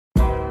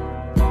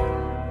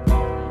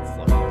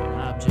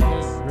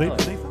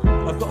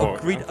I've got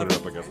a green. Put it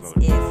up against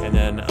another. And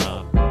then,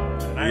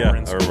 Yeah,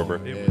 I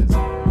remember.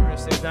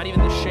 It's not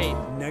even the shape.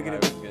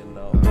 negative.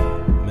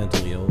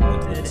 Mentally ill.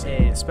 Mentally It's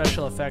insane. a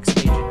special effects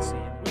agency.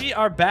 We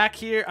are back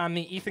here on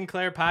the Ethan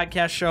Clare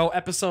Podcast Show,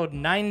 episode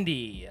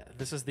 90.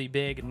 This is the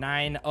big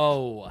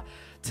 9-0.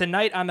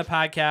 Tonight on the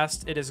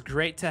podcast, it is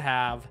great to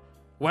have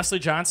Wesley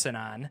Johnson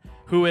on,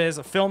 who is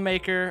a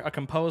filmmaker, a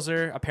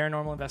composer, a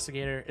paranormal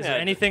investigator. Is there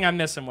anything I'm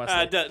missing,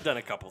 Wesley? Done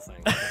a couple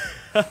things.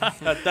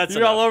 That's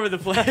You're all over the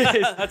place.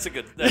 That's a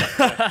good.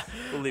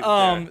 We'll leave it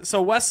there.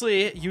 So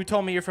Wesley, you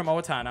told me you're from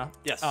Owatonna.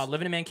 Yes.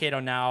 Living in Mankato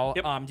now.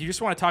 Yep. Do you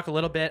just want to talk a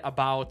little bit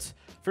about,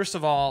 first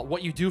of all,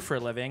 what you do for a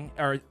living,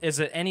 or is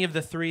it any of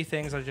the three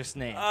things I just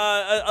named?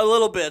 A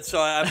little bit. So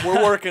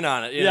we're working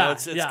on it. You know,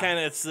 it's yeah. kind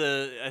of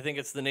I think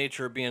it's the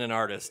nature of being an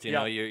artist. You Yeah.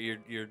 know,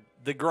 you're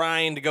the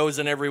grind goes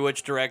in every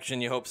which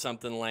direction. You hope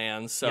something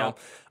lands. So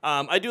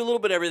I do a little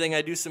bit of everything.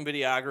 I do some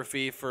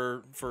videography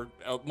for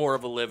more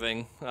of a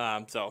living.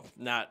 So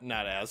not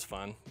as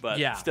fun, but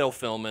still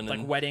filming like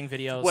and wedding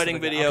videos,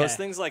 videos, okay.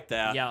 things like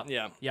that.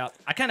 Yeah.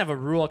 I kind of have a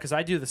rule because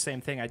I do the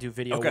same thing. I do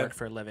video work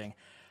for a living.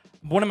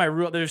 One of my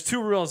there's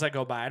two rules I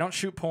go by. I don't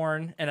shoot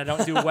porn and I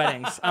don't do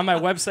weddings. On my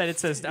website it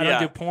says I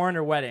don't do porn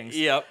or weddings.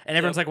 Yep. And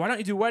everyone's like, why don't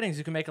you do weddings?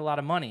 You can make a lot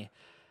of money.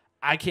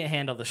 I can't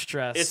handle the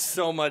stress. It's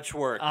so much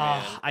work,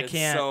 man. I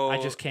can't.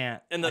 I just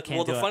can't. And the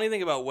funny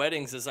thing about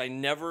weddings is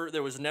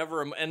there was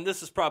never, and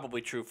this is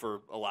probably true for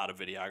a lot of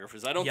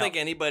videographers. I don't think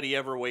anybody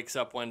ever wakes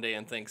up one day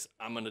and thinks,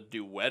 I'm going to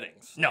do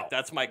weddings. No. Like,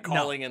 that's my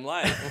calling in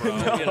life,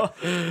 bro.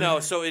 No,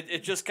 so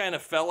it just kind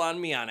of fell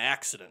on me on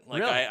accident.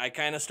 Like Really? I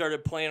kind of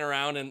started playing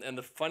around, and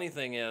the funny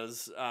thing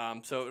is, so I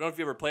don't know if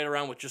you ever played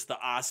around with just the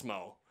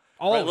Osmo.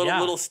 Oh, right? yeah.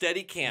 Little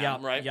steady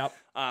cam, right? Yep.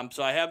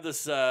 So I have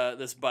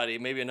this buddy,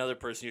 maybe another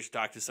person you should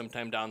talk to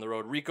sometime down the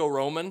road, Rico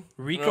Roman.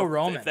 Rico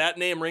Roman. If that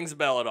name rings a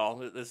bell at all,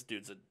 this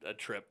dude's a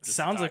trip.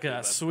 Sounds like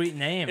a sweet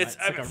name. It's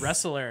like a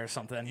wrestler or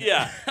something.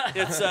 Yeah,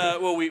 it's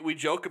well, we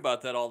joke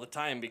about that all the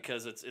time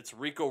because it's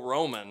Rico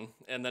Roman,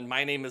 and then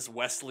my name is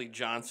Wesley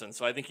Johnson.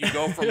 So I think you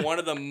go from one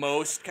of the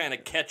most kind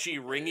of catchy,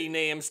 ringy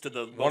names to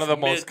the One of the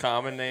most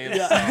common names.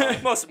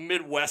 most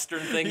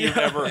Midwestern thing you've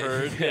ever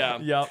heard. Yeah.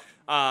 Yep.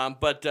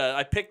 But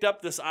I picked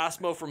up this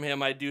Osmo from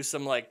him. I do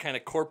some like kind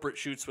of corporate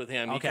shoots with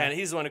him. Okay.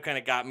 He's the one who kind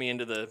of got me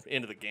into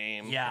the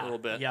game a little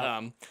bit.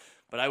 Yeah.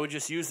 But I would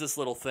just use this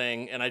little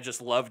thing, and I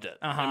just loved it.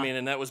 Uh-huh. I mean,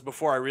 and that was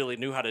before I really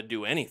knew how to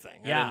do anything.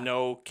 Yeah. I didn't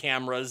know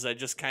cameras. I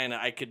just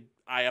I could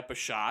eye up a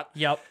shot.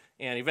 Yep.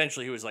 And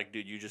eventually he was like,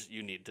 dude,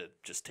 you need to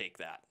just take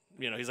that.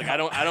 You know, he's like, I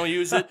don't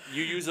use it.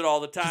 You use it all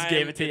the time. Just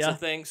gave it to it's you. a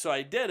thing. So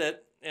I did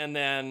it, and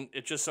then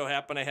it just so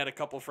happened I had a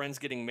couple friends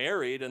getting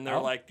married, and they're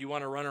like, do you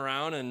want to run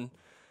around and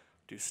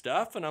do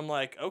stuff? And I'm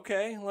like,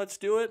 okay, let's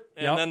do it.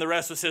 And then the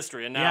rest was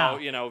history. And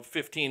now,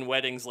 15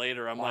 weddings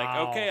later, I'm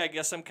like, okay, I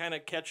guess I'm kind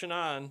of catching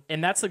on.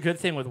 And that's a good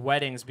thing with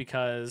weddings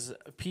because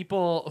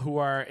people who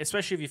are,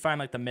 especially if you find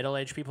like the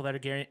middle-aged people that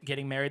are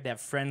getting married, they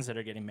have friends that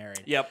are getting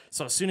married. Yep.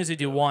 So as soon as you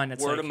do one,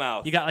 it's Word like, of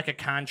mouth. You got like a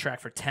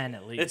contract for 10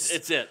 at least.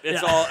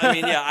 It's all. I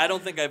mean, I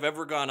don't think I've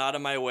ever gone out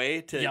of my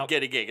way to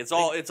get a gig. It's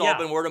all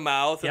been word of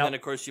mouth, and then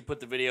of course you put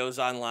the videos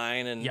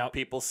online and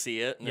people see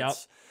it. And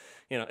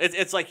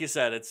it's like you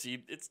said. It's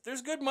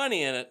there's good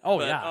money in it. Oh,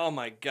 but, yeah. Oh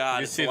my God.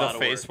 You it's see a the lot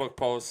of work. Facebook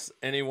posts,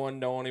 anyone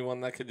know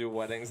anyone that could do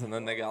weddings? And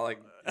then they got like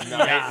 90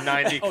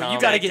 Oh, comments. you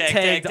got to get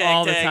tagged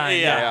all the time.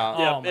 Yeah.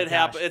 Oh, my it gosh.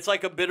 happens. It's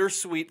like a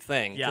bittersweet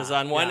thing because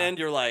on one Yeah. end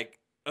you're like,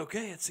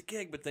 okay, it's a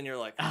gig, but then you're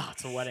like, Oh,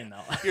 it's a wedding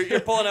though. you're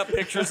pulling up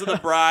pictures of the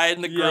bride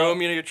and the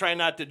groom. You're trying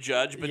not to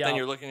judge, but then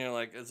you're looking and you're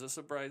like, is this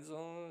a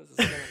bridezilla? Is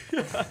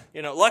this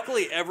gonna...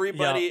 Luckily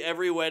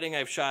every wedding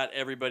I've shot,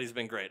 everybody's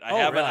been great.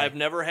 I've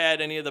never had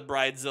any of the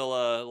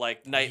bridezilla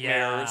like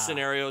nightmare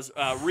scenarios.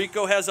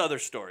 Rico has other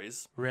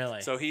stories.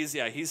 Really? So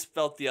he's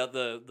felt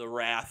the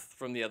wrath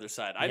from the other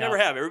side. I never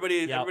have.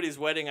 Everybody's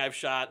wedding I've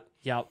shot.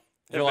 Yep.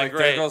 You're like,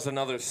 there goes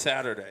another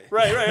Saturday.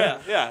 Right,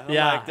 yeah. I'm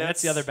like, and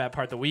that's the other bad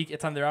part.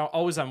 They're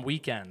always on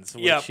weekends,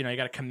 which you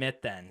got to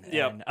commit then.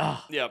 Yep.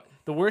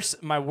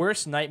 And, my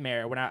worst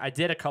nightmare when I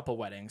did a couple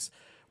weddings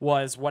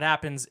was what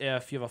happens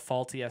if you have a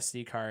faulty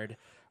SD card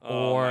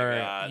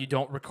or you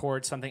don't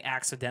record something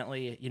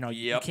accidentally.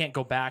 You can't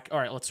go back. All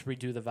right, let's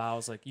redo the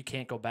vows. Like you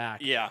can't go back.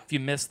 Yeah. If you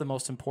miss the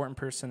most important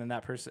person in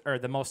that person or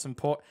the most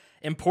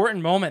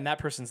important moment in that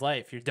person's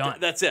life, you're done.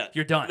 That's it.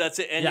 You're done. That's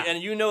it.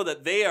 And you know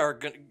that they are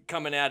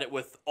coming at it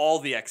with all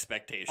the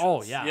expectations.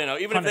 Oh yeah.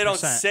 Even if they don't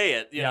 100%. say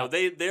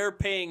it, they're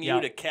paying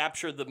you to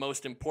capture the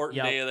most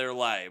important day of their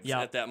lives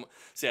at that.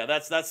 So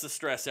that's the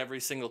stress every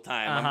single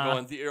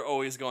time. You're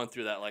always going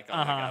through that. Like, oh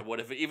my God, what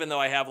if even though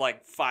I have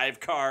like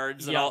 5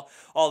 cards and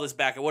all this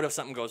backup, what if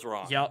something goes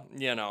wrong?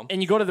 Yep.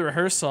 And you go to the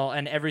rehearsal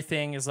and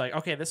everything is like,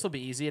 okay, this will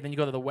be easy. And then you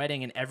go to the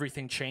wedding and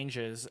everything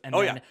changes.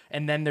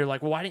 And then they're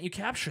like, well, why didn't you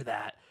capture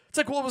that? It's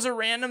like, well, it was a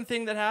random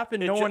thing that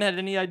happened. No one had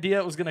any idea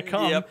it was going to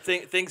come. Yep,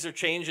 things are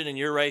changing, and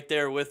you're right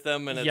there with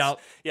them. And it's,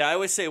 yeah, I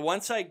always say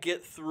once I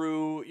get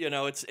through,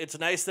 it's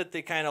nice that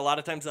they kind of, a lot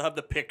of times they'll have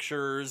the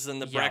pictures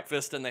and the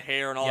breakfast and the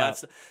hair and all that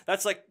stuff.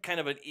 That's like kind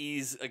of a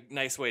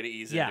nice way to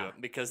ease into it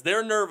because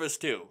they're nervous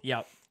too.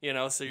 Yep.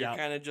 So you're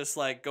kind of just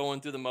like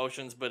going through the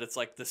motions, but it's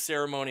like the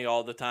ceremony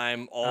all the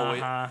time.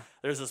 Always,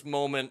 there's this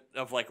moment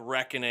of like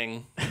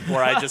reckoning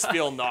where I just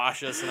feel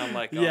nauseous, and I'm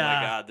like, oh my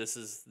God, this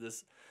is the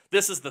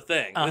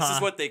thing. This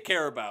is what they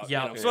care about.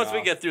 So once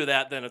we get through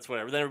that, then it's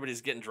whatever. Then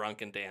everybody's getting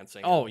drunk and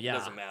dancing. Oh It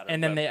doesn't matter.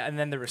 And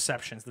then the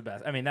reception's the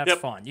best. I mean, that's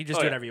fun. You just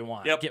do whatever you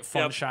want. Get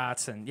fun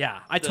shots and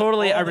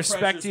I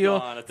respect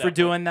you for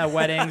doing the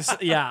weddings.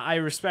 I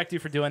respect you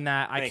for doing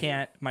that. I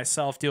can't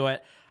myself do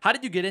it. How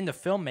did you get into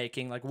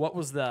filmmaking? Like, what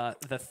was the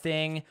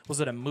thing? Was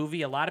it a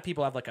movie? A lot of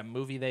people have like a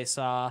movie they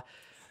saw,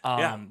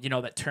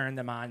 that turned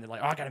them on. They're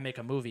like, oh, I got to make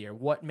a movie. Or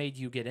what made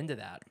you get into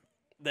that?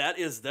 That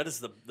is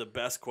the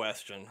best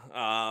question.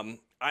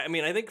 I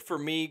mean, I think for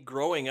me,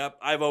 growing up,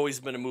 I've always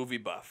been a movie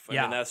buff.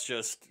 I mean, that's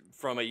just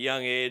from a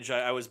young age.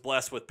 I was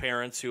blessed with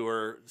parents who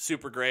were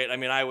super great. I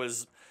mean, I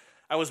was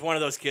one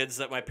of those kids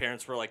that my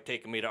parents were like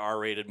taking me to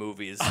R-rated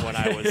movies when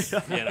I was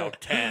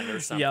 10 or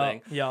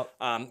something.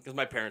 Because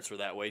my parents were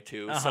that way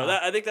too. So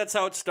I think that's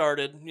how it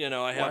started.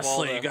 I have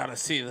Wesley, you got to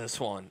see this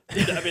one.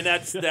 I mean,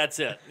 that's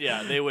it.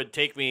 Yeah, they would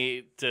take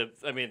me to.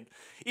 I mean,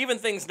 even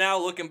things now,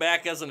 looking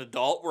back as an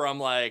adult, where I'm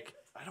like,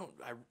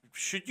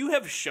 should you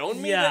have shown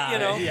me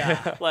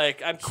that?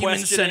 Like I'm Human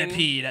questioning.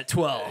 Centipede at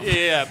 12.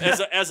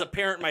 Yeah. As a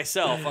parent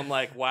myself, I'm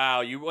like,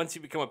 wow. Once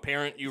you become a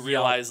parent, you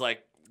realize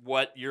like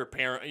what your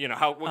parent,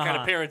 what kind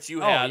of parents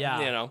you had.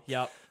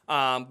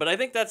 But I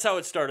think that's how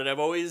it started. I've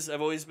always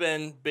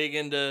been big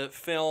into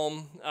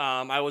film.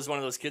 I was one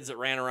of those kids that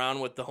ran around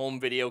with the home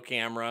video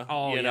camera.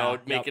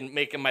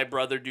 Making my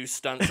brother do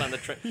stunts on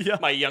the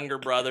my younger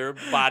brother,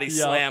 body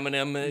slamming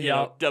him,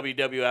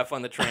 WWF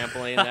on the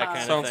trampoline, that kind of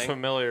thing. Sounds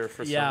familiar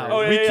for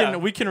some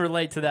reason. We can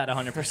relate to that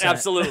 100%.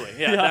 Absolutely.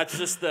 Yeah, that's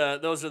just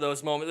those are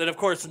those moments. And of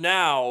course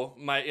now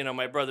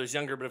my brother's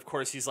younger, but of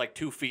course he's like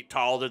 2 feet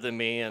taller than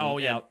me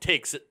and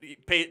pays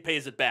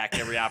it back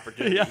every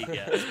opportunity he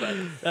gets. But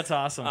that's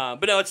awesome.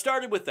 But no, it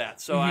started with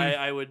that. So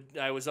I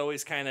was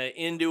always kind of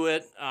into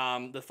it.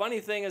 The funny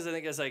thing is, I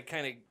think as I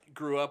kind of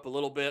grew up a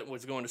little bit,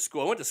 was going to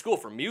school. I went to school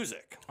for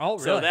music. Oh,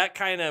 really? So that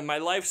kind of, my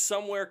life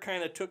somewhere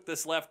kind of took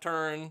this left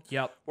turn.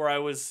 Where I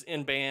was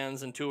in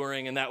bands and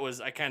touring, and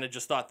I kind of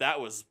just thought that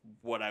was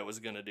what I was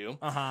going to do.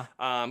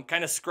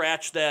 Kind of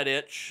scratched that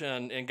itch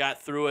and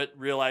got through it,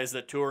 realized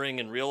that touring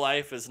in real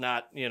life is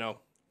not,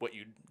 what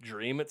you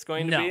dream it's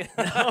going to be.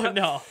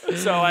 No.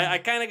 So I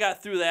kind of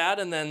got through that,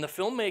 and then the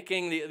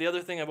filmmaking. The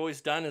other thing I've always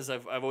done is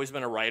I've always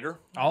been a writer.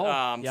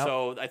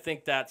 So I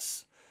think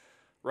that's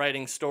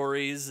writing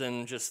stories,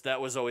 and just that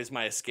was always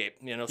my escape.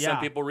 Some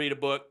people read a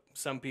book,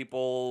 some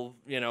people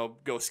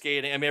go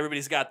skating. I mean,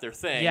 everybody's got their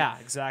thing. Yeah,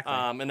 exactly.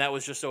 And that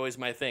was just always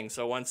my thing.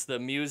 So once the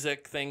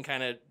music thing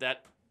kind of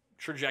that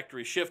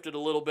trajectory shifted a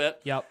little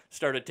bit.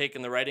 Started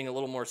taking the writing a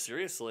little more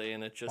seriously,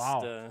 and it just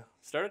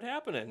started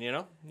happening.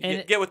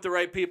 Get with the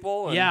right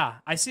people. And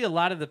I see a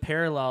lot of the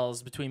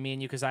parallels between me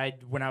and you because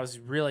when I was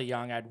really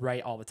young, I'd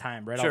write all the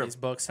time, read all these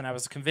books, and I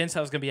was convinced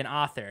I was going to be an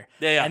author.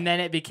 And then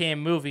it became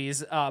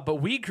movies. But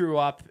we grew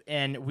up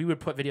and we would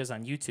put videos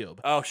on YouTube.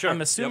 Oh, sure.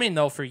 I'm assuming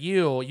though for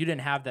you didn't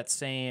have that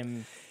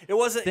same. It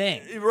wasn't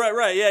thing.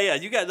 Right. Yeah.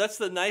 You guys. That's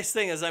the nice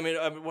thing is, I mean,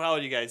 how old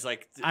are you guys?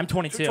 Like I'm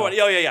 22.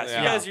 20. Oh yeah. So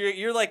you guys,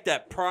 you're like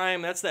that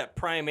prime. That's that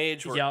prime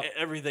age where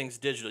everything's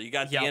digital. You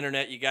got the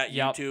internet. You got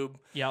YouTube.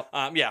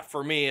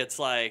 For me, it's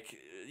like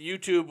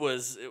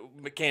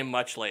YouTube became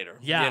much later.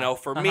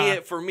 For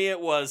me,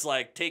 it was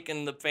like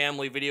taking the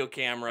family video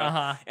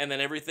camera and then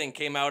everything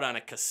came out on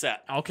a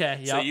cassette.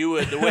 So you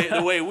would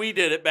the way we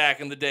did it back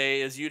in the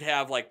day is you'd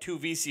have like 2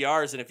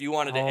 VCRs, and if you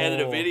wanted to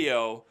edit a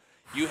video,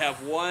 you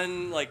have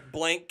one like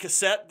blank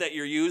cassette that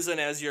you're using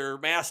as your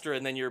master,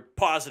 and then you're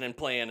pausing and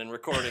playing and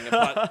recording.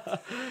 I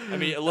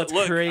mean, look,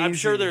 I'm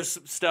sure there's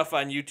stuff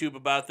on YouTube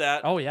about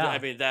that. I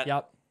mean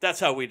that's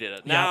how we did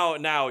it. Now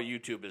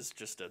YouTube is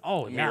just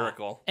a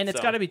miracle. And it's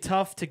got to be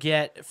tough to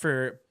get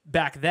for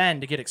back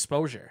then to get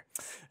exposure.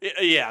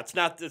 Yeah, it's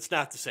not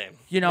the same.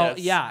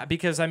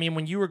 Because I mean,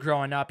 when you were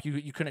growing up,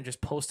 you couldn't just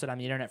post it on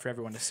the internet for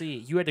everyone to see.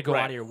 You had to go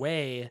out of your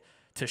way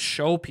to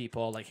show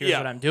people, like, here's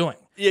what I'm doing.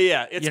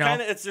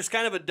 It's there's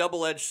kind of a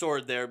double-edged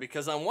sword there,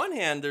 because on one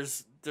hand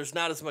there's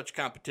not as much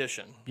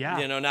competition.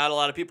 Not a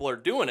lot of people are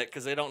doing it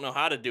because they don't know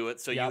how to do it.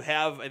 So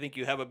I think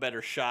you have a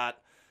better shot.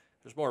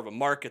 There's more of a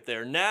market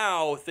there.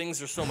 Now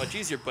things are so much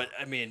easier, but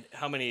I mean,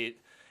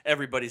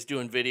 everybody's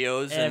doing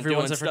videos.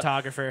 Everyone's a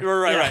photographer.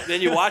 Right.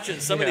 Then you watch it,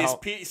 and some of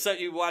these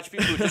you watch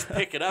people who just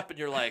pick it up, and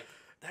you're like,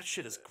 that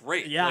shit is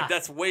great. Yeah. Like,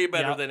 that's way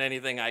better than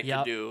anything I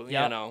could do, you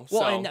know?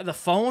 Well, so. and the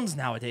phones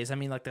nowadays, I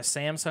mean, like the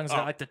Samsung's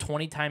got like the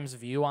 20 times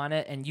view on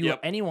it, and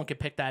anyone can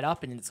pick that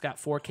up, and it's got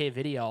 4K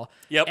video.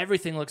 Yep.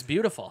 Everything looks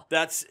beautiful.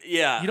 That's,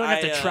 yeah. You don't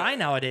have to try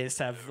nowadays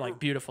to have like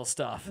beautiful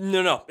stuff.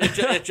 No.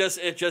 It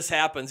just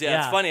happens.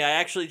 Yeah, it's funny. I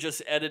actually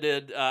just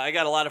edited, I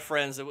got a lot of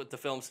friends that with the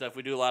film stuff.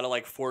 We do a lot of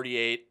like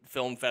 48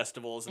 film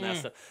festivals and that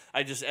stuff.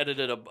 I just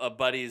edited a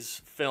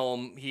buddy's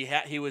film.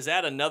 He was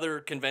at another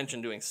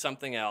convention doing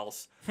something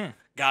else.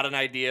 Got an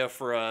idea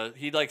for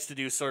he likes to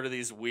do sort of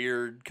these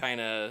weird kind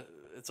of,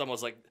 it's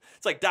almost like,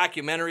 it's like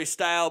documentary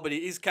style, but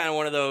he's kind of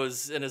one of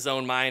those in his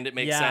own mind. It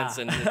makes sense,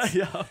 and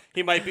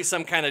he might be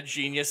some kind of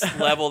genius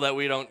level that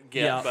we don't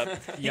get. But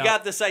he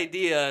got this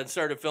idea and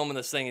started filming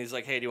this thing. He's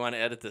like, "Hey, do you want to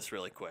edit this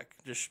really quick?"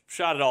 Just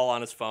shot it all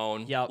on his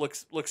phone.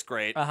 Looks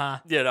great.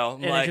 You know,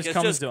 and like, it just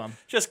comes to him.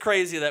 Just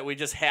crazy that we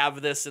just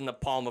have this in the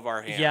palm of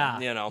our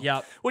hand. You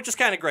know, which is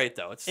kind of great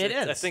though. It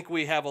is. I think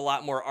we have a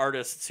lot more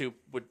artists who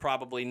would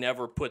probably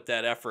never put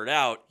that effort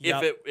out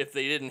if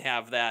they didn't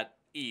have that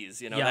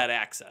ease, you know, that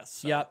access.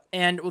 So.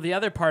 And the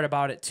other part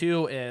about it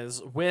too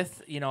is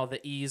with, you know, the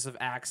ease of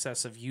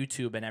access of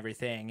YouTube and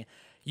everything,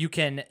 you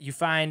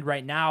find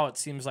right now it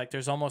seems like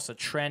there's almost a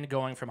trend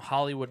going from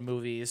Hollywood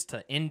movies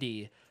to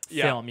indie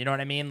film. You know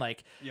what I mean?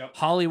 Like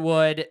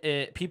Hollywood,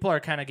 people are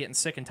kind of getting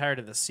sick and tired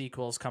of the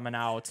sequels coming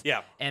out.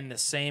 And the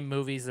same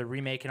movies, they're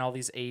remaking all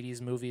these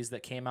 80s movies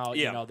that came out.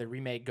 You know, they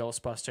remake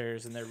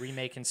Ghostbusters and they're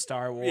remaking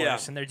Star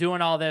Wars and they're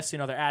doing all this, you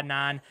know, they're adding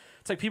on.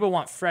 It's like people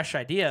want fresh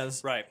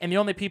ideas, and the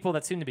only people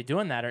that seem to be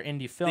doing that are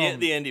indie film,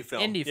 the indie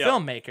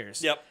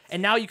filmmakers.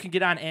 And now you can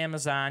get on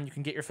Amazon, you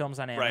can get your films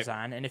on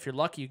Amazon, and if you're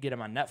lucky, you get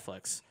them on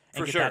Netflix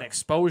and get that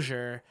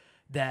exposure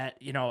that,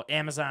 you know,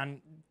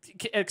 Amazon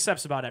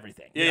accepts about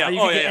everything. You can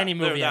get any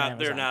movie on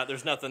Amazon.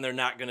 There's nothing they're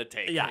not going to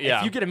take.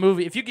 If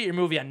you get your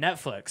movie on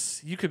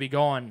Netflix, you could be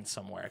going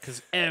somewhere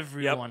because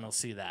everyone will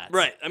see that.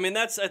 Right. I mean,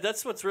 that's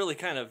what's really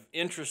kind of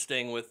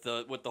interesting with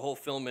the whole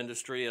film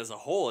industry as a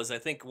whole is I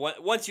think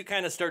once you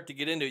kind of start to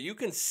get into it, you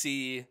can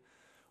see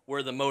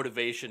where the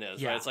motivation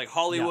is. Right. It's like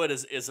Hollywood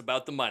is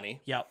about the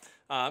money.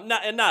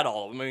 Not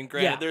all of them. I mean,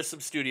 granted, there's some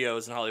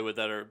studios in Hollywood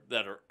that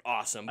are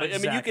awesome, but I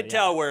mean, you could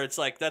tell where it's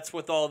like that's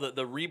with all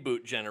the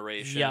reboot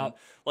generation.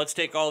 Let's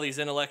take all these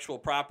intellectual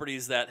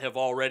properties that have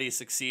already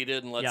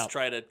succeeded, and let's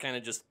try to kind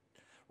of just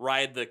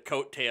ride the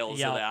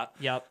coattails of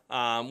that.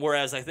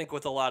 Whereas I think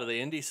with a lot of the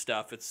indie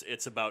stuff,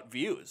 it's about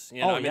views.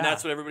 You know, I mean,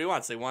 that's what everybody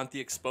wants. They want the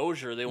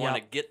exposure. They want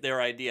to get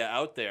their idea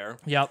out there.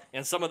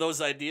 And some of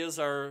those ideas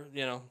are,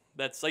 you know,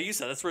 that's like you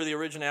said, that's where the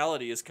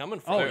originality is coming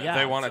from.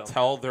 They want to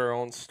tell their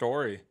own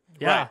story.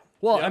 Right.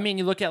 Well, I mean,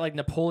 you look at like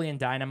Napoleon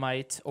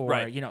Dynamite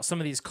or, you know, some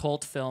of these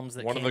cult films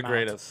that One came of the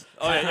greatest.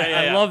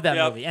 I love that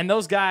movie. And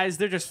those guys,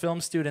 they're just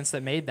film students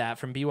that made that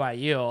from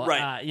BYU.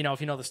 Right. You know,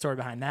 if you know the story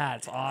behind that,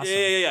 it's awesome.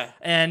 Yeah.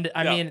 And,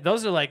 I mean,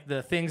 those are like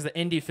the things that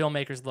indie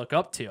filmmakers look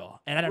up to.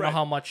 And I don't know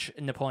how much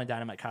Napoleon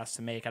Dynamite cost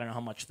to make. I don't know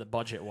how much the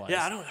budget was.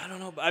 Yeah, I don't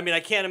know. I mean, I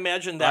can't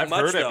imagine that much,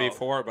 I've heard it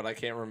before, but I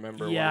can't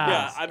remember what it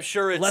was. I'm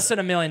sure it's... Less than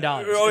 $1 million.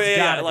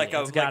 Like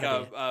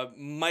a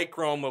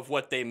microme of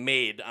what they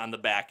made on the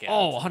back end.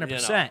 Oh, 100%. You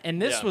know?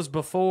 And this was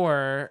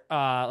before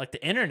like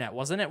the internet,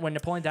 wasn't it? When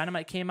Napoleon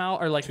Dynamite came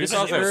out, or like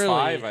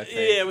 2005, I think.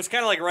 Yeah, it was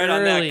kind of like right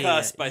on that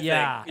cusp. I think.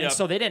 And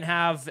so they didn't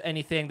have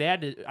anything. They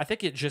had to. I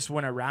think it just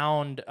went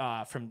around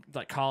from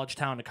like college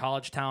town to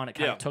college town. It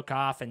kind of took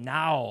off, and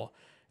now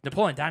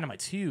Napoleon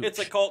Dynamite's huge. It's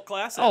a cult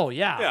classic. Oh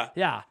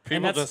yeah.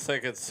 People just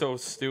think it's so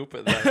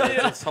stupid that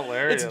it's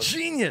hilarious. It's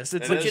genius.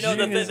 It's like, you know,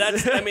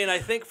 that's. I mean, I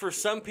think for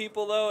some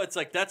people though, it's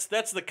like that's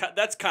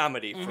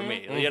comedy for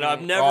me. You know,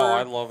 I've never. Oh,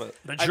 I love it.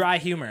 The dry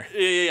humor.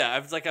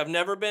 Yeah. I've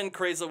never been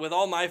crazy with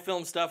all my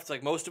film stuff. It's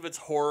like most of it's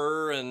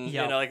horror, and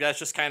you know, like that's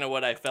just kind of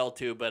what I fell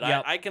to. But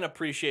I can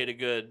appreciate a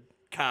good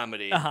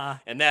comedy,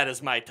 and that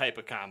is my type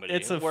of comedy.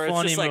 It's a where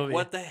funny it's just movie. Like,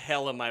 what the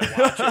hell am I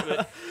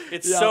watching?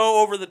 It's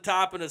so over the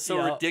top and it's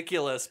so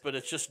ridiculous, but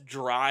it's just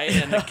dry.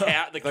 And the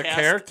cast,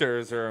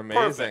 characters are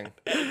amazing.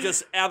 Perfect.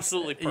 Just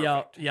absolutely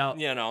perfect.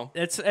 You know,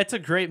 it's a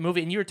great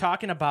movie. And you were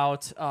talking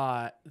about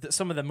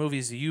some of the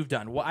movies you've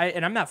done.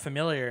 And I'm not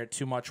familiar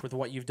too much with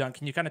what you've done.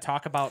 Can you kind of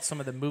talk about some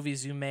of the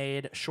movies you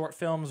made? Short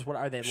films? What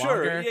are they?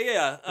 Longer?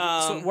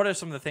 So what are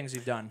some of the things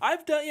you've done?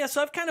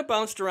 So I've kind of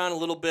bounced around a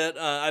little bit.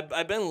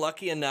 I've been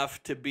lucky enough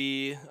to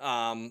be,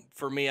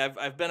 for me,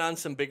 I've been on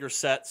some bigger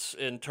sets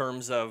in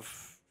terms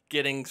of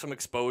getting some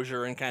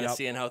exposure and kind of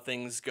seeing how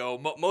things go.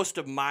 Most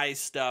of my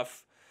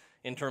stuff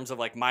in terms of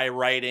like my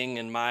writing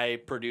and my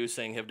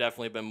producing have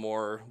definitely been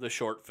more the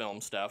short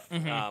film stuff.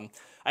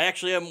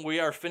 We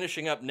are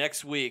finishing up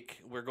next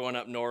week. We're going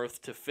up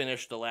north to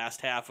finish the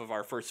last half of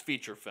our first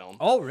feature film.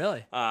 Oh,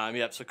 really?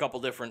 So a couple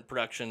different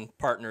production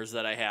partners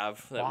that I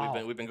have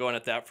that we've been going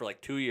at that for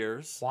like 2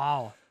 years.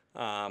 Wow.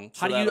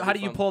 How do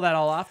you pull that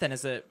all off then?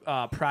 Is it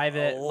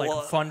private, like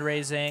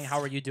fundraising? How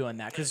are you doing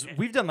that? Because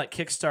we've done like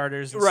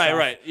Kickstarters and stuff.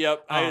 Right.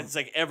 Yep. It's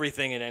like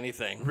everything and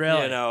anything.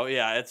 Really? You know,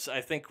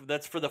 I think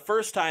that's for the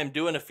first time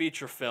doing a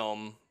feature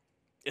film.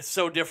 it's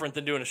so different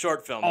than doing a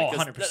short film. Oh,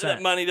 because 100%.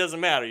 That money doesn't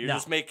matter. You're No.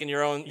 just making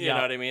your own. You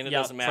know what I mean? It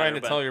doesn't matter.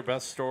 Trying to tell your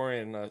best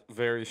story in a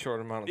very short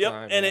amount of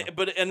time.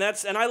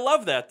 And I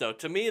love that though.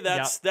 To me,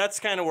 that's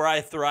kind of where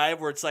I thrive.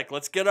 Where it's like,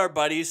 let's get our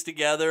buddies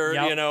together.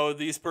 You know,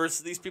 these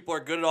people are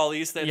good at all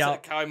these things.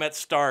 Like how I met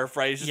Starf,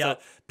 right? He's just a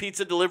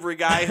pizza delivery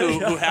guy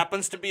who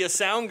happens to be a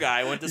sound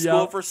guy. Went to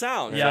school for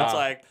sound. So it's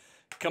like,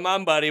 come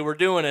on, buddy, we're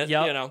doing it.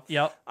 You know.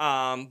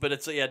 But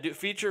it's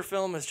feature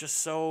film is just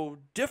so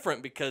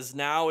different because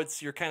now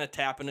you're kind of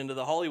tapping into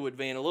the Hollywood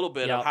vein a little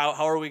bit of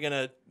how are we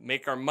gonna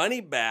make our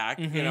money back?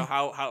 You know,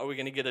 how are we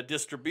gonna get a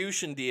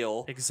distribution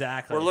deal?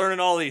 Exactly. We're learning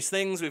all these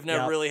things we've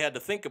never really had to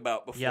think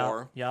about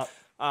before.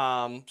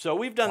 So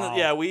we've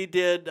done we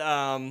did.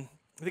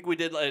 I think we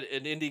did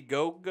an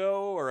Indiegogo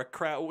or a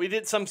crowd. We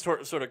did some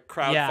sort of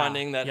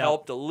crowdfunding that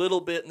helped a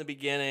little bit in the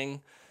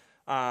beginning.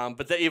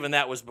 But even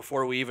that was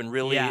before we even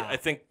really. I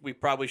think we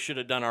probably should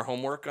have done our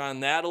homework on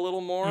that a little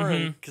more,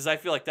 because I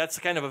feel like that's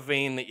kind of a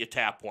vein that you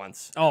tap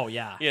once. Oh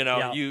yeah, you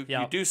know, you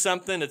do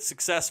something, it's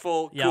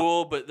successful,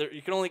 cool, but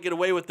you can only get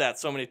away with that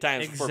so many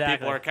times before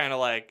people are kind of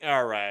like,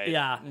 all right,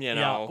 you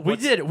know. We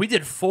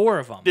did 4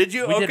 of them. Did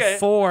you? We did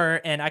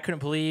 4, and I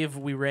couldn't believe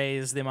we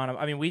raised the amount of.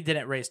 I mean, we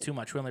didn't raise too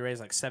much. We only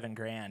raised like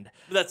 $7,000.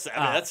 That's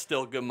that's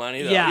still good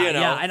money, though. Yeah, you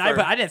know, and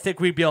I didn't think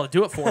we'd be able to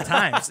do it 4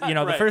 times. You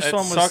know, the first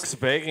one was. It sucks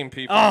begging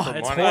people.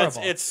 It's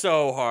horrible. It's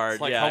so hard.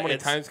 It's like, how many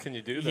times can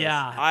you do this?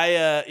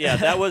 Yeah.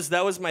 That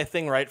was my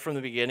thing right from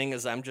the beginning.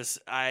 Is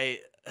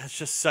it's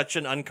just such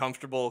an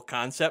uncomfortable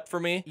concept for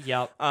me.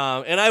 Yep.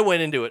 And I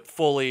went into it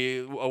fully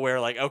aware,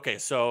 like, okay,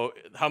 so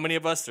how many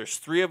of us? There's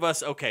 3 of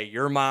us. Okay,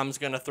 your mom's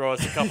gonna throw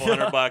us a couple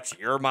 $100.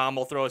 Your mom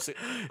will throw us.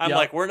 I'm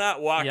like, we're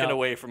not walking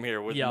away from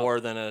here with more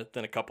than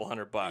a couple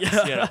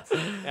 $100. You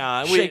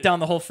know, shake down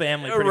the whole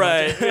family. Pretty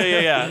right? much.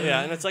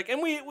 yeah. And it's like,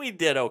 and we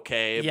did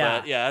okay.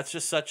 But it's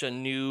just such a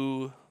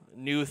new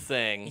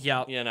thing.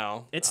 You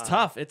know, it's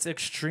tough. It's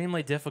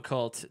extremely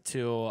difficult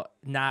to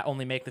not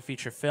only make the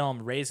feature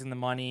film, raising the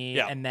money,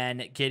 and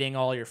then getting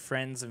all your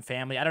friends and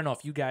family. I don't know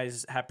if you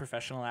guys have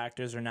professional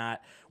actors or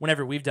not.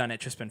 Whenever we've done it,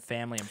 it's just been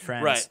family and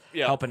friends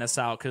helping us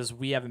out because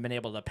we haven't been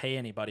able to pay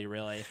anybody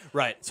really.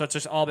 Right. So it's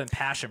just all been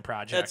passion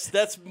projects.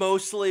 That's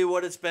mostly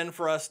what it's been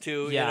for us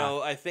too. You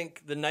know, I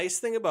think the nice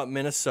thing about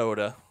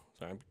Minnesota.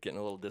 Sorry, I'm getting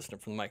a little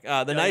distant from the mic.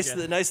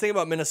 The nice thing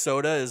about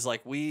Minnesota is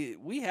like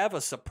we have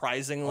a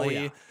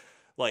surprisingly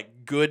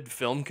like good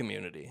film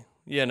community.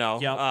 You know,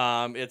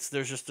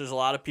 there's a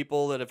lot of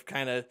people that have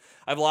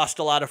I've lost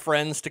a lot of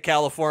friends to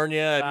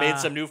California. I've made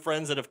some new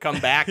friends that have come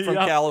back from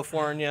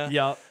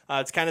California.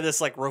 It's kind of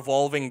this like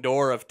revolving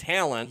door of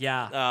talent.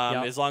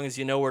 As long as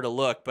you know where to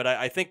look. But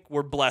I think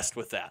we're blessed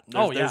with that.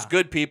 There's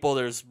good people.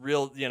 There's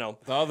real, you know.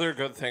 The other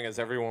good thing is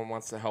everyone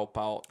wants to help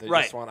out. They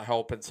just want to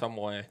help in some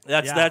way.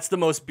 That's the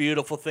most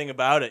beautiful thing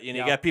about it. You know,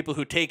 you got people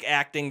who take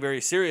acting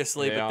very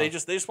seriously, but they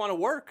just want to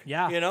work.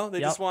 You know, they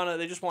just want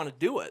to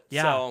do it.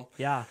 So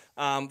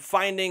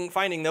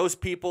finding those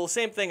people,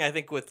 same thing I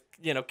think with,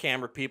 you know,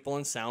 camera people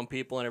and sound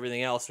people and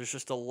everything else. There's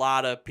just a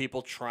lot of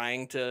people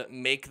trying to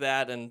make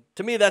that, and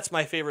to me that's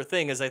my favorite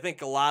thing is I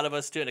think a lot of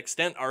us to an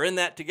extent are in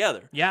that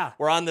together.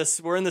 We're in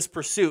this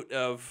pursuit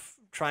of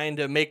trying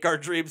to make our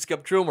dreams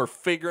come true, and we're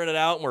figuring it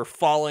out, and we're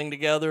falling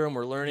together, and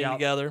we're learning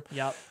together.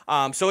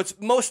 So it's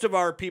most of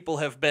our people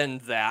have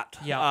been that.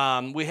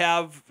 We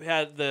have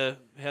had the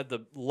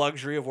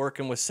luxury of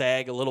working with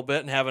SAG a little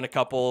bit and having a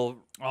couple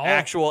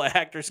actual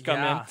actors come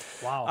in.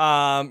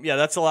 Wow.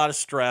 That's a lot of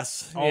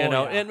stress. You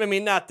know, and I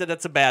mean, not that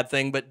it's a bad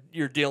thing, but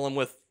you're dealing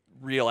with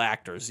real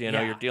actors. You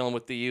know, you're dealing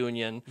with the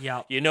union.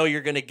 You know,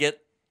 you're going to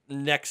get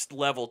next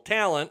level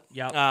talent.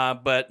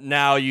 But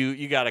now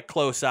you got a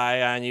close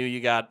eye on you. You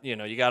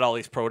got all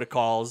these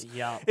protocols.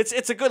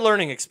 It's a good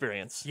learning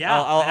experience.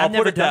 I've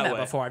never done that way.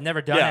 before. I've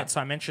never done it, so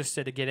I'm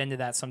interested to get into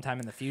that sometime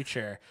in the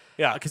future.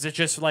 Because it's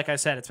just like I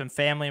said, it's been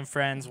family and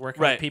friends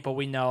working with people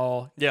we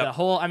know. The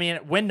whole, I mean,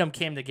 Wyndham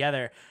came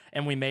together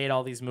and we made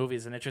all these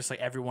movies, and it's just like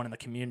everyone in the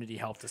community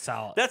helped us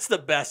out. That's the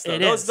best, though.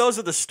 Those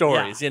are the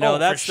stories, you know.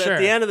 That's for sure. At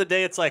the end of the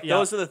day, it's like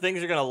those are the things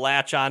you're gonna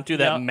latch onto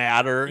that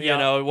matter. You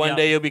know, one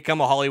day you'll become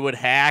a Hollywood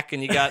hack,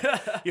 and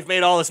you've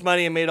made all this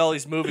money and made all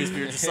these movies, but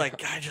you're just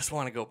like, I just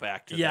want to go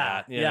back to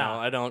that. You know,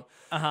 I don't.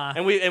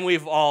 And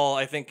we've all,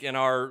 I think, in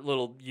our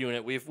little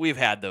unit, we've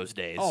had those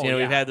days.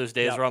 We've had those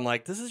days where I'm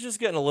like, this is just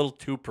getting a little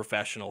too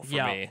professional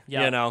for me.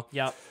 You know.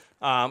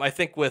 I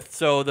think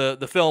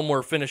the film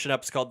we're finishing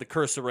up is called The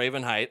Curse of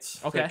Raven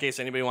Heights. In case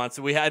anybody wants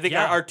to. I think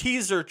our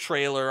teaser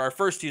trailer, our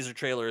first teaser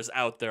trailer, is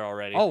out there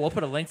already. Oh, we'll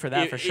put a link for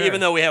that for sure. Even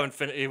though we haven't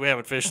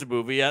finished the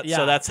movie yet,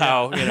 so that's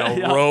how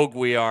rogue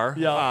we are.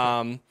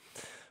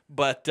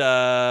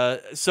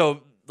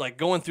 So like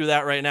going through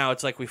that right now,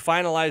 it's like we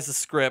finalized the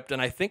script,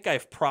 and I think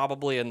I've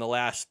probably in the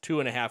last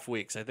 2.5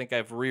 weeks, I think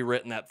I've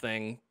rewritten that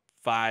thing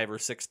 5 or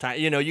 6 times.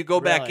 You go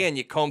back in,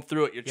 you comb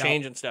through it, you're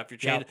changing stuff, you're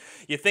changing.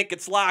 You think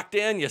it's locked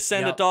in, you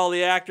send it to all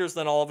the actors,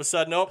 then all of a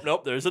sudden,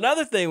 nope, there's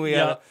another thing we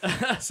got.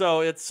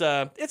 So it's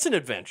an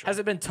adventure. Has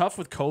it been tough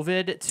with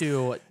COVID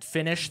to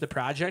finish the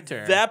project?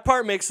 Or that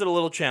part makes it a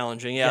little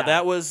challenging. Yeah,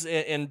 that was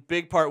in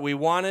big part. We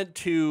wanted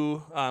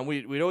to.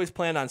 We'd always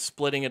planned on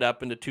splitting it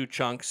up into 2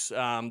 chunks.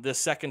 This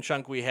second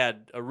chunk we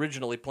had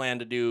originally planned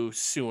to do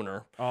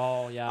sooner.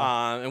 Oh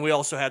yeah. And we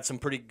also had some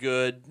pretty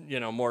good,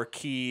 more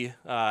key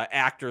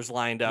actors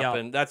lined up,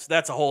 and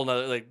that's a whole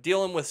nother, like,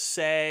 dealing with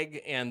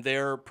SAG and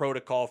their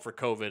protocol for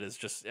COVID is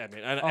just, at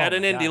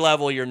an indie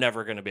level, you're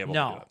never going to be able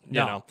to do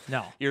it.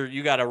 No.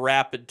 You got a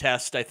rapid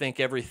test, I think,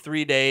 every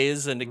 3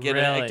 days, and to get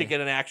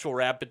an actual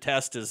rapid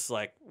test is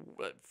like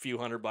a few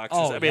 $100.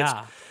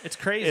 Oh, it's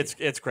crazy.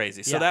 It's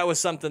crazy. So that was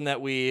something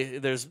that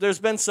there's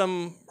been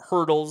some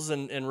hurdles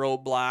and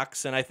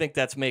roadblocks, and I think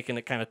that's making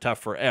it kind of tough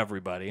for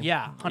everybody.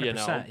 Yeah,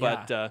 100%.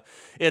 But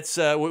it's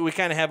we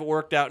kind of have it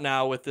worked out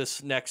now with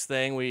this next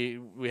thing.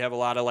 We have a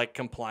lot of like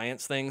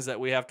compliance things that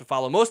we have to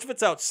follow. Most of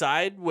it's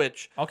outside,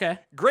 which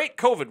great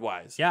COVID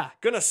wise. Yeah,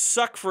 gonna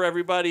suck for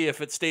everybody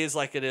if it stays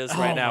like it is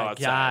right now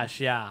outside. Gosh,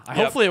 yeah.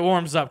 Hopefully it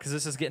warms up because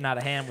this is getting out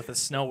of hand with the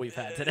snow we've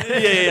had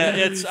today. Yeah.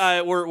 It's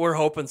we're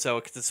hoping so,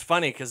 because it's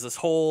funny because this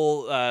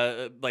whole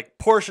like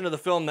portion of the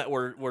film that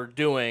we're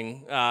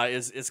doing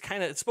is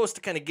kind of, it's supposed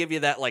to kind of give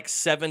you that like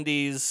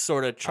 70s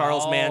sort of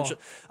Charles Manson.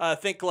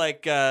 Think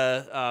like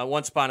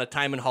Once Upon a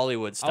Time in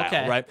Hollywood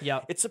style, right?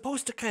 Yeah. It's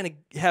supposed to kind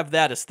of have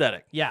that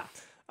aesthetic. Yeah.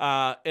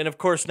 And of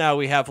course now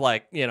we have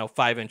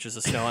 5 inches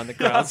of snow on the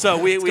ground.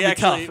 So we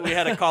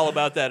had a call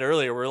about that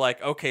earlier. We're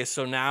like, okay,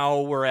 so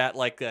now we're at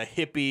like a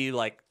hippie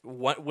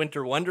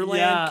winter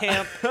wonderland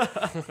camp.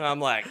 I'm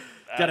like,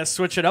 got to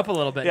switch it up a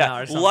little bit now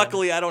or something.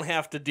 Luckily I don't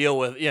have to deal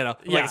with,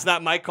 it's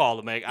not my call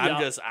to make.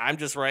 I'm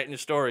just writing the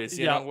stories.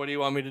 You know, what do you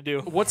want me to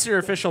do? What's your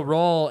official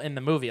role in the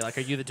movie? Like,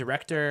 are you the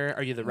director?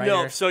 Are you the writer?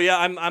 No, so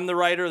I'm the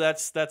writer.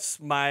 That's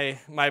my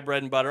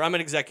bread and butter. I'm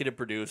an executive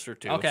producer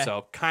too. Okay.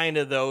 So kind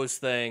of those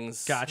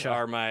things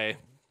are my,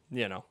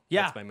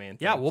 that's my main thing.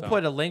 Yeah, we'll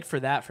put a link for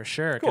that for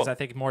sure, because I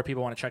think more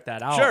people want to check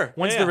that out. Sure.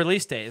 When's the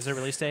release date? Is there a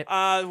release date?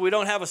 We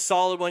don't have a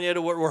solid one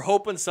yet. We're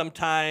hoping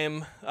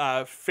sometime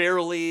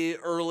fairly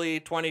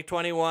early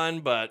 2021,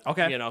 but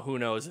who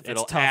knows if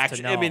it'll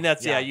actually. I mean,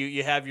 that's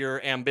you have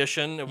your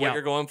ambition of what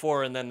you're going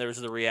for, and then there's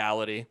the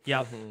reality.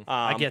 Yep.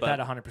 I get that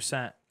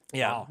 100%.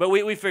 Yeah, wow. But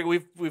we figure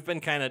we've been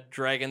kind of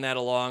dragging that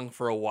along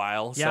for a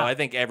while, so I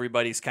think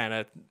everybody's kind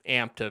of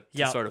amped to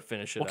sort of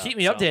finish it up. Well, keep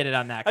me updated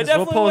on that, because I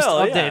we'll definitely post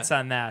will, updates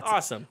on that.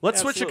 Awesome. Let's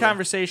switch the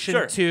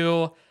conversation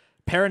to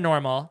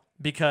paranormal,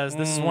 because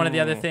this is one of the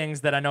other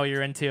things that I know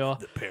you're into.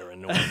 The paranormal.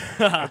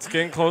 It's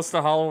getting close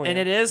to Halloween. And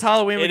it is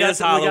Halloween. We got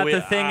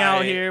the thing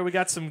out here. We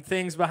got some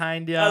things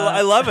behind you.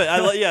 I love it. I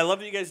love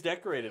that you guys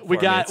decorated. We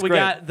got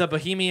the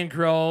Bohemian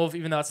Grove,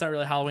 even though it's not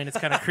really Halloween. It's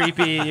kind of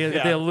creepy.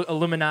 The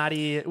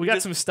Illuminati. We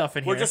got some stuff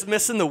in here. We're just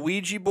missing the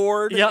Ouija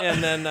board. Yep.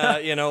 And then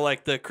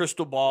like the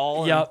crystal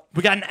ball. Yep.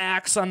 We got an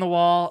axe on the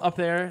wall up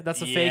there.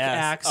 That's a fake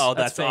axe. Oh,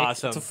 that's fake.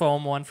 awesome. It's a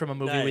foam one from a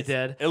movie we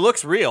did. It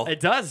looks real.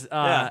 It does.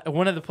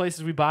 One of the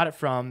places we bought it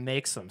from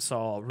makes them.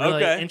 So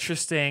really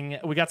interesting.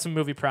 We got some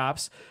movie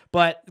props.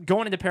 But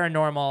going into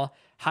paranormal,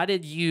 how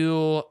did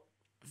you?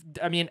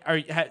 I mean,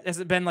 has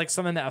it been like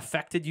something that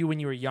affected you when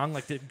you were young?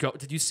 Like,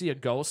 did you see a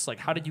ghost? Like,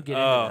 how did you get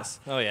into this?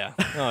 Oh yeah,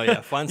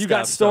 fun stuff. You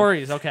got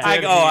stories, okay?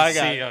 I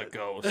got a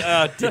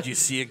ghost. Did you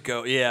see a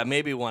ghost? Yeah,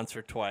 maybe once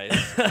or twice.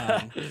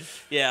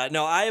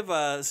 No,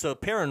 I've so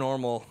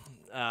paranormal.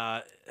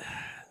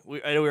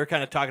 I know we were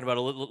kind of talking about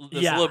a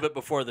little bit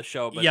before the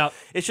show, but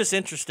it's just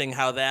interesting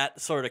how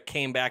that sort of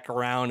came back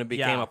around and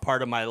became a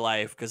part of my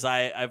life, because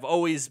I've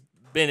always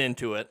been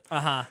into it.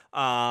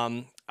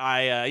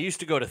 I used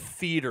to go to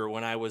theater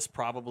when I was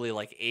probably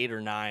like 8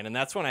 or 9, and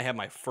that's when I had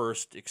my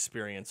first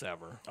experience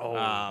ever.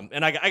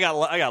 And I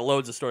got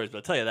loads of stories, but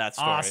I'll tell you that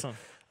story.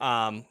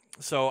 Awesome.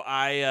 So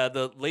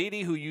the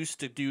lady who used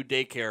to do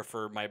daycare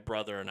for my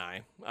brother and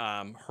I,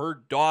 her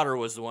daughter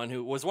was the one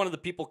who was one of the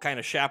people kind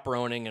of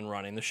chaperoning and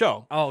running the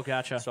show. Oh,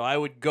 gotcha. So I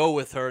would go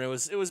with her, and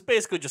it was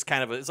basically just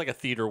kind of it's like a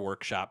theater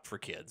workshop for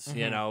kids.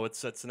 You know,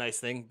 it's a nice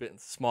thing,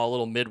 small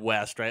little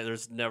Midwest, right?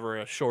 There's never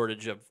a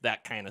shortage of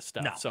that kind of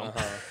stuff. No. So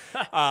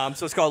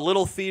so it's called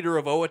Little Theater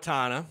of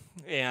Owatonna,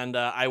 and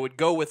I would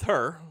go with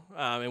her,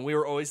 and we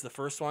were always the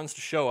first ones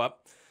to show up,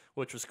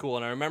 which was cool.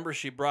 And I remember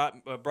she brought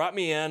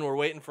me in. We're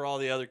waiting for all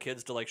the other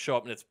kids to like show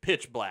up, and it's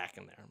pitch black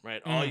in there,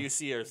 right? All you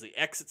see is the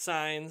exit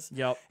signs.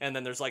 Yep. And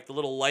then there's like the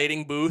little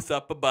lighting booth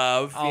up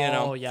above. Oh, you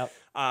know. Yep.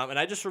 And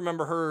I just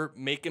remember her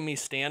making me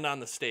stand on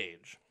the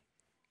stage.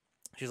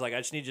 She's like, I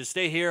just need you to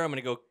stay here. I'm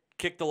gonna go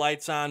kick the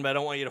lights on, but I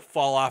don't want you to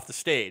fall off the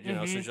stage. You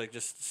know. So she's like,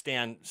 just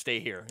stay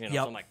here. You know.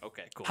 Yep. So I'm like,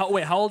 okay, cool.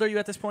 How old are you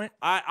at this point?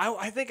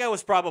 I think I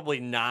was probably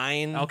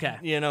 9. Okay.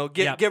 You know,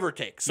 give or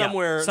take.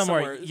 Somewhere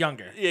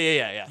younger.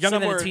 Yeah. Younger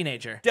than a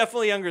teenager.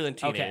 Definitely younger than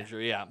teenager,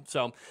 Okay. yeah.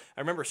 So I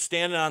remember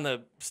standing on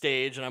the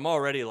stage, and I'm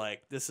already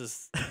like, this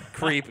is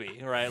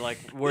creepy, right? Like,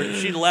 where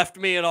she left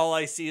me, and all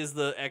I see is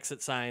the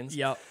exit signs.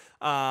 Yep.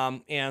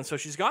 And so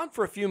she's gone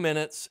for a few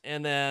minutes,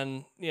 and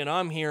then,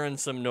 I'm hearing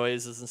some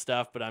noises and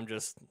stuff, but I'm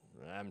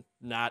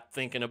not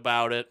thinking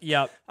about it.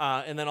 Yep.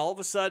 And then all of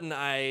a sudden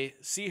I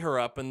see her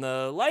up in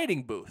the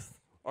lighting booth,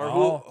 or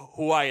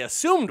who I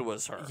assumed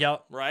was her.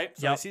 Yep. Right?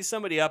 So I see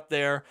somebody up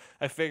there.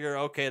 I figure,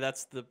 okay,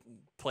 that's the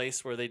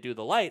place where they do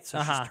the lights.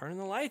 So she's turning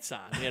the lights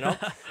on,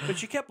 But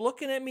she kept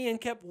looking at me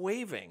and kept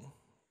waving.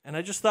 And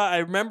I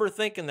remember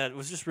thinking that it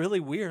was just really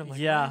weird. I'm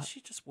like, why is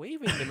she just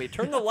waving to me?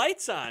 Turn the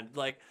lights on.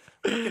 Like,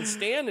 fucking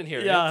standing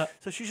here. Yeah.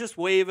 So she's just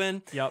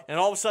waving. Yep. And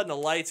all of a sudden the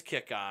lights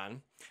kick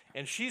on.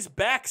 And she's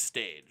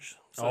backstage.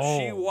 So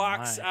she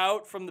walks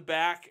out from the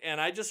back,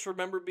 and I just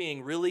remember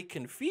being really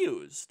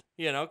confused,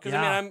 because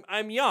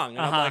I'm young,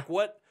 and I'm like,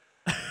 what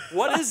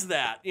is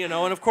that, and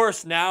of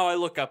course now I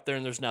look up there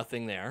and there's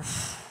nothing there,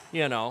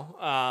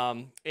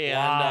 that's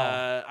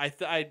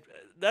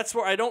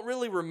where I don't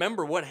really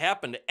remember what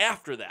happened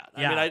after that.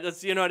 I mean,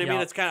 that's what I mean.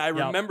 It's kind of I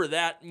remember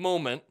that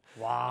moment.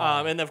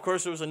 Wow. And of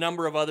course there was a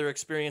number of other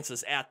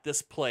experiences at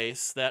this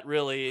place that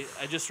really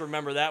I just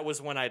remember that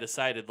was when I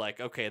decided like,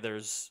 okay,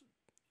 this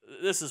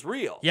is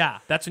real. Yeah,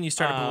 that's when you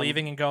started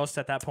believing in ghosts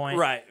at that point.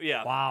 Right.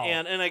 Yeah. Wow.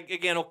 And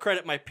again, I'll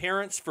credit my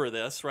parents for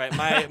this.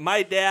 Right.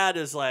 My dad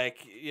is like,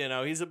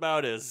 he's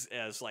about as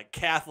like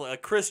Catholic, a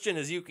Christian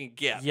as you can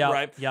get. Yep.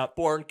 Right. Yep.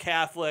 Born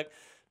Catholic,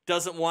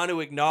 doesn't want to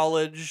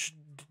acknowledge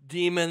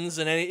demons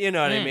and any,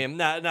 what I mean.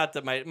 Not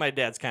that my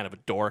dad's kind of a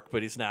dork,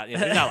 but he's not. He's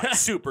not like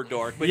super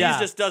dork, but he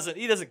just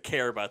doesn't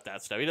care about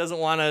that stuff. He doesn't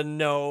want to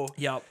know.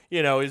 Yep.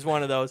 He's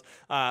one of those.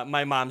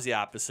 My mom's the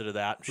opposite of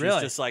that. She's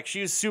just like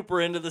she's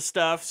super into the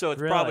stuff, so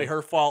it's probably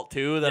her fault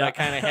too that I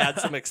kind of had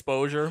some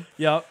exposure.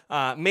 Yep.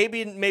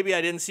 Maybe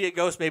I didn't see a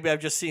ghost. Maybe I've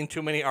just seen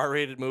too many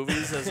R-rated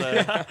movies as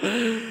a.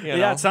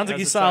 It sounds like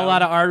you saw a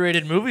lot of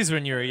R-rated movies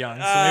when you were young,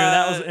 so maybe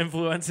that was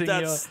influencing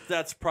you.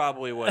 That's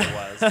probably what it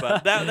was,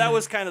 but that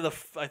was kind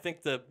of I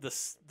think the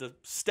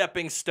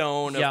stepping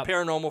stone of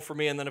paranormal for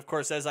me, and then of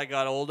course as I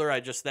got older,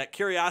 that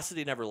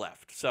curiosity never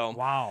left.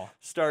 So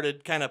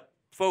started kind of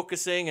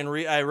focusing, and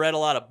I read a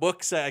lot of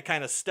books. I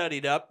kind of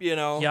studied up,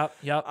 Yep.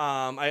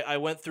 I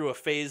went through a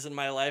phase in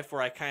my life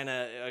where I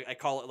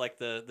call it like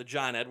the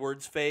John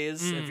Edwards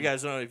phase. If you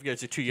guys don't know, if you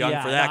guys are too young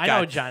for that guy. I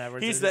know John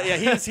Edwards.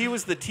 He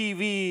was the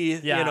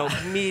TV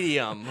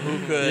medium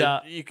who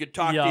could you could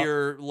talk to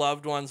your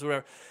loved ones,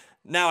 whatever.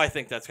 Now I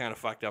think that's kind of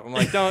fucked up. I'm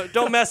like,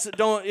 don't mess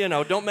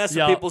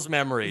with people's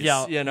memories.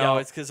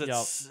 It's because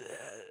it's.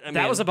 I mean,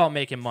 that was about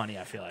making money,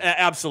 I feel like.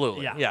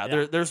 Absolutely. Yeah.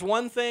 There's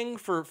one thing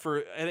for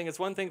I think it's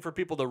one thing for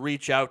people to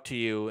reach out to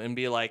you and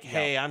be like,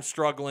 hey, I'm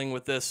struggling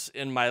with this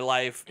in my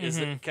life.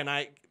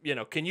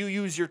 Can you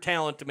use your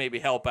talent to maybe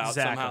help out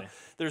somehow?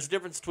 There's a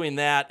difference between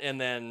that and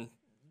then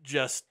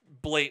just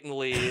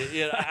blatantly,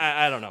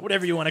 I don't know.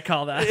 Whatever you want to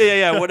call that.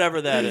 Yeah, whatever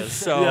that is.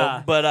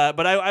 So, but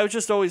I was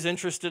just always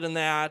interested in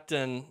that,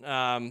 and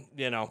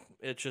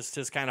it just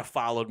has kind of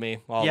followed me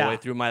all the way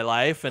through my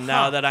life. And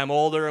now that I'm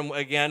older, and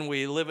again,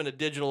 we live in a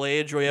digital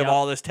age where we have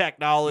all this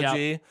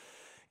technology,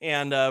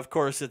 and of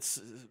course, it's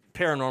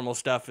paranormal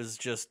stuff is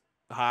just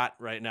hot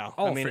right now.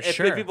 Oh, I mean, for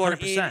sure. People are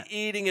 100%.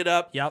 eating it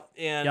up. Yep.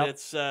 And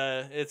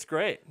it's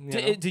great.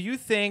 Do you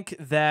think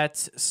that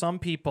some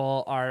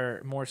people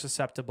are more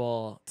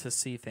susceptible to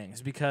see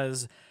things?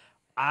 Because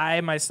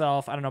I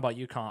myself, I don't know about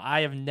you, Colin,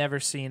 I have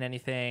never seen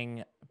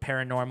anything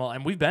paranormal,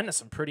 and we've been to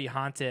some pretty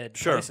haunted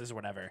places or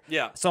whatever.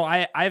 Yeah. So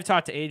I've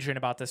talked to Adrian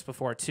about this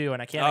before too,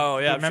 and I can't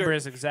remember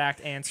his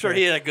exact answer. Sure,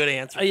 he had a good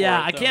answer.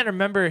 I can't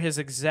remember his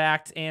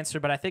exact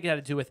answer, but I think it had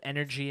to do with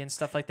energy and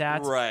stuff like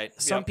that. Right.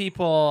 Some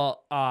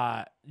people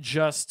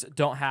just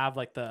don't have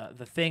like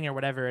the thing or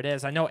whatever it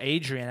is. I know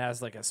Adrian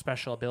has like a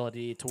special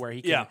ability to where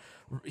he can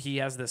he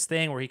has this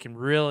thing where he can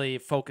really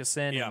focus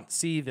in and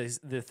see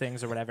the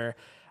things or whatever.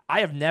 I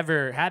have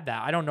never had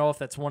that. I don't know if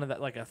that's one of that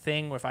like a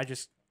thing, or if I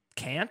just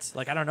can't.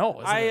 Like, I don't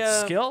know. Is it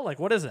a skill? Like,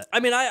 what is it? I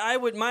mean, I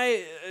would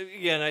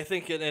again. I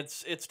think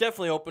it's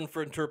definitely open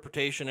for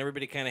interpretation.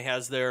 Everybody kind of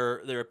has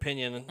their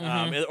opinion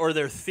or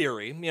their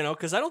theory,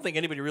 because I don't think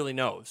anybody really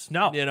knows.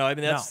 No, I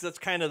mean that's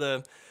kind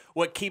of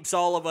what keeps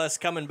all of us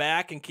coming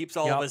back and keeps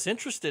all of us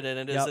interested in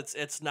it. Is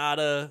it's not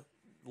a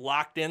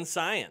locked in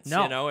science.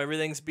 No.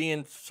 Everything's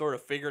being sort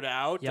of figured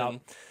out. Yep. And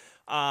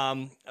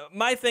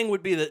my thing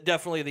would be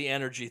definitely the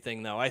energy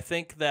thing, though. I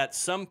think that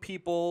some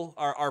people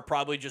are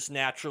probably just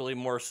naturally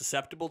more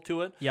susceptible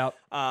to it. Yep.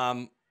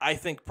 I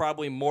think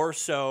probably more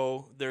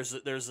so there's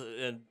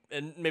and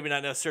maybe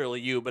not necessarily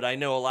you, but I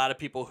know a lot of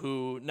people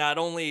who not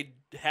only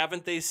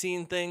haven't they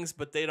seen things,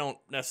 but they don't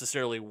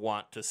necessarily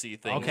want to see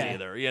things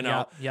either.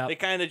 Yep. They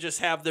kind of just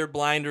have their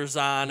blinders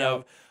on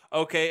of,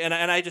 okay, and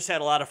I just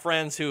had a lot of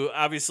friends who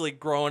obviously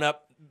growing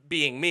up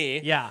being me,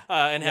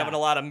 and having a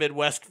lot of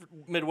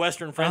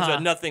Midwestern friends who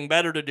had nothing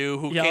better to do,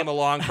 who came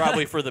along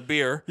probably for the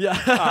beer,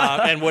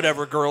 and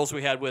whatever girls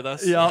we had with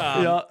us.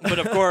 But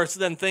of course,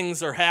 then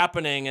things are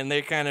happening, and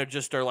they kind of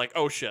just are like,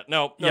 "Oh shit,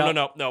 no.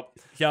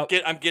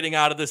 I'm getting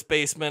out of this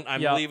basement.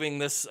 I'm leaving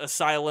this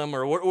asylum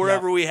or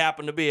wherever we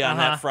happen to be on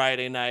that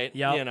Friday night."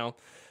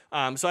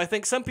 So I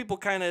think some people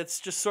kind of it's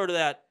just sort of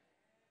that.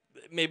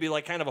 maybe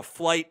like kind of a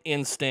flight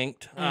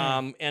instinct.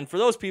 And for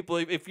those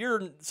people,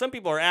 some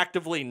people are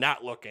actively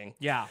not looking.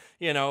 Yeah.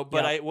 You know,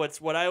 but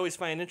what I always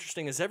find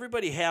interesting is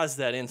everybody has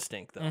that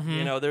instinct, though.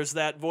 You know, there's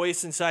that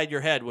voice inside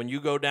your head when you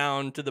go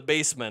down to the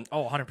basement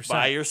 100%.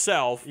 by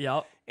yourself.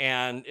 Yep.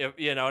 And,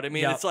 you know what I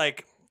mean? It's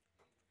like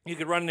you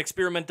could run an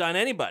experiment on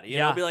anybody. You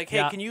know, be like, hey,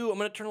 I'm going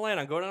to turn the light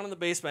on. Go down in the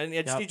basement. And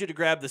I just need you to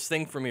grab this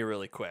thing for me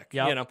really quick.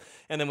 You know,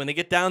 and then when they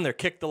get down there,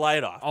 kick the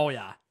light off. Oh,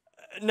 yeah.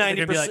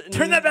 90%. Like,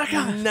 turn that back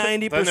on.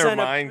 90%. Then their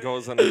mind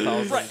goes in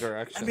 1,000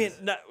 directions. I mean,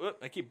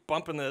 I keep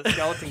bumping the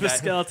skeleton guy. The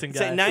skeleton guy.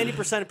 Say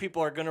 90% of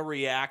people are going to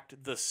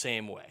react the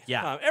same way.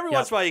 Yeah. Every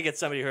once in a while, you get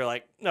somebody who are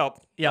like,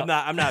 nope,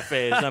 I'm not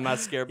phased. I'm not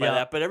scared by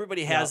that. But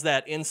everybody has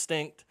that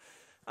instinct.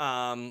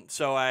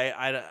 So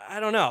I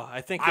don't know.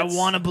 I think I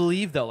want to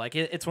believe, though. Like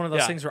it's one of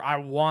those things where I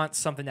want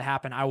something to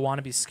happen. I want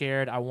to be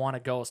scared. I want a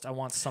ghost. I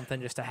want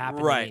something just to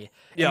happen to me.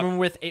 And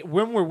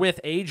when we're with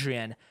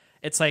Adrian,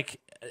 it's like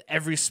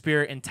every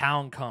spirit in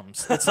town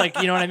comes. It's like,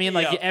 you know what I mean?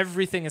 Like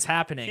everything is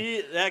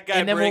happening. That guy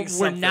and then when brings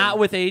we're something. not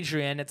with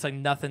Adrian, it's like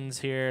nothing's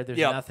here. There's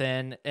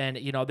nothing. And,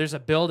 you know, there's a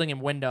building in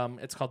Wyndham.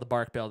 It's called the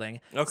Bark Building.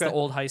 It's the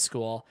old high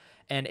school.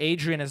 And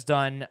Adrian has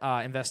done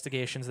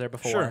investigations there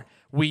before. Sure.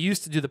 We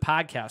used to do the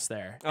podcast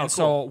there. Oh, and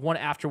so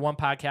after one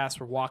podcast,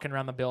 we're walking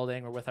around the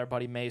building. We're with our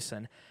buddy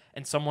Mason.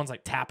 And someone's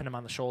like tapping him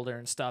on the shoulder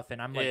and stuff.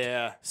 And I'm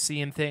like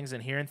seeing things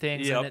and hearing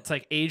things. And it's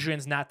like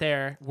Adrian's not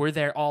there. We're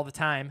there all the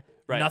time.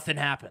 Right. Nothing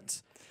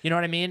happens. You know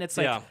what I mean? It's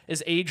like,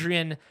 is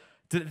Adrian...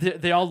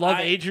 They all love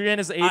Adrian.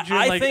 Is Adrian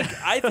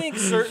I think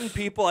certain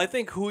people. I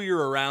think who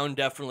you're around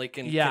definitely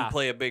can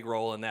play a big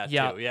role in that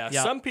too. Yeah.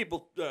 Some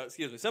people,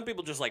 some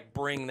people just like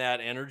bring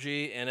that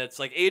energy, and it's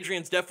like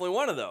Adrian's definitely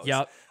one of those.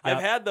 I've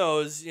had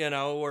those, you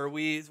know, where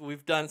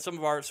we've done some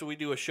of our. So we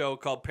do a show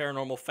called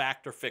Paranormal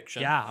Fact or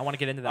Fiction. Yeah, I want to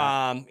get into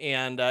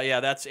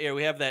that. That's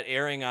we have that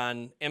airing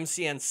on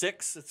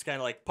MCN6. It's kind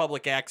of like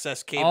public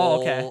access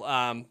cable.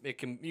 Oh,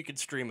 okay. You can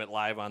stream it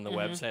live on the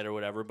website or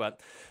whatever.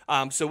 But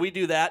so we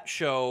do that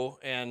show.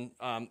 And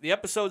the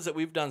episodes that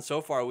we've done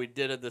so far, we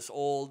did at this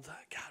old,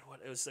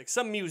 it was like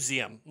some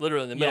museum,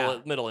 literally in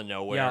the middle of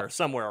nowhere,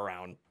 somewhere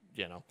around,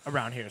 you know.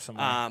 Around here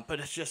somewhere.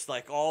 But it's just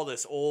like all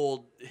this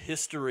old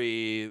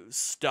history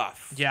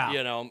stuff,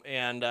 you know.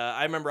 And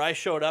I remember I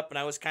showed up and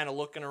I was kind of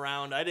looking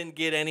around. I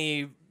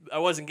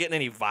wasn't getting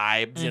any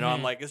vibes, you know.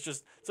 I'm like,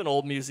 it's an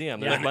old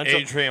museum. And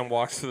Adrian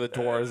walks through the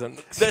doors and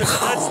that's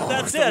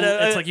it.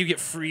 It's like you get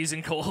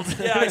freezing cold.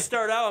 I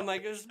start out, I'm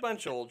like, there's a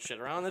bunch of old shit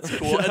around. That's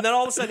cool. And then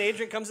all of a sudden,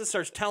 Adrian comes and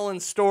starts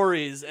telling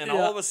stories, and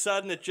all of a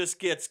sudden, it just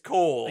gets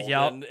cold,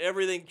 and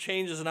everything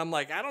changes. And I'm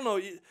like, I don't know.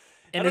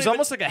 And there's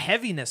almost like a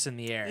heaviness in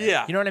the air.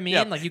 Yeah. You know what I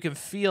mean? Like you can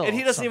feel. And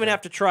he doesn't even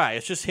have to try.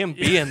 It's just him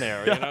being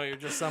there. You know,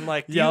 I'm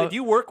like, do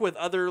you work with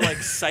other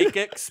like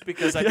psychics?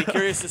 Because I'd be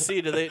curious to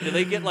see, do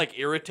they get like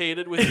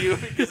irritated with you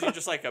because you're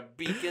just like a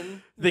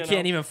beacon? They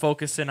can't even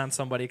focus in on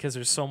somebody because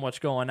there's so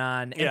much going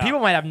on. And people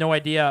might have no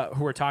idea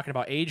who we're talking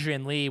about.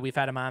 Adrian Lee, we've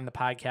had him on the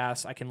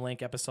podcast. I can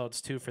link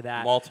episodes 2 for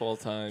that. Multiple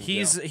times.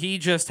 He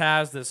just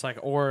has this like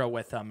aura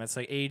with him. It's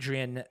like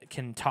Adrian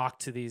can talk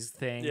to these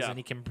things and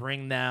he can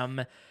bring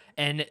them.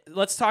 And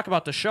let's talk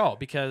about the show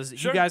because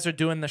you guys are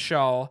doing the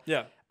show,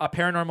 a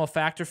Paranormal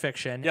Fact or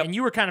Fiction, and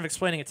you were kind of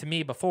explaining it to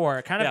me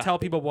before. Kind of tell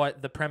people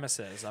what the premise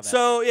is of it.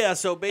 So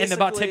basically, and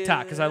about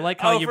TikTok because I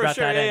like how you brought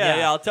that in.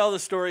 Yeah, I'll tell the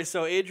story.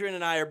 So Adrian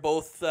and I are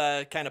both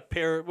we're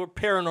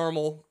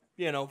paranormal,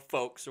 you know,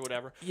 folks or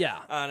whatever. Yeah.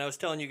 And I was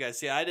telling you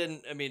guys,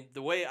 the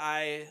way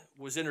I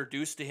was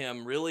introduced to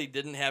him really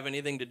didn't have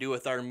anything to do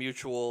with our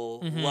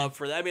mutual love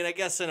for that. I mean, I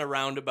guess in a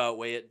roundabout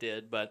way it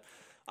did, but.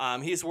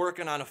 He's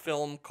working on a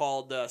film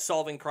called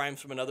Solving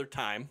Crimes from Another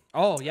Time.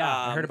 Oh, yeah.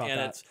 I heard about that.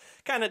 And it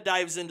kind of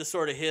dives into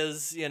sort of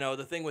his, you know,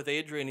 the thing with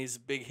Adrian, he's a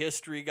big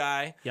history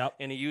guy. Yep.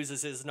 And he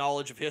uses his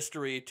knowledge of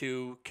history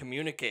to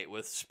communicate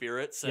with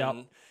spirits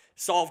and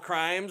solve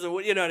crimes.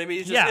 Or you know what I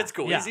mean? It's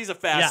cool. He's a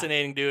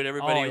fascinating dude.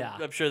 Everybody,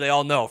 I'm sure they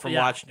all know from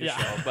watching the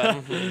show.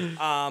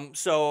 But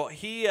so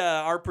he,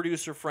 our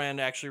producer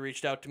friend, actually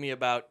reached out to me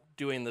about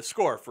doing the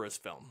score for his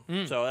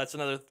film. So that's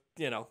another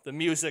you know, the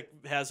music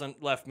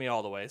hasn't left me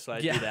all the way, so I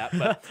do that.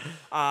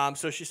 But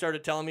so she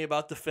started telling me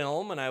about the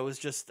film, and I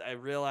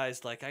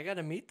realized, like, I got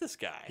to meet this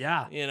guy.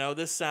 Yeah. You know,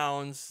 this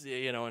sounds,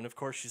 you know, and of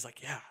course she's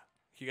like, yeah,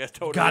 you guys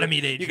totally got to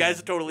meet Adrian. You guys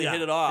have totally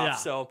hit it off. Yeah.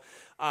 So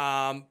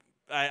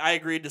I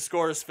agreed to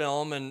score his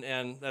film,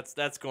 and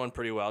that's going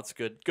pretty well. It's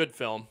a good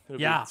film. It'll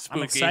be spooky,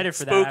 I'm excited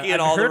for that. Spooky in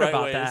all the right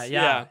about ways.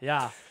 That.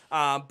 Yeah.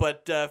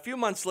 But a few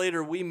months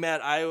later, we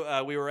met.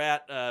 We were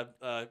at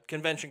a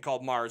convention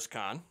called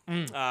MarsCon.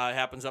 It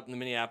happens up in the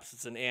Minneapolis.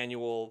 It's an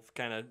annual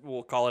kind of,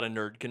 we'll call it a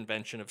nerd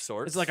convention of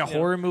sorts. It's like a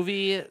horror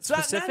movie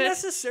specific? Not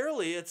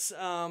necessarily. It's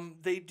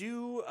they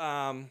do.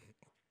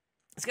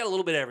 It's got a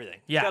little bit of everything.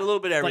 Yeah, it's got a little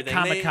bit of everything.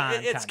 Like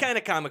Comic-Con. It's kind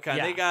of Comic-Con.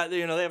 Yeah. They got,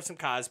 they have some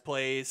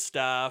cosplay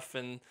stuff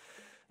and,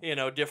 you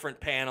know, different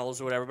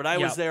panels or whatever. But I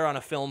was there on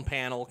a film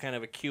panel, kind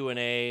of a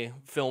Q&A,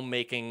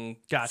 filmmaking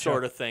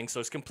sort of thing. So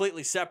it's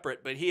completely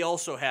separate. But he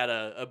also had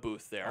a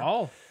booth there.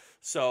 Oh.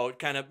 So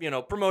kind of,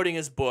 promoting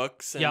his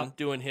books and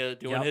doing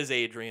his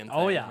Adrian thing.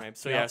 Oh, yeah. Right?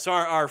 So, so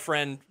our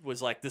friend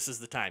was like, this is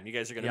the time. You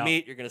guys are going to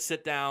meet. You're going to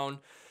sit down.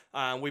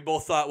 We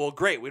both thought, well,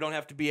 great. We don't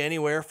have to be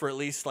anywhere for at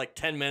least like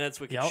 10 minutes.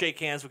 We can shake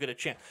hands. We get a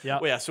chance.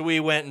 Yep. Well, yeah, so we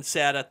went and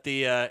sat at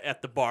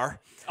the bar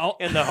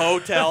in the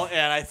hotel.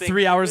 And I think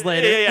 3 hours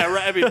later. Yeah,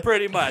 right. I mean,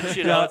 pretty much.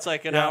 It's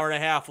like an hour and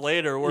a half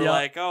later. We're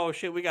like, oh,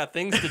 shit, we got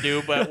things to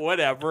do, but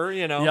whatever,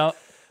 Yep.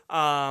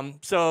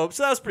 So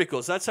that was pretty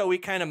cool. So that's how we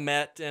kind of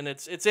met. And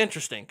it's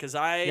interesting because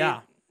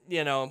I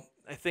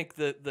think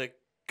the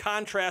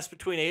contrast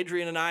between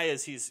Adrian and I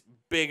is he's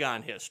big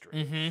on history.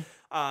 Mm-hmm.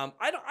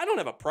 I don't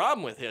have a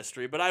problem with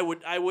history, but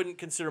I wouldn't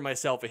consider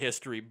myself a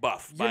history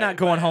buff. You're not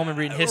going home and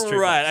reading history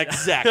right? books.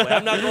 Exactly.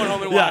 I'm not going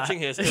home and watching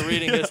history,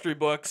 reading history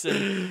books,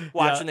 and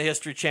watching the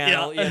History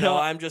Channel.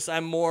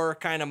 I'm more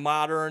kind of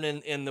modern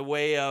in the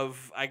way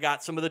of I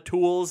got some of the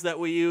tools that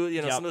we use.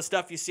 Some of the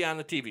stuff you see on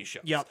the TV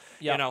shows. Yep.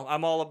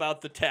 I'm all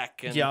about the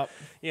tech and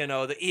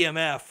the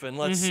EMF and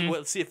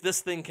let's see if this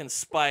thing can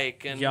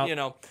spike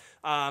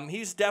and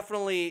he's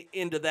definitely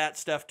into that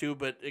stuff too,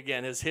 but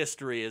again, his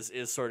history is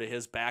sort of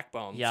his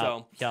backbone.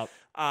 So,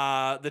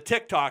 the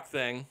TikTok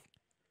thing,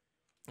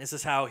 this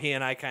is how he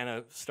and I kind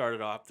of started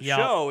off the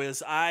show.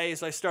 As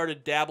I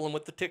started dabbling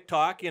with the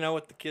TikTok,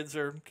 what the kids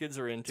are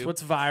into. It's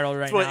what's viral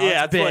right now.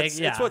 Yeah, it's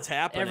big. It's what's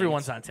happening.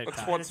 Everyone's on TikTok.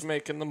 It's what's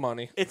making the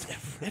money.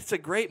 It's a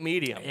great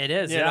medium. It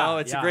is.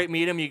 It's a great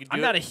medium. You can do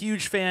I'm not a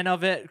huge fan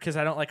of it because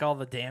I don't like all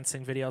the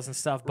dancing videos and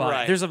stuff.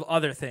 But there's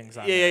other things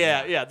on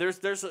there. Yeah.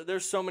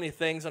 There's so many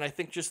things, and I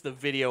think just the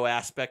video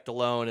aspect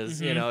alone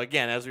is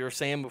again, as we were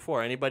saying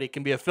before, anybody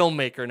can be a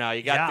filmmaker now.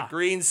 You got the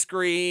green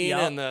screen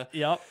and the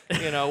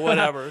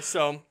whatever.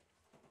 So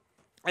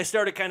I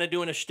started kind of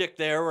doing a shtick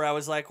there where I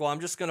was like, well,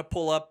 I'm just going to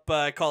pull up,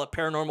 I call it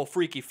Paranormal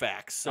Freaky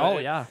Facts. So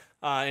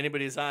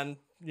anybody's on,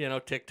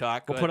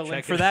 TikTok. We'll put a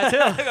link for that, too.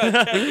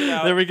 Check it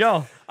out. There we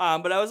go.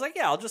 But I was like,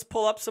 I'll just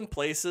pull up some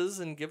places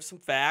and give some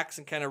facts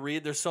and kind of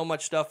read. There's so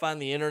much stuff on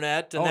the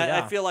internet. And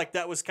I feel like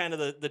that was kind of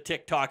the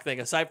TikTok thing.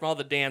 Aside from all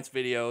the dance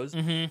videos,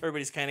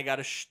 everybody's kind of got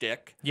a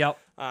shtick. Yep.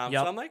 So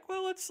I'm like,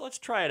 well, let's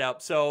try it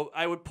out. So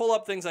I would pull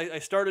up things. I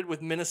started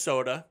with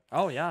Minnesota.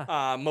 Oh,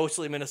 yeah.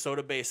 Mostly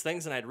Minnesota-based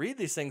things. And I'd read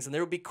these things, and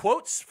there would be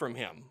quotes from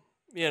him.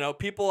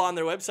 People on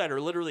their website are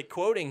literally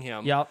quoting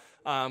him. Yep.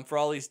 For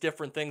all these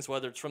different things,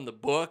 whether it's from the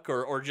book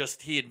or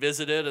just he had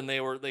visited and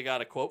they got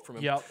a quote from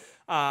him.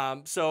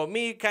 Yep. So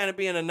me kind of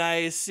being a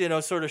nice,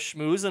 sort of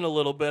schmoozing a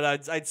little bit,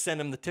 I'd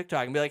send him the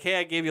TikTok and be like, hey,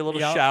 I gave you a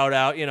little shout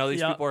out.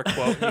 These people are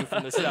quoting you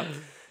from this stuff.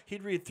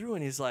 He'd read through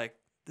and he's like,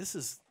 this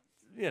is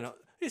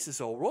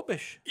all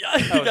rubbish. Yeah,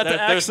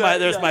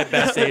 there's my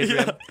best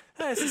Adrian.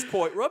 This is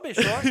quite rubbish,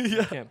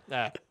 right?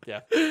 Yeah.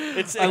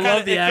 I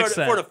love the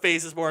accent. Sort of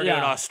phases more into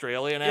an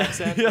Australian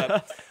accent.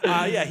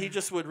 But, he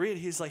just would read.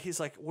 He's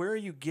like, where are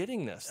you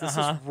getting this? This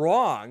is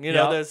wrong. And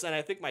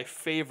I think my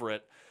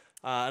favorite.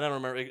 I don't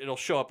remember. It'll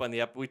show up on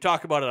the we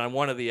talk about it on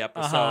one of the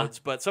episodes.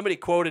 But somebody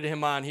quoted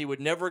him on he would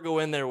never go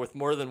in there with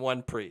more than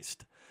one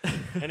priest,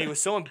 and he was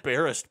so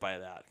embarrassed by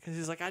that because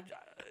he's like,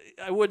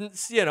 I wouldn't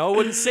say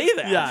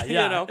that.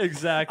 Yeah,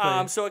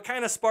 exactly. So it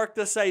kind of sparked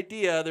this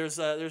idea. There's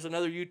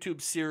another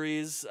YouTube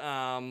series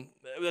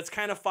that's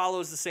kind of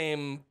follows the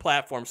same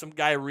platform. Some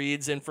guy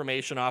reads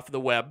information off of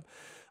the web.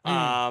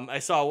 I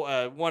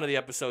saw one of the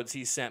episodes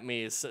he sent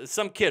me is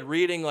some kid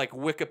reading like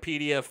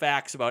Wikipedia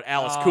facts about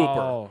Alice Cooper.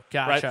 Oh,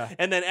 gotcha. Right?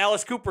 And then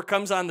Alice Cooper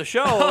comes on the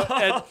show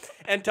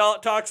and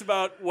talks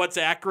about what's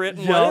accurate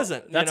and what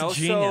isn't. That's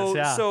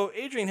genius. So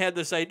Adrian had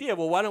this idea.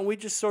 Well, why don't we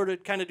just sort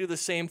of kind of do the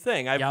same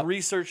thing? I've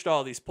researched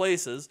all these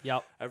places.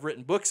 I've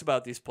written books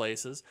about these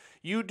plations.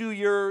 You do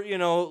your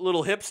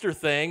little hipster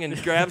thing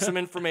and grab some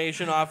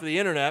information off of the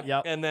internet,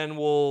 and then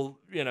we'll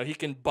he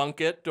can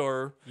bunk it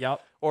or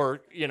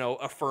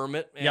affirm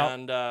it.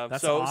 And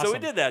That's so awesome. we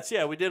did that.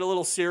 So, we did a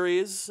little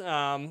series,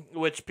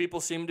 which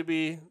people seem to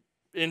be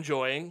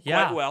enjoying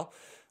quite well.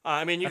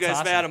 I mean, you That's guys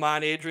have awesome. had him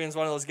on. Adrian's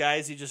one of those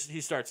guys.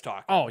 He starts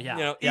talking. Oh,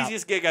 yeah.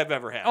 Easiest gig I've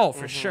ever had. Oh,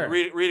 for sure.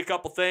 Read a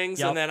couple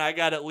things, and then I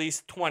got at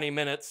least 20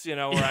 minutes, where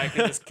I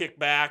can just kick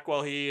back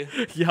while he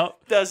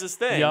does his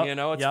thing.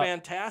 It's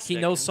fantastic.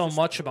 He knows so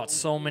much about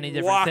so many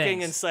different walking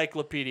things.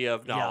 encyclopedia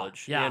of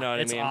knowledge. Yeah, You know what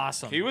it's I mean?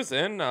 awesome. He was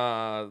in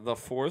the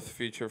fourth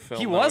feature film.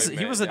 He was a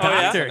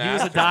doctor. He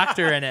was a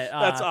doctor in it.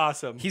 That's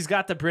awesome. He's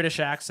got the British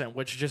accent,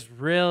 which just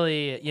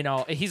really,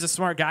 he's a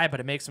smart guy, but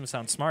it makes him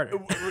sound smarter.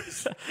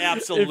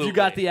 Absolutely. If you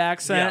got the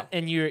accent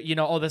and you're,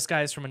 this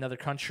guy's from another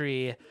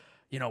country,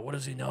 what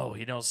does he know?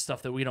 He knows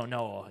stuff that we don't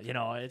know.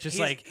 It's just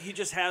he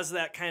just has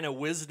that kind of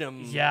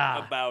wisdom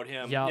Yeah. about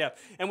him. Yep. Yeah.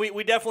 And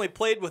we definitely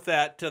played with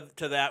that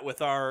to that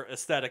with our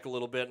aesthetic a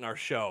little bit in our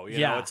show.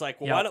 It's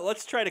like, well,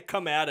 let's try to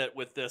come at it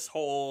with this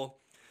whole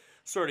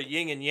sort of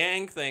yin and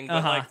yang thing,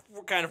 but like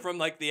we're kind of from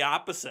like the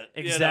opposite.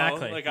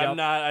 Exactly. Like I'm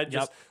not. I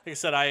just like I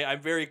said,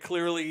 I'm very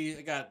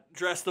clearly got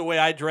dressed the way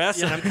I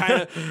dress, and I'm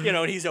kind of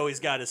and he's always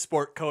got his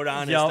sport coat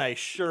on, his nice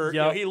shirt.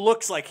 He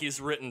looks like he's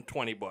written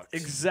 20 books.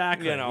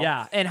 Exactly.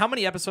 Yeah. And how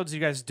many episodes are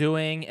you guys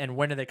doing, and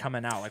when are they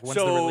coming out? Like when's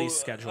the release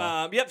schedule?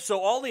 So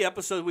all the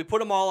episodes we put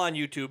them all on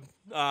YouTube.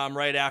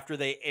 right after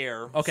they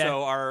air. Okay.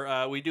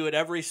 So we do it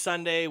every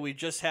Sunday. We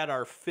just had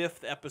our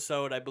 5th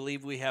episode. I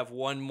believe we have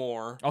one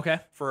more. Okay.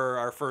 For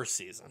our first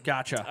season.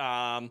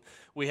 Gotcha.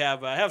 We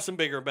have some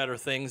bigger, better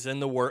things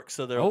in the works,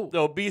 so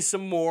there'll be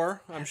some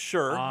more, I'm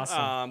sure.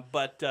 Awesome.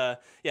 But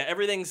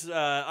everything's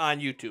on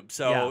YouTube.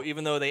 So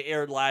even though they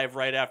aired live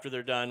right after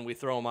they're done, we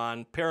throw them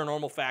on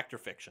Paranormal Fact or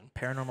Fiction.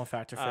 Paranormal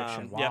Fact or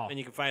Fiction. Wow. Yep, and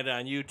you can find it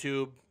on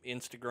YouTube,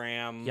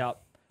 Instagram.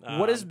 Yep.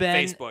 What has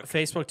been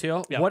Facebook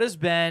too? Yep. What has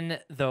been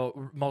the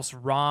most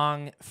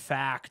wrong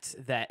fact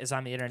that is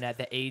on the internet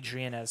that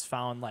Adrian has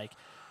found like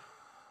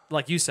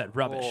you said,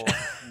 rubbish?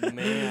 Oh,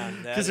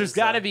 man. Because there's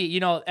got to be,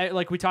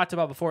 like we talked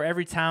about before,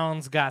 every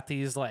town's got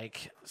these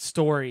like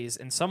stories,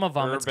 and some of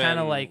them it's kind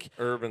of like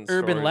urban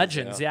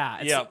legends.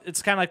 Yeah.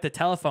 It's kind of like the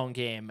telephone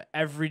game.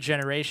 Every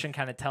generation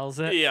kind of tells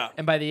it. Yeah.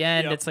 And by the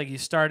end, it's like you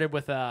started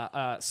with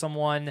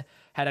someone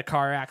had a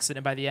car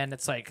accident. By the end,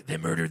 it's like they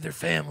murdered their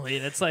family,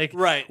 and it's like,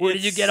 where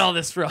did you get all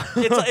this from?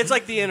 it's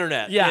like the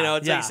internet. Yeah.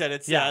 It's like you said.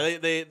 It's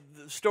they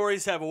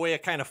stories have a way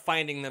of kind of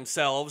finding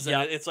themselves,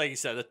 and it's like you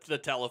said, the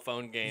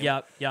telephone game.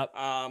 Yep.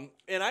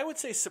 And I would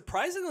say,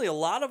 surprisingly, a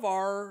lot of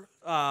our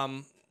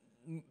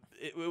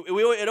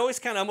it always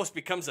kind of almost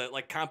becomes a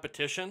like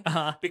competition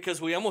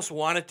because we almost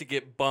want it to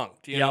get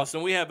bunked, you know.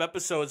 So we have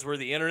episodes where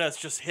the internet's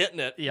just hitting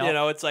it. You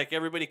know, it's like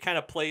everybody kind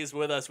of plays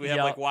with us. We have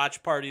like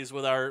watch parties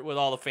with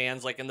all the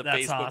fans, like in the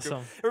Facebook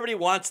group. Everybody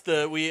wants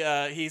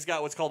he's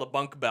got what's called a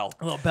bunk bell.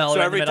 A little bell. So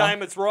right every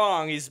time it's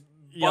wrong, he's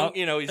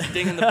he's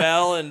dinging the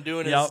bell and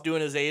doing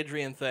his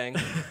Adrian thing.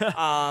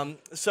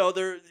 So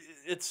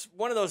it's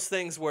one of those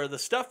things where the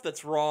stuff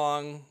that's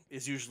wrong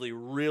is usually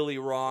really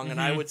wrong, and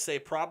I would say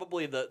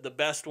probably the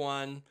best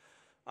one.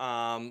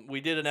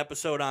 We did an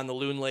episode on the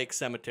Loon Lake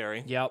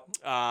Cemetery. Yep.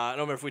 I don't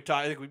remember if we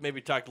talked. I think we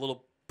maybe talked a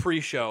little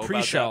pre-show.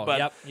 Pre-show. About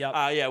that,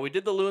 but, yeah, we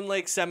did the Loon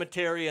Lake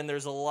Cemetery, and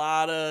there's a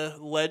lot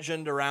of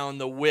legend around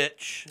the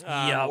witch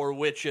or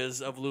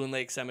witches of Loon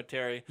Lake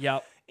Cemetery.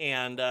 Yep.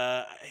 And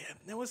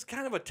it was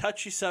kind of a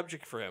touchy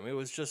subject for him. It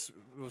was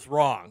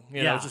wrong.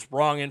 It was just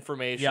wrong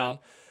information. Yeah.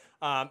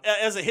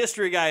 As a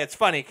history guy, it's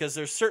funny because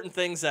there's certain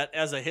things that,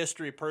 as a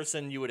history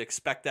person, you would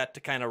expect that to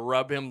kind of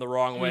rub him the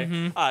wrong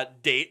way.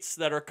 Dates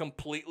that are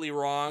completely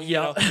wrong. You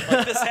know,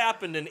 like this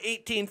happened in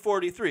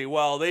 1843.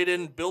 Well, they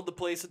didn't build the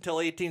place until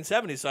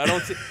 1870, so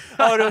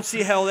I don't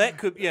see how that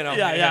could. You know, you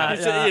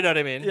know what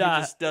I mean. Yeah,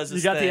 he just does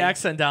his you got thing. the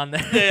accent down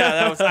there.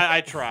 That was.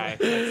 I try.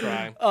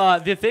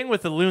 The thing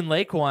with the Loon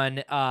Lake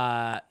one.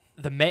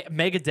 The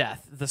Megadeth,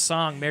 the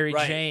song Mary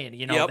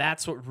Jane,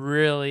 that's what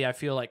really I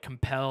feel like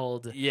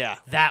compelled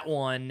that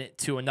one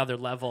to another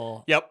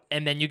level. Yep.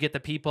 And then you get the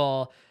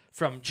people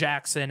from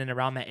Jackson and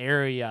around the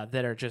area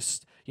that are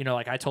just,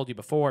 like I told you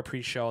before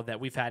pre-show that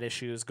we've had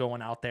issues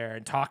going out there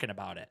and talking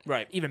about it.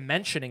 Right. Even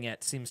mentioning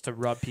it seems to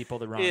rub people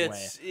the wrong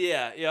way.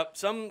 Yeah, yep.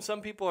 Some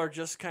people are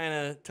just kind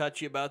of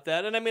touchy about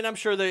that. And I mean, I'm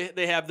sure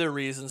they have their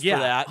reasons for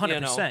that.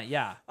 100%,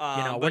 yeah.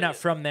 We're not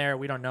from there.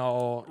 We don't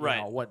know,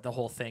 what the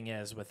whole thing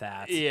is with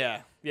that.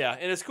 Yeah,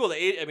 and it's cool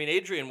that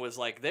Adrian was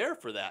like there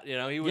for that.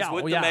 He was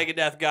with the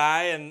Megadeth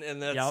guy,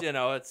 and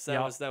that's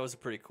that was a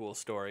pretty cool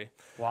story.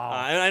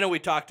 Wow. And I know we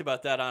talked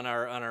about that on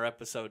our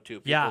episode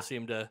too. People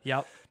seem to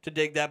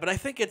dig that, but I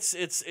think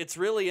it's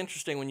really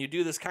interesting when you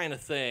do this kind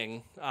of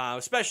thing,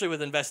 especially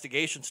with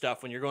investigation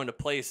stuff when you're going to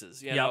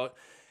places. You know.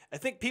 I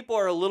think people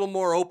are a little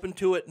more open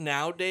to it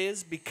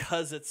nowadays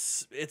because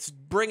it's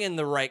bringing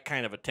the right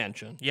kind of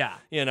attention. Yeah.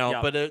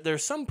 But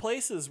there's some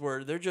places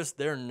where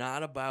they're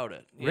not about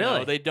it.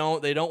 Really? They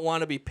don't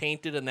want to be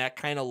painted in that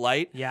kind of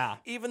light. Yeah.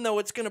 Even though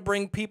it's going to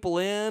bring people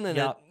in and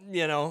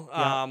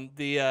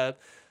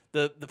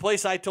the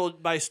place I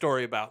told my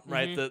story about,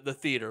 right? The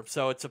theater.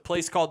 So it's a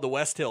place called the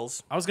West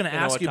Hills. I was going to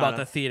ask you about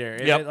the theater.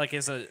 It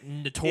is a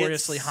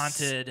notoriously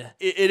haunted.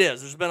 It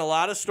is. There's been a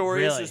lot of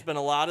stories. Really? There's been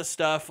a lot of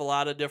stuff, a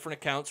lot of different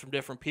accounts from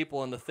different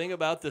people. And the thing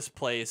about this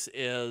place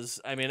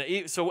is,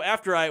 so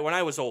when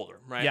I was older,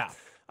 right? Yeah.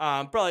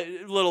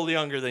 Probably a little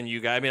younger than you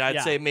guys.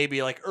 I'd say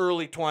maybe like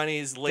early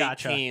 20s, late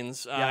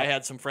teens. I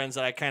had some friends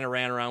that I kind of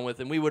ran around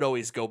with, and we would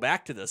always go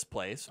back to this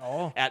place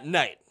at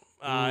night.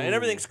 And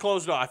everything's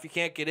closed off. You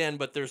can't get in,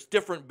 but there's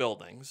different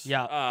buildings.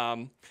 Yeah.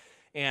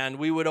 And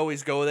we would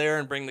always go there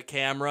and bring the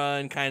camera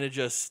and kind of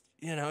just,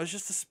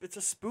 it's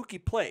a spooky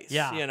place.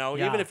 Yeah.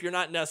 Even if you're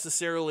not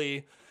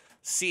necessarily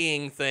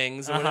seeing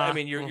things.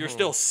 You're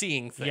still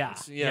seeing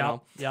things.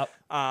 Yep.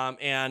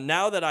 And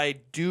now that I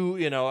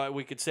do,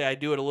 we could say I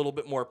do it a little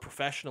bit more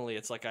professionally.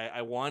 It's like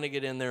I want to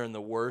get in there in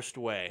the worst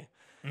way.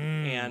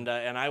 And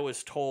I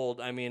was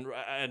told,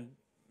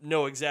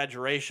 no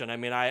exaggeration.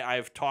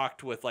 I've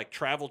talked with like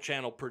Travel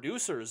Channel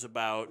producers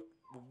about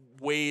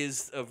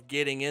ways of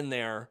getting in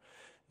there,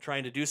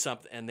 trying to do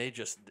something, and it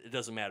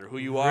doesn't matter who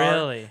you are.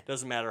 Really?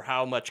 Doesn't matter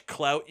how much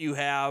clout you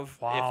have.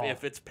 Wow.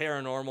 If it's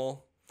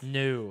paranormal.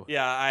 No.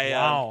 Yeah,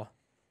 wow.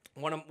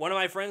 One of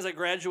my friends I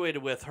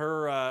graduated with,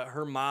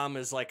 her mom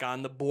is like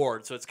on the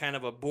board, so it's kind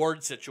of a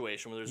board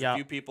situation where there's a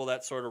few people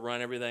that sort of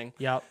run everything.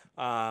 Yep.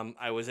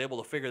 I was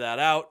able to figure that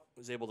out.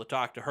 Was able to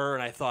talk to her,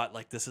 and I thought,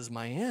 like, this is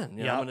my end.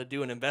 You know, I'm going to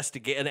do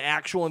an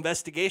actual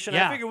investigation.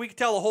 I figured we could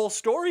tell the whole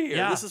story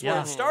here. This is where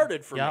it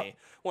started for me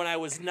when I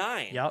was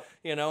 9. Yep.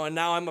 You know, and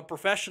now I'm a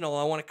professional.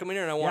 I want to come in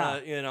here and I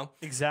want to, you know.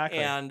 Exactly.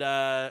 And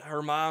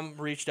her mom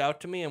reached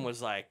out to me and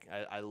was like,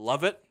 I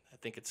love it. I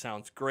think it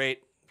sounds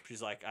great.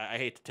 She's like, I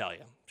hate to tell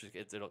you,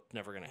 it's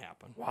never going to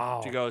happen.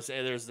 Wow. She goes,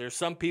 hey, there's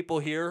some people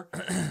here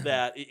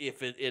that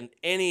if it in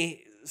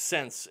any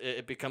sense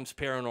it becomes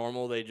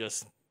paranormal, they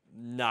just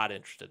not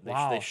interested.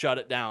 They shut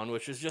it down,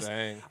 which is just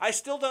I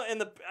still don't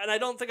and I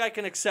don't think I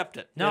can accept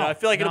it. No, you know, I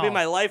feel like it'll be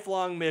my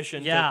lifelong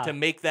mission to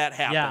make that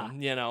happen.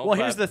 Yeah. You know. Well,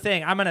 here's the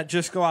thing. I'm gonna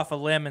just go off a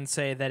limb and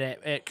say that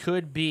it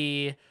could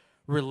be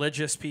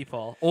religious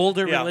people,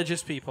 older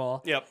religious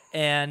people. Yep.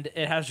 And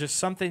it has just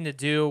something to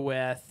do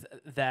with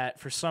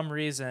that. For some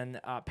reason,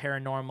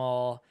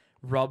 paranormal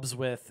rubs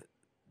with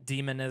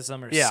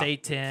demonism or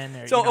Satan,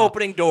 or so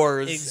opening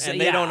doors,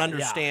 and they don't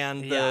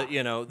understand the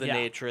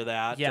nature of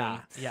that.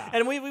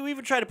 And we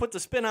even try to put the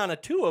spin on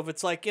it too. Of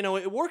it's like, you know,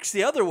 it works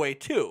the other way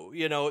too.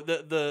 You know,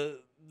 the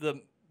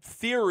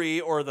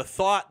theory or the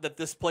thought that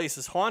this place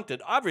is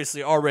haunted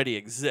obviously already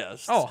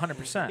exists. Oh,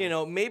 100%. You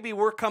know, maybe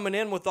we're coming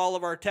in with all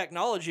of our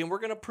technology and we're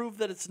going to prove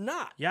that it's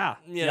not. Yeah.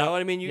 You know what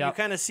I mean? You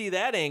kind of see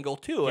that angle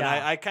too. And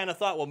I kind of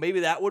thought, well,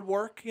 maybe that would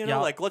work. You know,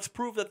 like, let's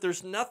prove that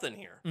there's nothing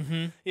here.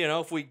 You know,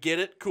 if we get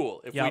it,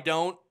 cool. If we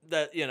don't,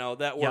 that, you know,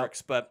 that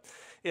works. But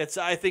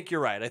I think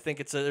you're right. I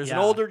think there's an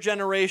older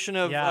generation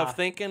of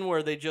thinking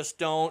where they just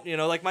don't, you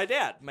know, like my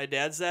dad. My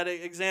dad's that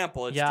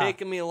example. It's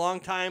taken me a long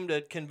time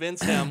to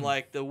convince him,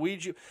 like the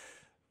Ouija.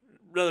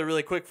 Another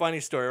really quick funny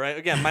story, right?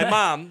 Again, my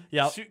mom,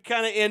 she's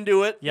kind of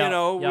into it. You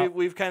know,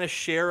 we've kind of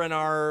share in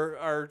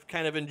our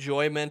kind of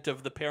enjoyment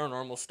of the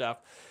paranormal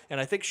stuff. And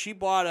I think she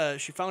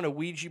found a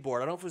Ouija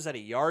board. I don't know if it was at a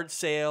yard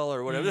sale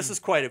or whatever. This is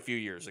quite a few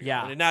years ago.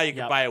 Yeah. And now you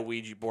can buy a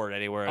Ouija board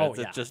anywhere. Oh,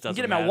 it just doesn't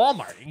you get them matter. at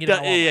Walmart. You can get them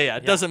at Walmart. Yeah.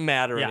 It doesn't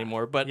matter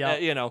anymore. But,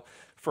 you know,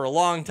 for a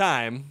long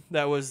time,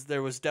 there was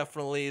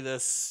definitely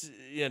this,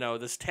 you know,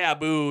 this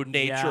taboo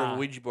nature of a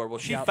Ouija board. Well,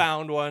 she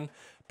found one,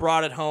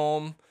 brought it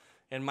home.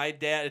 And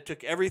it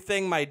took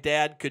everything my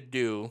dad could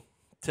do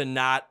to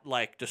not,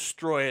 like,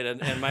 destroy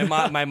it. And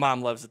my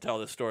mom loves to tell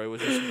this story. It was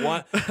just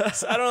one.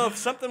 I don't know if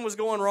something was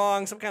going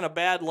wrong, some kind of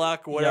bad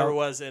luck, whatever it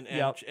was.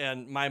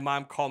 And my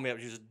mom called me up.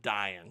 She was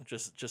dying,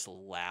 just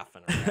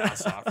laughing her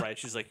ass off, right?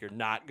 She's like, you're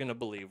not going to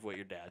believe what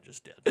your dad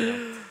just did. You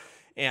know?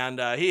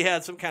 And he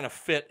had some kind of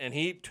fit, and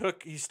he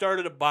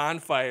started a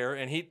bonfire,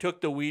 and he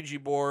took the Ouija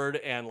board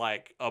and,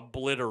 like,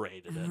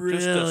 obliterated it,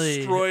 just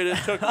destroyed it.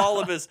 Took all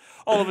of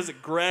his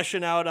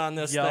aggression out on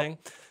this thing.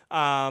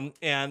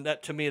 And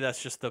that, to me,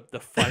 that's just the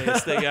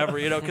funniest thing ever,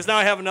 you know, because now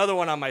I have another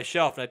one on my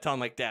shelf, and I tell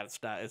him, like, Dad, it's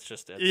not. It's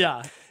just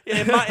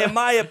in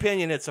my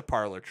opinion, it's a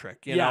parlor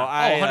trick. You know,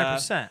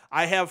 100%.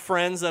 I have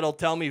friends that'll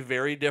tell me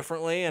very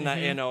differently, and I,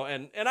 you know,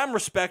 and I'm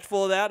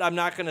respectful of that. I'm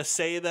not going to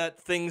say that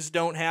things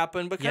don't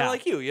happen, but kind of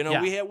like you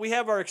know, we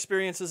have our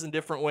experiences in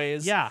different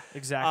ways. Yeah,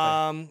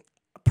 exactly.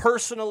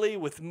 Personally,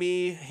 with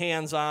me,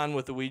 hands-on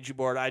with the Ouija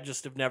board, I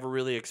just have never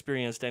really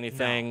experienced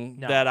anything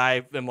that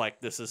I am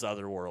like, this is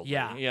otherworldly.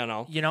 Yeah.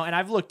 You know, and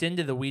I've looked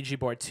into the Ouija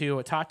board, too.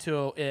 I talked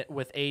to it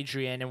with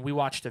Adrian, and we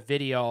watched a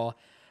video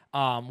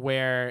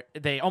where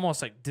they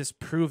almost, like,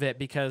 disprove it,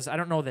 because I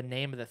don't know the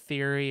name of the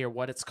theory or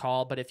what it's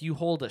called, but if you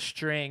hold a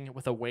string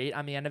with a weight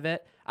on the end of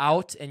it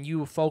out and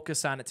you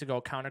focus on it to go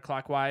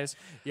counterclockwise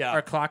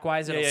or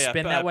clockwise, it'll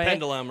spin that way.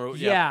 Pendulum.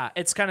 Yeah,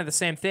 it's kind of the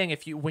same thing.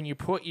 When you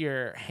put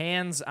your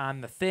hands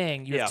on the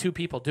thing, you have two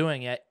people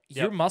doing it.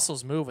 Your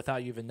muscles move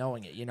without you even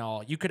knowing it. You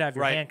know, you could have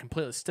your hand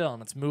completely still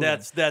and it's moving.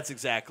 That's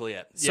exactly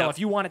it. So if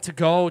you want it to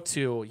go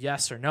to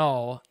yes or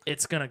no,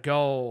 it's gonna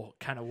go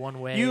kind of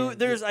one way.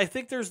 I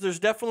think there's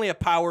definitely a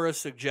power of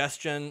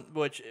suggestion,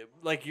 which,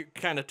 like, you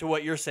kind of to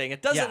what you're saying,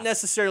 it doesn't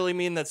necessarily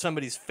mean that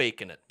somebody's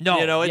faking it. No,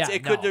 you know,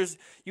 it could.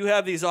 You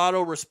have these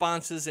auto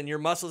responses in your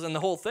muscles, and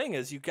the whole thing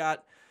is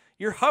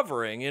you're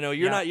hovering. You know,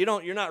 you're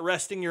not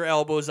resting your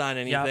elbows on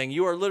anything.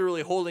 You are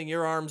literally holding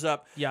your arms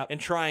up and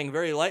trying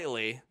very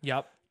lightly.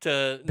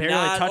 To barely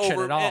not touch it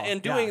at all.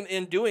 And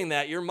doing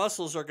that, your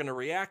muscles are going to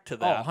react to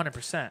that. Oh,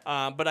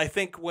 100%. But I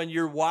think when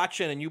you're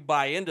watching and you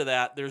buy into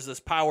that, there's this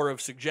power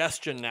of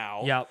suggestion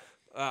now.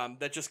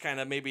 That just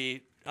kind of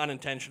maybe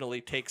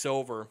unintentionally takes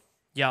over.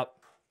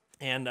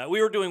 And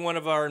we were doing one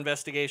of our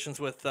investigations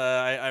with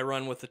I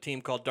run with a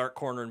team called Dark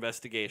Corner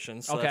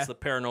Investigations. So that's the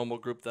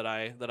paranormal group that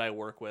I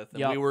work with.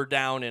 And we were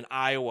down in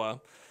Iowa.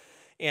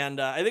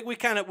 And I think we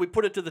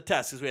put it to the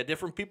test because we had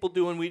different people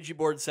doing Ouija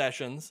board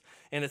sessions,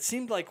 and it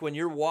seemed like when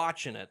you're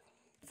watching it,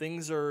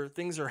 things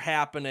are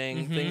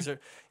happening, things are,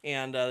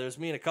 and there's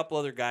me and a couple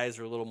other guys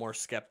who are a little more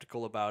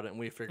skeptical about it, and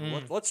we figured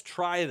let's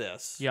try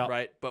this,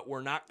 right? But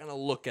we're not going to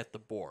look at the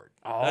board.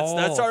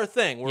 That's our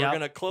thing. We're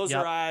going to close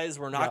our eyes.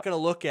 We're not going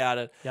to look at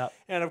it.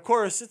 And of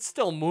course, it's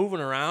still moving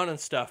around and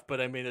stuff, but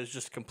I mean, it's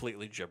just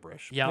completely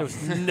gibberish. It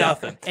was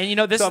nothing. And you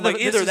know, this so is I'm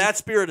like, either that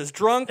spirit is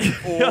drunk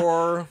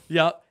or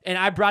And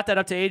I brought that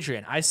up to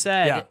Adrian. I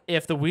said,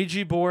 if the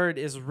Ouija board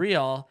is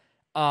real,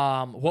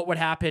 what would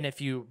happen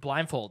if you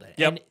blindfold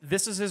it? And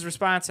this is his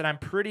response, and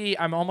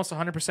I'm almost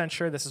 100%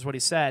 sure this is what he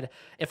said.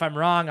 If I'm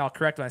wrong, I'll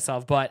correct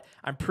myself, but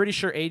I'm pretty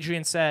sure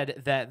Adrian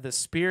said that the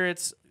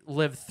spirits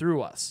live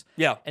through us.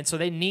 And so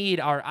they need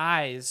our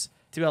eyes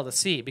to be able to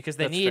see, because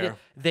they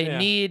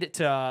need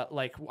to,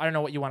 like, I don't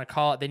know what you want to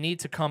call it. They need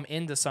to come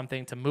into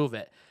something to move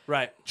it.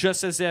 Right.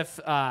 Just as if,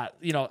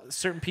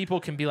 certain people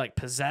can be like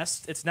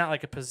possessed. It's not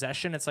like a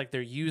possession. It's like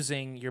they're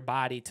using your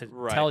body to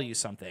tell you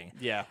something.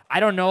 Yeah. I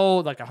don't know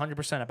like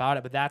 100% about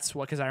it, but that's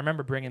what, because I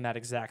remember bringing that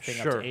exact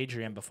thing up to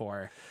Adrian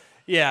before.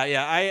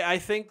 Yeah. I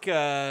think,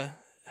 I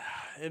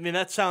mean,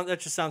 that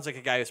just sounds like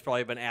a guy who's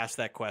probably been asked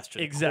that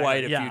question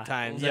quite a few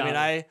times. I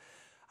mean,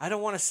 I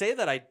don't want to say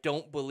that I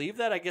don't believe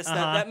that. I guess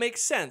that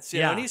makes sense.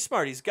 You know, and he's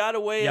smart. He's got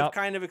a way of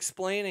kind of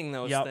explaining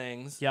those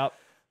things.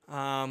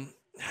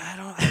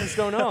 I just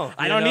don't know.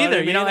 I don't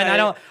either. You know,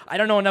 and I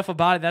don't know enough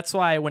about it. That's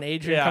why when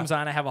Adrian comes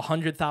on, I have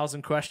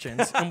 100,000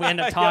 questions, and we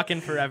end up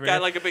talking forever.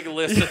 Got like a big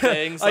list of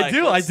things. I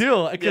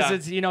do,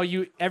 because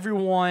it's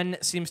everyone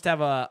seems to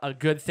have a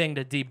good thing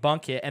to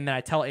debunk it, and then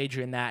I tell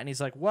Adrian that, and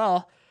he's like,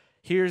 well,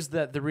 here's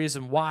the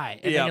reason why.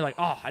 And then you're like,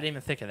 oh, I didn't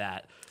even think of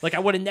that. Like, I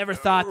would have never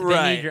thought that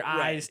they need your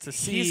eyes to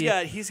see.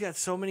 He's got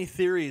so many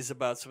theories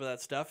about some of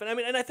that stuff. And I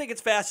mean, and I think it's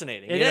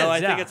fascinating.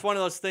 I think it's one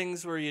of those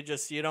things where you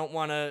don't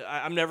want to,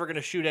 I'm never going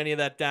to shoot any of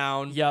that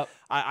down.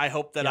 I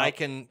hope that I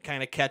can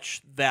kind of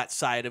catch that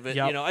side of it.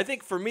 You know, I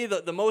think for me,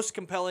 the most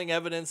compelling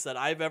evidence that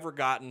I've ever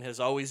gotten has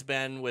always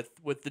been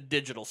with the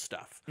digital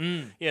stuff.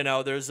 You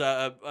know, there's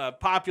a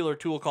popular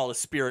tool called a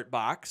spirit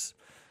box.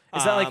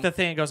 Is that like the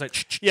thing that goes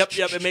like... Yep.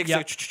 It makes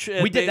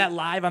like... We did that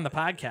live on the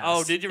podcast.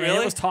 Oh, did you really? And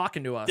it was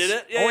talking to us. Did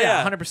it?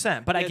 Yeah,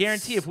 100%. But I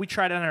guarantee if we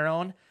tried it on our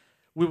own,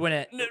 it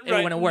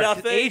wouldn't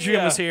work.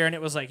 Adrian was here, and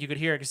it was like you could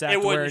hear exact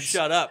words. It wouldn't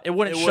shut up. It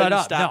wouldn't shut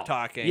up. Stop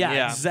talking.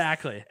 Yeah,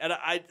 exactly. And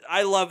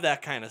I love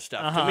that kind of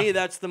stuff. To me,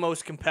 that's the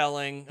most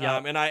compelling.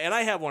 And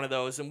I have one of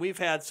those, and we've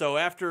had, so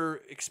after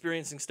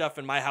experiencing stuff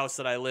in my house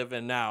that I live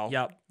in now.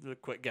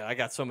 I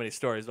got so many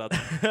stories about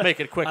that. Make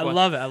it a quick one.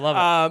 I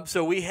love it.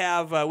 So we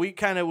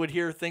kind of would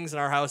hear things in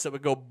our house that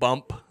would go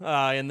bump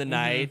in the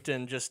night,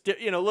 and just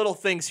little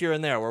things here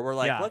and there where we're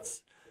like,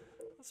 let's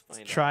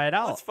try it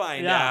out. Let's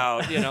find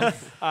out,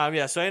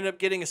 so I ended up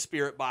getting a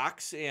spirit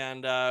box,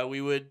 and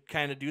we would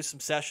kind of do some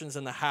sessions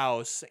in the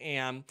house.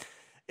 And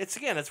it's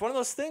one of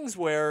those things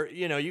where,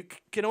 you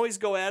can always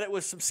go at it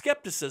with some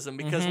skepticism,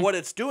 because what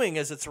it's doing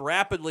is it's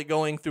rapidly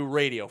going through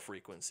radio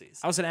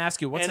frequencies. I was going to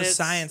ask you, what's the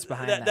science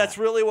behind that? That's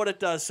really what it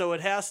does. So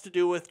it has to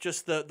do with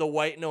just the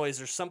white noise.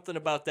 There's something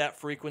about that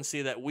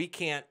frequency that we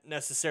can't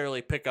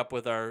necessarily pick up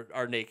with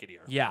our naked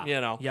ear.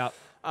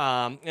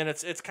 And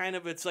it's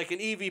like an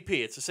EVP.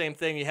 It's the same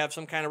thing. You have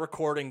some kind of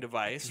recording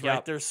device,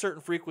 right? There's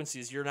certain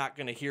frequencies you're not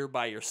going to hear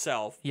by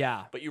yourself.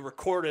 But you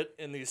record it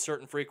in these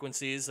certain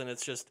frequencies, and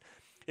it's just,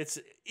 I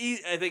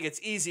think it's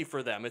easy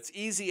for them. It's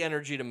easy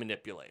energy to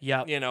manipulate.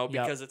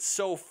 Because it's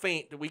so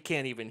faint that we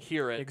can't even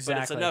hear it. But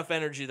it's enough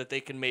energy that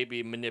they can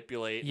maybe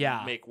manipulate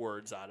and make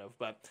words out of.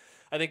 But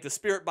I think the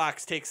spirit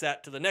box takes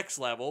that to the next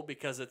level,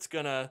 because it's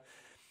gonna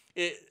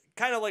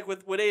kind of like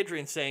with what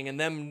Adrian's saying, and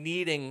them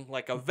needing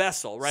like a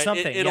vessel, right?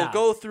 It'll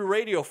go through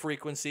radio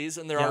frequencies,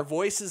 and there are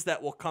voices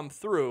that will come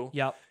through.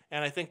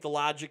 And I think the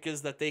logic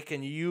is that they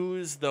can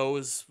use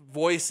those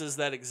voices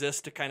that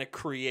exist to kind of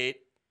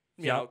create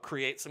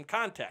some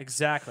context.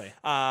 Exactly.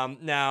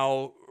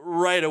 Now,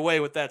 right away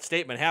with that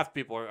statement, half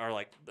people are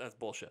like, that's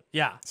bullshit.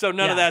 So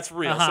none of that's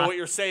real. So what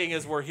you're saying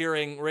is we're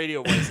hearing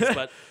radio voices,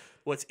 but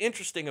what's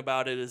interesting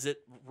about it is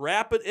it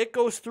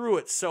goes through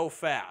it so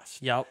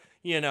fast.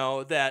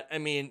 That, I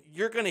mean,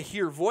 you're going to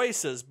hear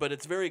voices, but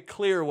it's very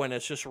clear when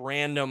it's just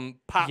random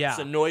pops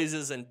and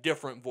noises and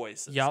different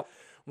voices.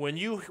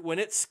 When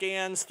it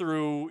scans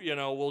through,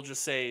 we'll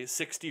just say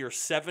 60 or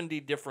 70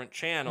 different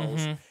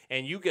channels,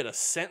 and you get a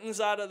sentence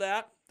out of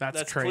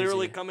that's crazy.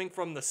 Clearly coming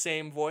from the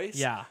same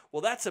voice.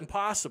 Well, that's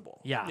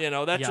impossible.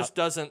 Just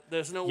doesn't.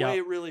 There's no way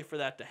really for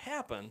that to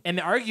happen. And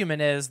the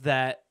argument is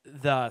that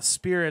the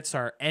spirits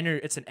are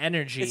it's an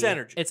energy.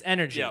 It's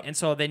energy, and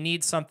so they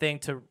need something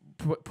to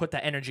put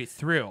that energy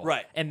through,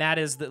 right? And that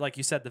is like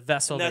you said, the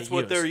vessel. And that's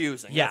what they're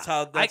using. That's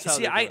how. I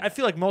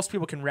feel like most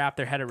people can wrap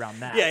their head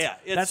around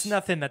that. That's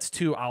nothing that's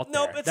too out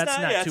there. Nope, it's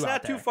not. It's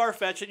not too far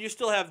fetched. And you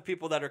still have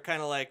people that are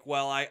kind of like,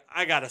 well, I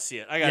gotta see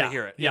it, I gotta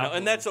hear it,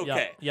 and that's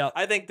okay.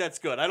 I think that's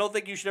good. I don't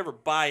think you should ever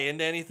buy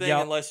into anything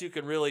unless you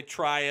can really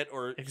try it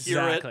or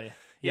hear it.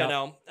 You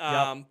know,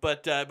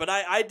 but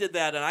I did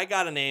that, and I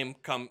got a name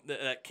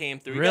that came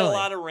through. We Really? got a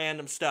lot of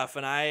random stuff,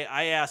 and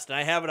I asked, and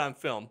I have it on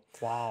film.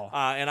 Wow.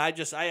 And I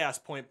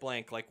asked point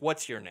blank, like,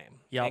 what's your name?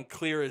 Yep. And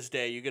clear as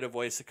day, you get a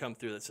voice that come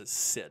through that says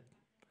Sid.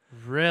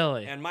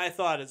 Really? And my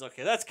thought is,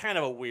 okay, that's kind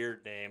of a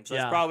weird name, so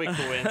it's Yeah. probably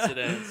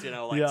coincidence,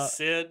 like Yeah.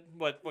 Sid.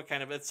 What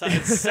kind of it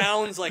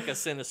sounds like a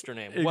sinister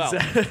name. Well,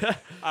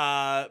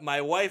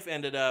 my wife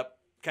ended up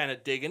kind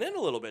of digging in a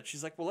little bit.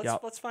 She's like, well,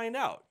 let's find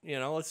out.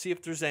 Let's see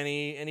if there's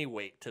any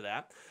weight to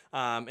that.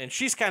 And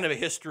she's kind of a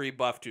history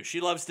buff too. She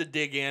loves to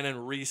dig in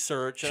and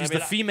research. She's the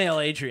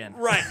female Adrian.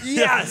 Right.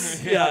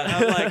 Yes. Yeah.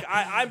 I'm like,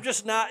 I'm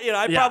just not.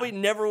 I probably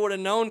never would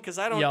have known because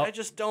I don't. I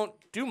just don't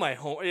do my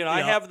home.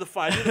 I have the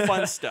fun. I do the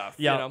fun stuff.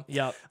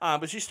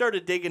 But she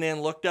started digging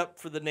in, looked up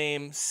for the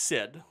name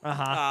Sid.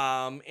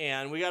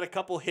 And we got a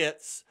couple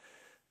hits.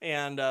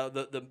 And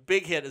the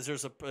big hit is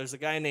there's a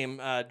guy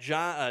named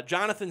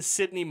Jonathan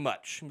Sidney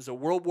Much. He was a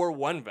World War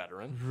I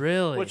veteran.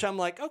 Really? Which I'm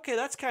like, okay,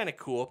 that's kind of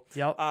cool.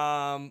 Yep.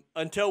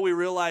 Until we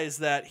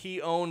realized that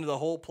he owned the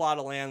whole plot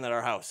of land that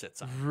our house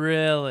sits on.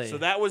 Really? So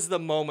that was the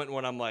moment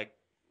when I'm like,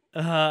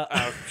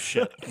 oh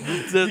shit!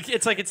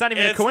 It's like it's not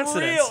even a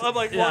coincidence. Real. I'm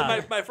like,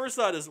 well, my first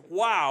thought is,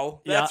 wow,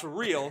 that's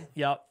real.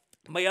 Yep.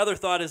 My other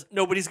thought is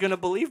nobody's gonna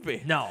believe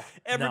me. No,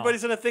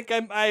 everybody's gonna think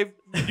I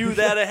knew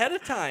that ahead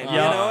of time.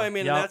 I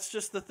mean, that's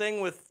just the thing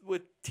with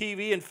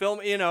TV and film.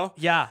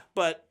 Yeah.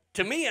 But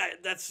to me,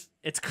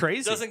 it's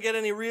crazy. Doesn't get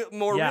any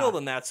more real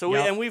than that.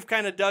 So we've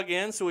kind of dug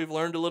in. So we've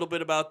learned a little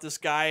bit about this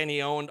guy, and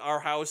he owned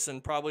our house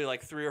and probably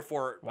like 3 or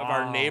 4 of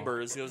our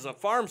neighbors. It was a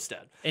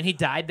farmstead. And he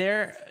died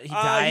there. He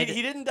died.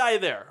 He didn't die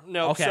there.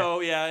 No. Okay. So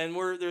and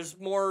there's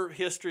more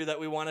history that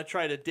we want to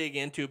try to dig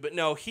into. But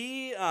no,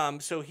 he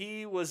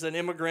was an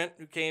immigrant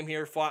who came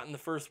here, fought in the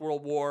First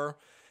World War,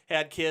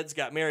 had kids,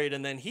 got married,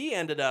 and then he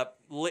ended up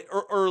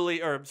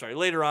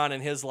later on in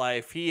his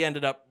life, he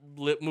ended up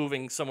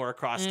moving somewhere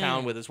across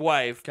town with his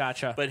wife.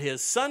 Gotcha. But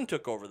his son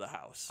took over the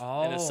house.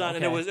 Oh, and his son,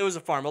 okay. and it was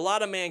a farm. A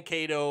lot of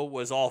Mankato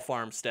was all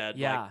farmstead,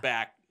 like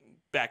back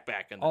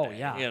in the day.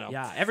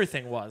 Yeah,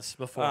 everything was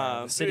before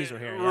the cities were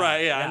here. Yeah.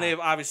 Right, yeah, and they've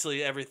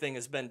obviously everything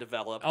has been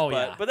developed.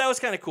 But that was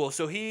kind of cool.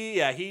 So he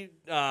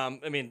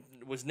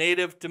was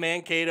native to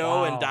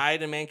Mankato and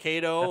died in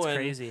Mankato. That's and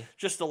crazy.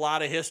 Just a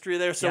lot of history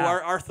there. So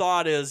our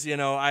thought is,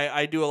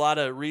 I do a lot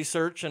of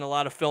research and a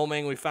lot of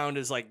filming. We found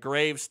his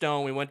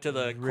gravestone. We went to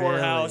the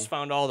courthouse,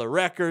 found all the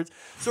records.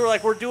 So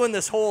we're doing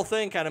this whole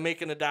thing, kind of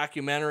making a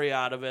documentary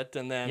out of it,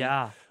 and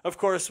then of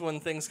course,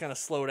 when things kind of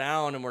slow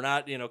down and we're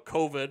not,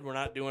 COVID, we're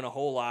not doing a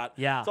whole lot.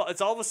 Yeah. So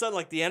it's all of a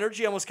sudden the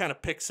energy almost kind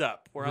of picks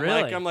up. Where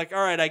Really? I'm like,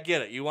 all right, I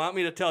get it. You want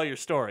me to tell your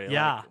story?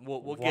 Yeah.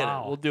 We'll get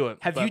it. We'll do it.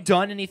 Have you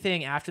done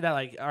anything after that?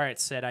 All right,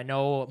 Sid, I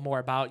know more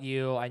about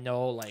you. I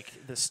know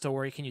the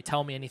story. Can you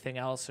tell me anything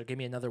else or give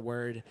me another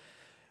word? Have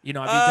you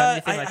done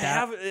anything like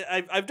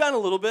that? I've done a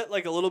little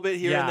bit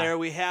here and there.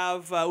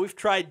 We've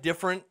tried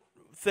different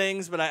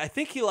things, but I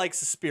think he likes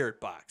the spirit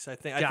box. I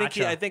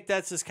think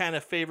that's his kind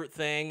of favorite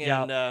thing.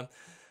 And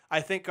I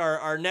think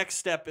our next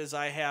step is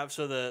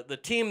the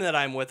team that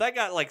I'm with, I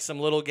got some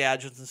little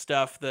gadgets and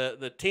stuff.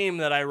 The team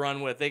that I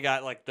run with, they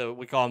got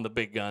we call them the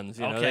big guns.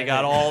 They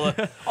got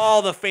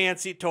all the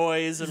fancy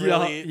toys and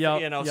really.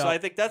 So I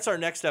think that's our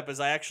next step. Is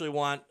I'm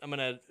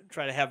gonna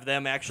try to have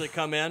them actually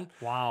come in.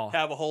 Wow.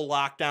 Have a whole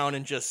lockdown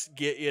and just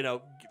get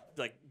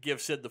give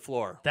Sid the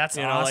floor. That's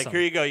awesome. Here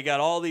you go. You got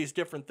all these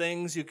different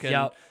things you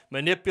can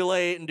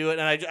manipulate and do it,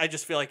 and I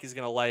just feel like he's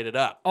gonna light it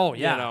up. Oh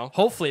yeah,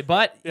 hopefully.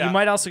 But you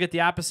might also get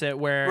the opposite,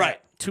 where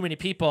too many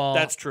people.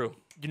 That's true.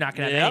 You're not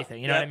gonna have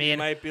anything. You know what I mean? You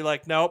might be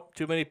like, nope,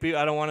 too many people.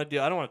 I don't want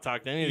to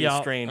talk to any of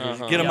these strangers.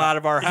 Get them out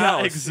of our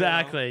house. Yeah,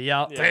 exactly.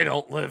 Yeah. They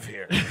don't live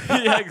here.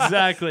 Yeah,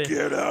 exactly.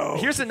 Get out.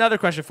 Here's another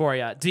question for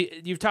you.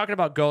 You've talked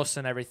about ghosts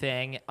and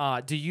everything.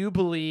 Do you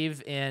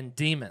believe in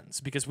demons?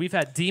 Because we've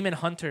had demon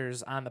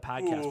hunters on the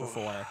podcast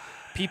before.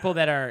 People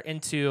that are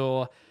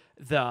into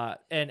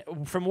and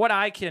from what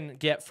I can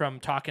get from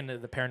talking to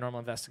the paranormal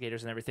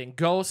investigators and everything,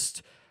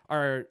 ghosts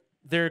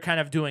they're kind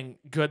of doing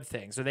good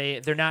things, or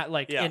they're not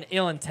in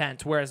ill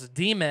intent, whereas a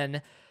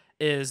demon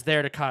is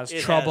there to cause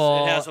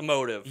trouble. It has a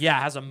motive. Yeah,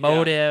 it has a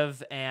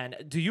motive. And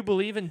do you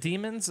believe in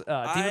demons,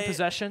 demon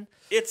possession?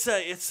 It's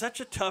such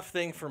a tough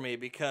thing for me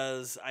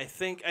because I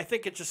think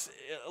it just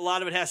a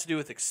lot of it has to do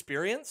with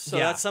experience. So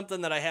that's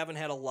something that I haven't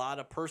had a lot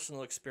of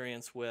personal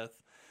experience with.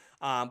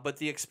 But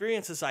the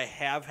experiences I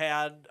have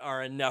had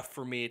are enough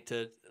for me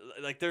to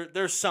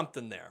there's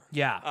something there.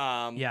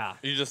 Yeah.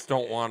 You just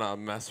don't want to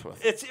mess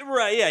with it. It's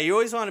right. Yeah. You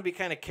always want to be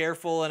kind of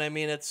careful. And I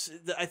mean,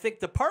 I think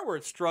the part where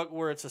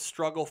it's a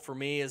struggle for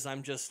me is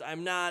I'm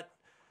not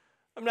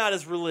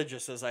as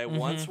religious as I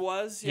once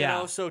was, you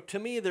know? So to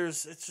me,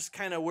 it's just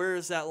kind of, where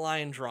is that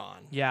line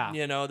drawn? Yeah.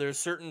 There's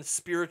certain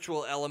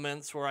spiritual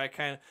elements where I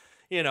kind of,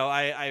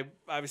 I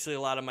obviously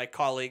a lot of my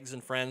colleagues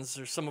and friends,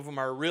 some of them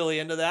are really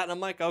into that, and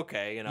I'm like,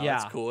 okay,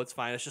 it's cool, it's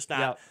fine. It's just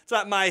not, it's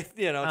not my, it's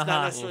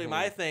not necessarily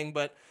my thing,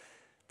 but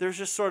there's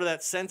just sort of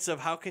that sense of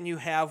how can you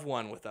have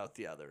one without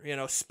the other?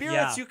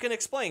 Spirits you can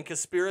explain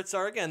because spirits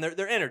are, again,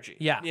 they're energy.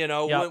 Yeah.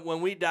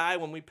 When we die,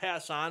 when we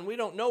pass on, we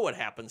don't know what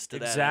happens to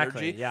that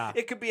energy. Yeah.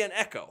 It could be an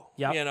echo.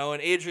 Yep.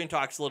 And Adrian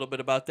talks a little bit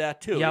about that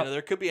too. Yep.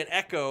 There could be an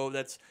echo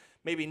that's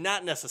maybe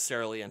not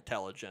necessarily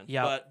intelligent,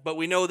 Yep. but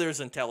we know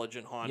there's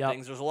intelligent hauntings.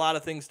 Yep. There's a lot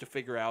of things to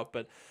figure out,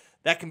 but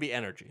that can be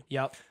energy.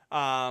 Yep.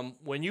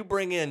 When you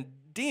bring in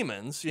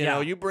demons,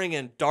 you bring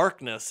in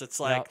darkness. It's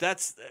like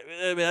that's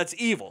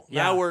evil.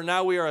 Yeah.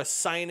 Now we are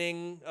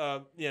assigning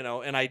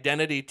an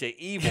identity to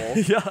evil.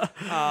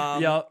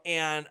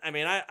 And I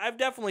mean I've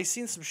definitely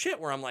seen some shit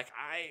where I'm like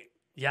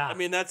I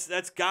mean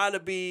that's got to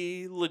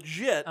be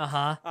legit.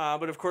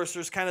 But of course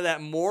there's kind of that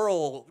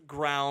moral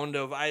ground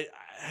of I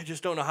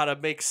just don't know how to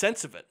make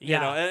sense of it.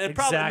 And it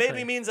probably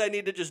maybe means I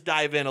need to just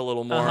dive in a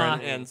little more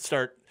and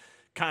start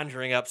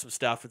conjuring up some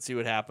stuff and see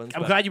what happens.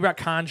 I'm glad you brought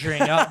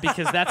conjuring up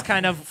because that's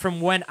kind of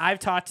from when I've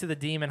talked to the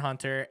demon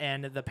hunter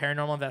and the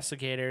paranormal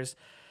investigators.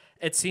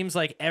 It seems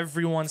like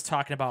everyone's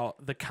talking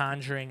about the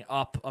conjuring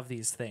up of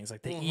these things.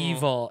 Like the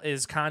evil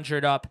is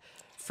conjured up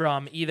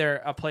from either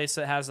a place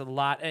that has a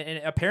lot,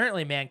 and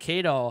apparently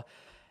Mankato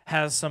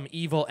has some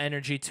evil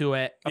energy to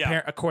it,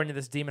 according to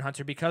this demon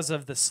hunter, because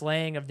of the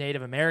slaying of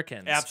Native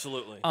Americans.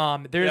 Absolutely.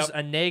 There's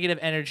a negative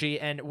energy,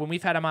 and when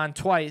we've had him on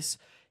twice,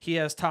 he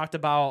has talked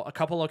about a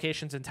couple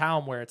locations in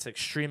town where it's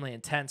extremely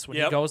intense. When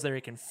he goes there,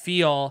 he can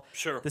feel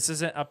this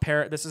isn't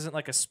this isn't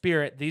like a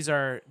spirit. These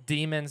are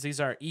demons.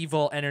 These are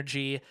evil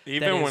energy.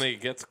 Even when he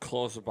gets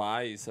close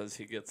by, he says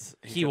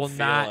he will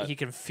not. He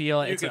can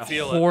feel it. It's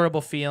a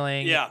horrible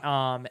feeling.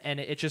 And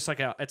it's just like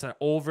it's an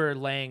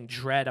overlaying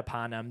dread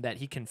upon him that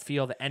he can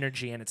feel the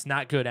energy, and it's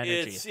not good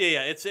energy.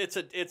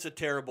 It's a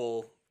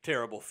terrible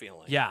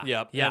feeling.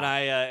 Yeah.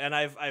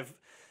 And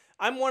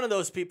I'm one of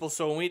those people,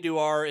 so when we do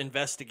our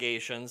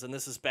investigations, and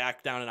this is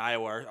back down in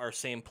Iowa, our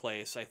same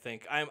place, I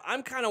think,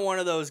 I'm kind of one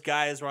of those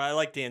guys where I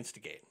like to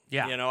instigate.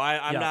 Yeah.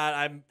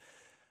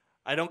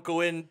 I don't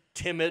go in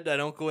timid, I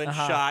don't go in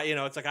shy,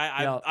 it's like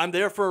I'm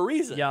there for a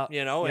reason,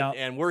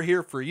 and we're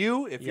here for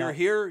you. If you're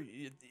here,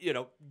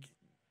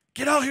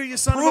 get out here, you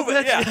son of a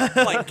bitch. Yeah.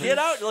 Like, get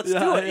out, let's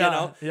do it,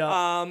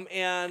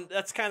 and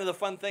that's kind of the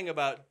fun thing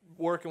about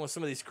working with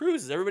some of these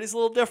crews is everybody's a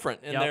little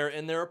different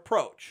in their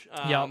approach.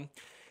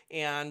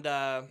 And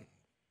I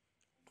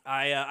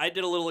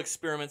did a little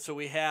experiment. So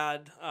we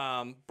had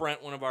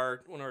Brent, one of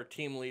our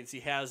team leads.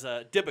 He has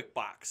a Dybbuk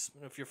box.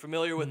 If you're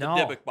familiar with the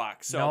Dybbuk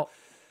box, so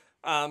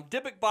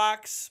Dybbuk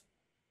box,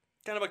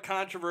 kind of a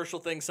controversial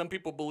thing. Some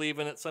people believe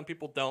in it, some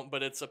people don't.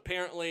 But it's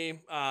apparently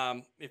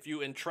if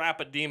you entrap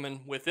a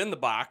demon within the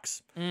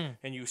box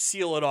and you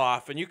seal it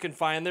off, and you can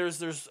find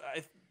there's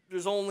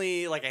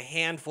only like a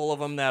handful of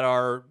them that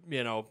are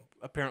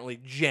apparently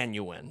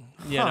genuine,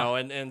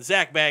 and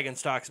Zach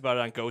Baggins talks about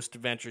it on Ghost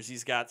Adventures.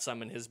 He's got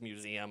some in his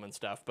museum and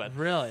stuff. But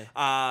really,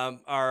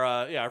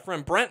 our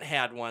friend Brent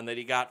had one that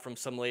he got from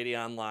some lady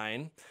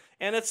online,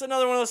 and it's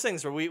another one of those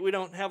things where we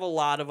don't have a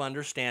lot of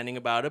understanding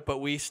about it, but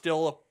we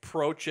still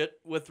approach it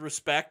with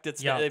respect.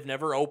 They've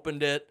never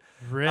opened it.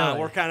 Really,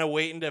 we're kind of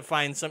waiting to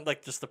find something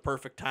like just the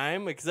perfect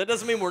time, because that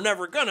doesn't mean we're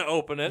never gonna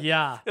open it.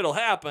 Yeah, it'll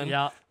happen.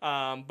 Yeah,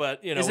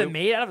 but is it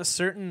made out of a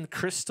certain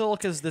crystal?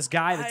 Because this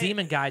guy, the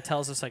demon guy,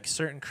 tells us like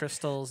certain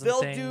crystals. And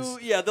things.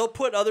 They'll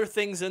put other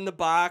things in the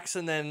box,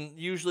 and then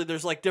usually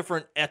there's like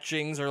different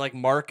etchings or like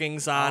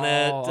markings on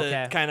it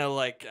to kind of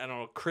like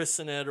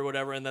christen it or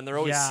whatever, and then they're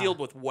always sealed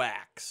with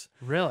wax.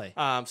 Really?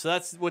 So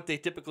that's what they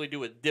typically do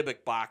with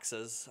Dybbuk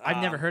boxes.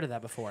 I've never heard of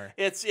that before.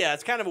 It's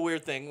kind of a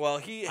weird thing. Well,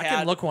 I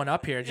can look one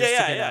up here. You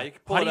can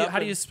pull it up. How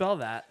do you spell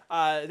that?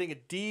 I think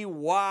it's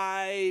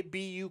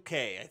Dybuk.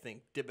 I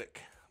think Dybbuk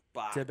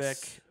box.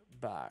 Dybbuk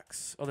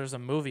box. Oh, there's a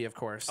movie, of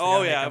course.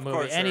 Of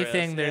course.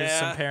 Anything there's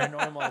some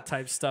paranormal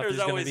type stuff. There's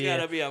always got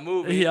to be a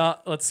movie. Yeah,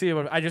 let's see.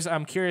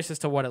 I'm curious as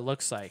to what it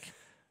looks like.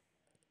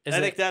 I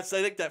think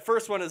that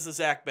first one is the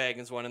Zach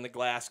Baggins one in the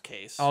glass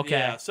case. Okay.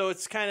 Yeah, so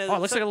it's kind of. Oh, it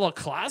looks like a little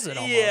closet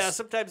almost. Yeah,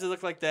 sometimes they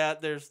look like that.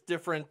 There's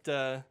different.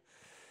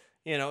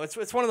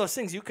 It's one of those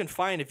things you can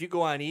find if you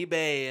go on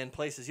eBay and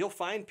places. You'll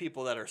find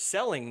people that are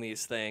selling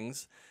these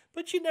things,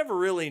 but you never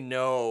really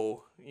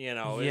know.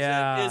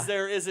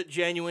 Is it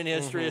genuine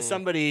history? Is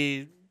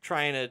somebody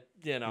trying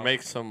to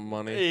make some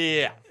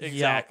money? Yeah,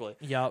 exactly.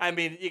 Yep. I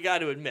mean, you got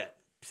to admit.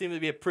 Seemed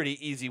to be a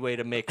pretty easy way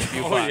to make a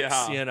few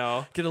bucks, Get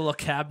a little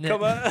cabinet.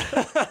 Come on.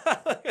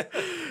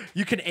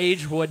 You can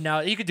age wood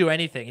now. You could do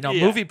anything.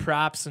 Movie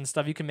props and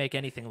stuff. You can make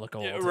anything look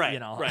old. Right. You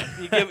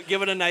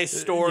give it a a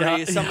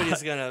story.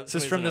 Somebody's gonna. This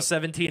is from the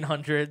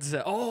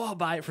 1700s. I'll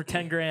buy it for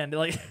 $10,000.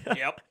 Like.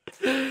 Yep.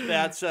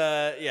 That's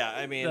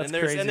I mean, that's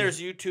there's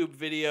YouTube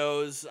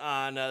videos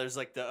on. There's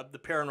like the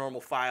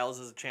Paranormal Files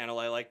is a channel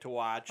I like to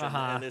watch,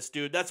 and this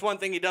dude. That's one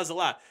thing he does a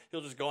lot.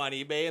 He'll just go on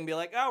eBay and be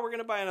like, "Oh, we're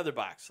gonna buy another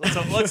box.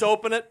 Let's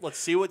open it. Let's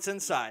see what's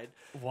inside."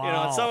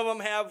 Wow. And some of them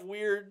have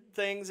weird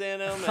things in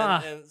them,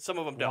 and some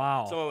of them don't.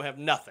 Wow. Some of them have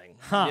nothing.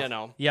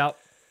 Yep.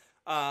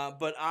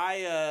 But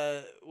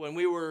when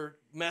we were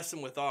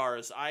messing with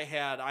ours,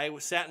 I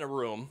was sat in a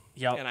room,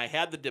 and I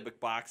had the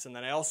Dybbuk box, and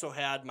then I also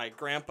had my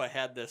grandpa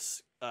had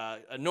this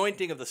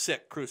anointing of the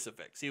sick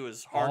crucifix. He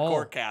was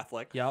hardcore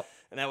Catholic. Yep.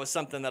 And that was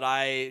something that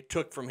I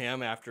took from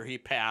him after he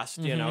passed,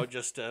 you know,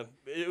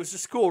 it was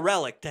just a cool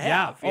relic to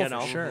have, you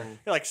know. For sure.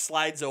 It like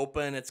slides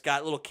open, it's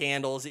got little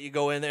candles that you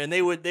go in there, and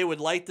they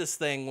would light this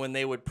thing when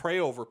they would pray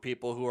over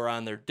people who are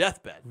on their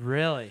deathbed.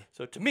 Really?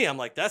 So to me, I'm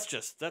like, that's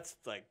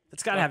like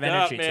it's got to have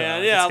energy to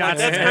man. it. Yeah, I'm like,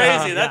 that's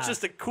crazy. That's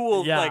just a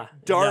cool like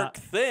dark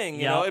thing,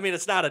 you know. I mean,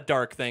 it's not a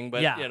dark thing,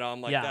 but you know,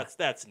 I'm like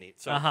that's neat.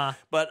 So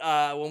but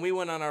when we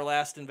went on our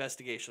last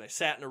investigation, I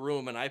sat in a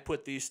room and I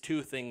put these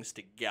two things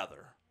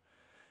together.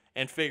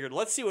 And figured,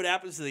 let's see what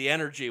happens to the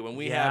energy when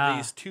we have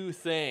these two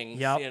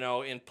things, you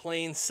know, in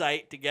plain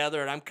sight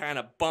together. And I'm kind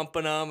of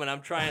bumping them, and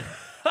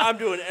I'm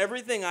doing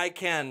everything I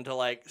can to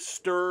like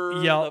stir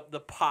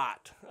the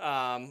pot.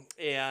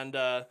 And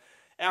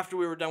after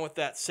we were done with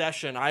that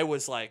session, I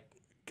was like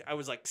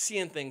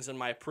seeing things in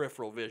my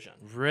peripheral vision.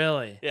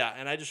 Really? Yeah.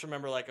 And I just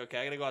remember like, okay,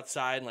 I got to go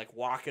outside and like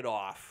walk it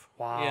off,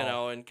 you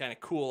know, and kind of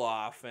cool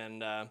off.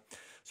 And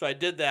so I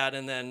did that,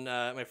 and then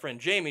my friend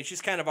Jamie,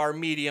 she's kind of our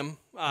medium,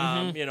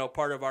 you know,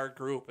 part of our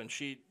group, and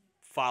she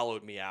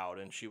followed me out,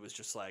 and she was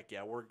just like,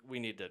 "Yeah, we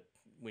need to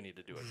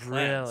do a cleanse.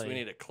 Really? We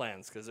need a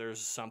cleanse because there's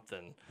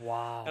something."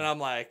 Wow. And I'm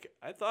like,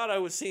 I thought I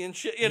was seeing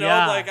shit, you know,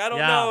 like I don't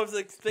know if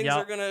the things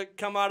are gonna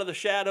come out of the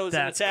shadows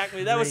and attack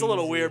me. That was a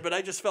little weird, but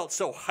I just felt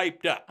so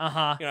hyped up.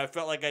 You know, I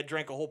felt like I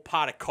drank a whole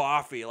pot of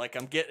coffee, like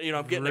I'm getting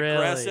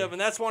aggressive,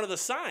 and that's one of the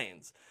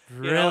signs.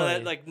 Really? You know,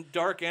 that like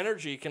dark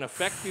energy can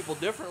affect people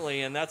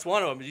differently, and that's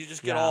one of them. You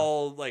just get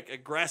all like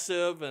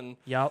aggressive, and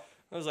I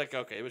was like,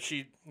 okay, but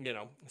she, you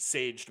know,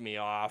 saged me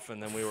off,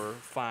 and then we were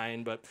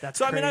fine. But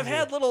that's I mean, I've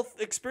had little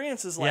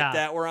experiences like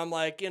that where I'm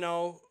like, you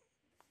know,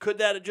 could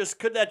that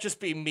just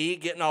be me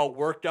getting all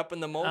worked up in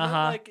the moment?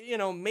 Like, you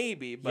know,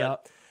 maybe,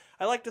 but.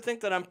 I like to think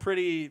that I'm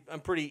pretty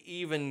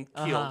even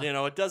keeled. You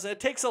know, it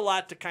takes a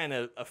lot to kind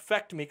of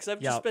affect me because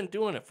I've just been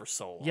doing it for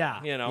so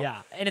long. You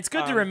know, and it's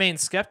good to remain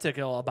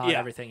skeptical about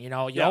everything. You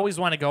know, you always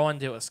want to go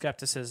into a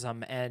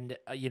skepticism and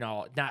you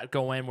know not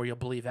go in where you'll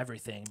believe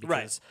everything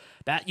because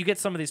that you get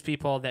some of these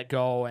people that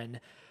go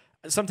and.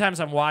 Sometimes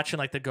I'm watching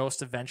like the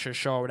Ghost Adventure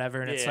show or whatever,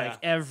 and it's like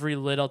every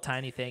little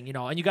tiny thing, you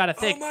know, and you got to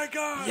think, oh my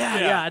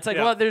God. It's like,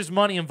 well, there's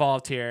money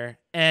involved here.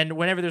 And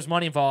whenever there's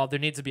money involved, there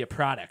needs to be a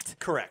product.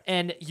 Correct.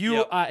 And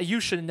you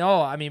should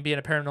know, I mean, being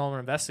a paranormal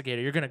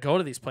investigator, you're going to go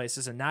to these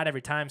places and not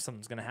every time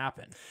something's going to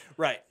happen.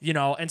 Right. You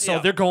know, and so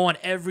they're going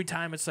every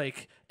time. It's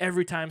like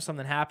every time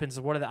something happens,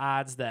 what are the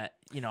odds that,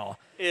 you know,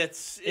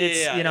 it's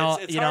you know,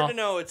 it's hard to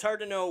know. It's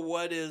hard to know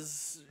what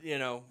is, you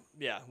know,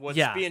 what's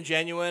being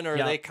genuine, or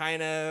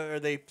are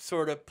they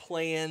sort of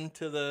playing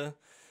to the,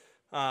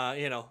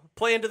 you know,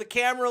 playing to the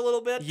camera a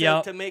little bit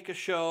to make a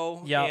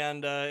show.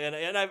 And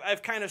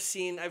I've kind of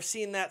seen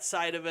that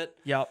side of it.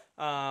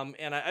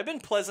 And I've been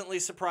pleasantly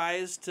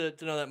surprised to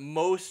know that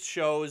most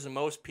shows and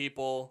most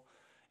people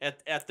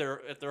at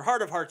their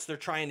heart of hearts, they're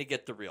trying to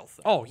get the real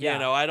thing. Oh yeah. You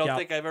know, I don't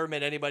think I've ever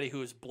met anybody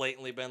who's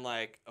blatantly been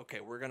like, okay,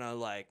 we're gonna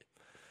like.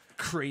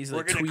 Crazy.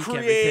 We're going to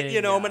create,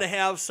 you know, I'm going to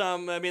have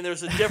some, I mean,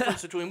 there's a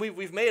difference between,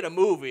 we've made a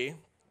movie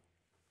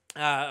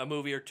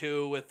or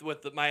two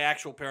with my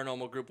actual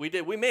paranormal group.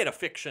 We made a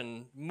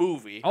fiction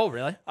movie. Oh,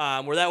 really?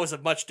 Where that was a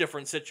much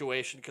different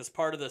situation because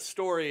part of the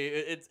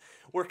story,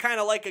 we're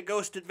kind of like a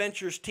Ghost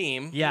Adventures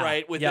team,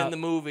 right, within the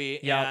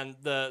movie. And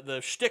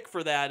the shtick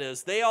for that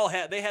is they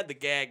had the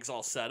gags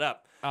all set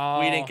up.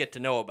 We didn't get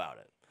to know about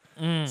it.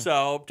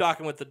 So I'm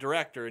talking with the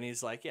director, and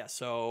he's like,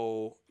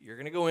 so you're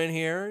going to go in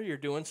here, you're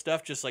doing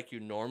stuff just like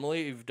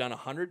you've done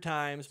 100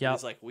 times, but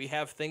he's like, we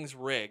have things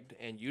rigged,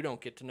 and you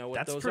don't get to know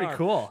what those are. That's pretty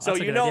cool. So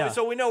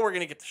so we know we're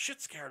going to get the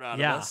shit scared out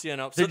of us, you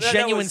know. So the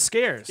genuine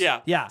scares.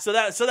 Yeah. So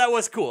that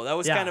was cool. That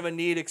was kind of a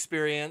neat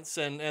experience,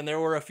 and there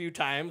were a few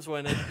times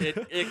when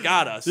it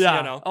got us, you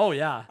know. Oh,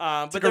 yeah.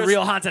 But like a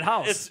real haunted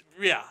house.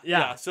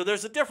 Yeah. So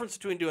there's a difference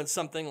between doing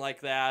something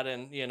like that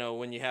and, you know,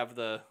 when you have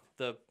the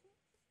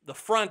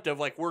front of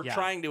like we're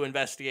trying to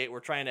investigate, we're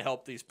trying to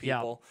help these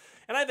people,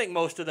 and I think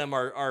most of them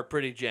are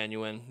pretty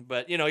genuine.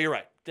 But you know, you're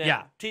right.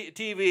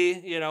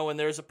 TV. You know, when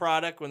there's a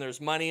product, when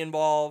there's money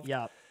involved,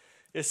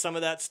 is some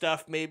of that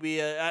stuff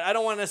maybe? I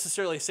don't want to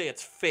necessarily say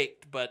it's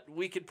faked, but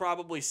we could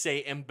probably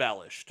say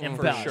embellished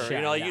for sure.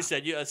 You know, like you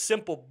said, a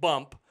simple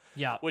bump.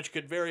 Which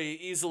could very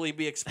easily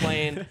be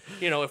explained.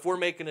 You know, if we're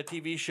making a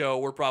TV show,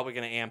 we're probably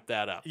going to amp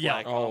that up.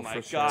 Like, oh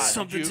my God.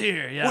 Something's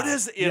here. What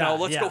is it? You know,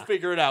 let's go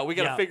figure it out. We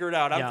got to figure it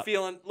out. I'm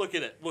feeling, look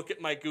at it. Look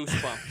at my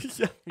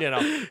goosebump. You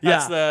know,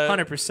 that's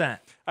 100%.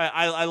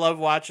 I love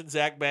watching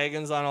Zach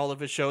Baggins on all of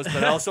his shows,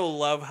 but I also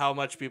love how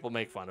much people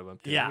make fun of him.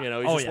 Too. You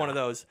know, he's just one of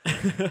those,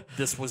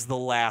 this was the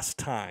last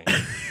time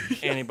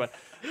anybody.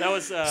 That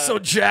was so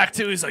Jack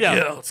too. He's like,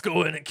 let's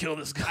go in and kill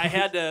this guy. I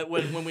had to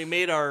when we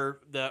made our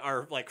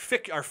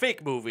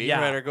fake movie,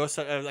 right? Our ghost,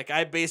 like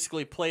I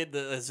basically played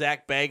the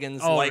Zach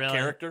Baggins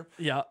character.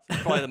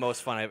 Probably the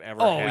most fun I've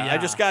ever had.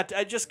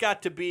 I just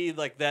got to be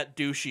like that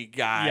douchey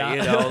guy,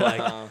 you know,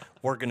 like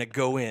we're gonna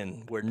go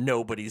in where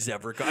nobody's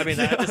ever gone. I mean,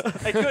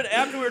 I could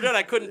after we were done,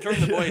 I couldn't turn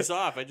the voice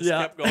off. I just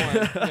kept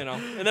going, you know.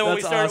 And then when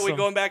we started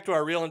going back to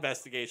our real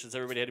investigations,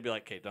 everybody had to be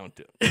like, "Okay, don't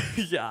do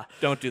it.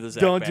 Don't do the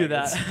Zach Don't do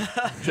Baggins.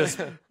 that. Just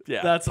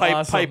That's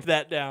awesome. pipe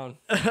that down."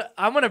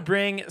 I'm going to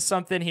bring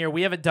something here.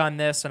 We haven't done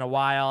this in a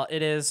while.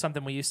 It is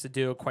something we used to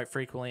do quite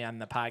frequently on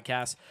the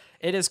podcast.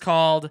 It is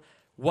called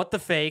What the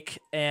Fake.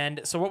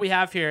 And so what we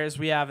have here is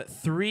we have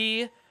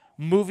 3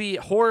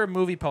 horror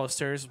movie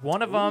posters.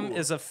 One of them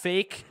is a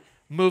fake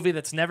movie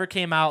that's never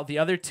came out. The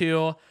other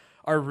 2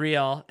 are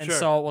real. And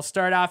so we'll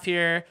start off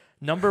here.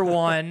 Number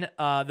 1,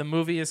 the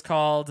movie is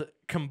called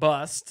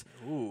Combust.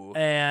 Ooh.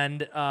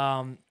 And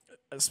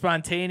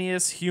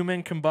spontaneous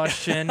human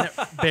combustion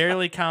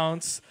barely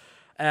counts.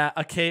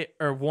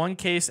 One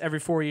case every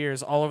 4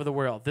 years all over the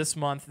world. This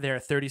month, there are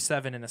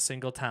 37 in a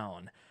single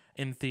town.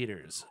 In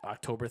theaters,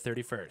 October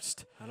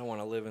 31st. I don't want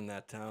to live in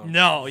that town.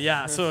 No,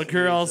 yeah. So a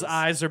girl's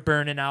eyes are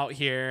burning out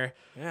here.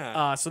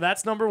 Yeah. So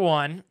that's number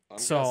 1. I'm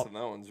so guessing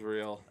that one's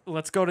real.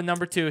 let's go to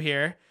number 2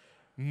 here.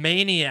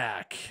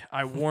 Maniac.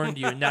 I warned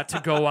you not to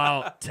go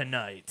out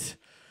tonight.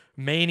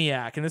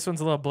 Maniac, and this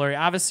one's a little blurry.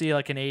 Obviously,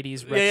 like an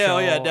 80s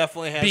retro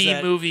definitely has B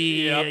that. movie,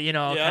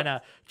 Yep. kind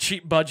of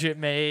cheap budget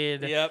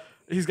made. Yep.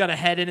 He's got a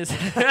head in his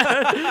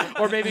head,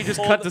 or maybe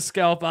just cut the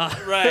scalp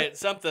off. Right,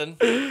 something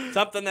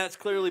that's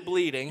clearly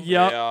bleeding.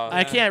 Yep. Yeah.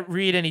 I can't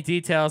read any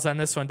details on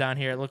this one down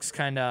here. It looks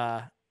kind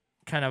of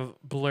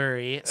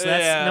blurry. So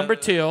that's number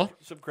 2.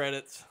 Some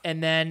credits.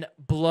 And then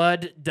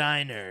Blood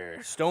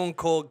Diner. Stone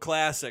Cold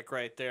classic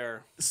right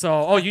there.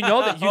 So, you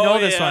know that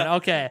this one.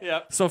 Okay.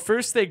 Yep. So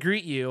first they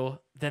greet you,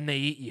 then they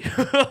eat you.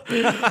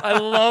 I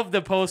love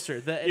the poster.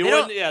 They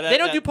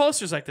don't do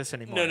posters like this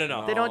anymore.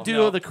 No. They don't do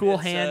No. the cool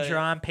It's, hand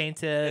drawn,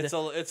 painted.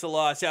 It's a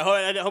loss. Yeah,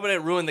 I hope I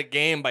didn't ruin the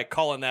game by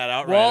calling that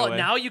out Well, right away.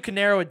 now you can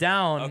narrow it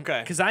down. Okay.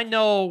 Because I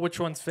know which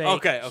one's fake.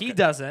 Okay. He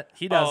doesn't.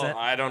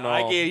 I don't know.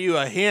 I gave you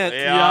a hint.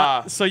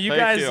 Yeah. So you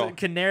Thank guys you.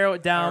 can narrow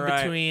it down All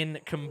right. between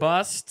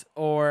Combust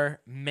or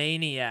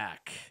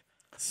Maniac.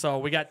 So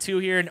we got 2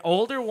 here, an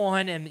older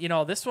one, and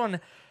this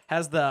one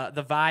has the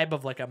vibe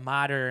of like a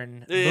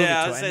modern movie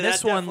Yeah, to I'd it. say And that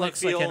this one definitely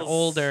looks like an feels-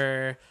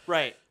 older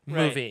Right.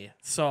 movie.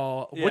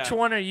 So which Yeah.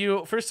 one are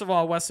you? First of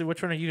all, Wesley,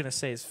 which one are you gonna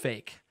say is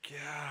fake?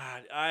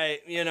 God,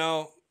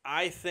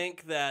 I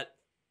think that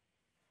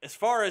as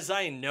far as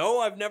I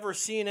know, I've never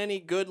seen any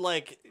good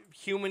like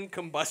human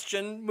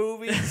combustion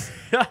movies.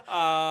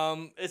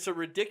 It's a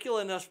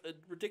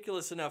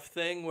ridiculous enough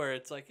thing where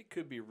it's like it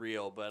could be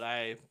real, but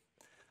I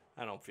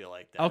don't feel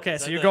like that. Okay,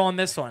 so you're going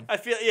this one. I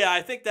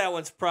think that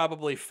one's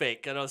probably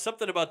fake. I know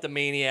something about the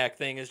Maniac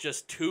thing is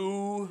just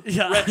too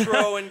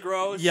retro and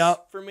gross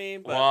for me.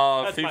 But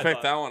Well, that's if you my pick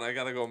thought. that one, I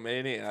gotta go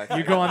Maniac.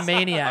 You're going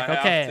Maniac. I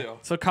have Okay. to.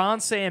 So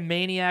Colin's saying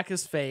Maniac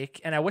is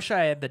fake, and I wish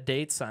I had the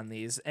dates on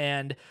these.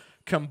 And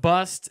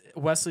Combust,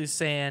 Wesley's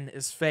saying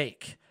is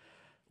fake.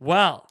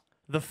 Well,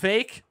 the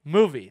fake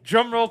movie.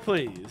 Drum roll,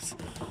 please.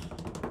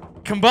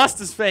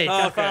 Combust is fake.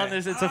 I found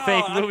this. It's a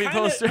fake movie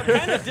poster. I'm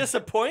kind of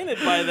disappointed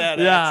by that,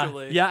 Yeah,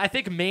 actually. yeah. I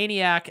think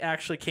Maniac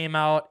actually came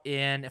out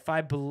in,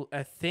 I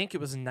think it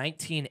was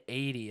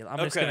 1980. I'm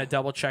just Okay. gonna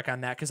double check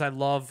on that because I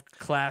love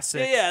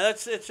classic. Yeah,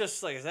 it's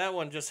just like that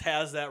one just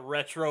has that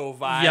retro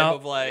vibe Yep.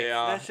 of like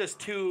Yeah. that's just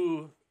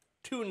too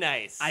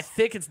nice. I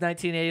think it's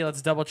 1980.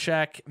 Let's double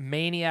check.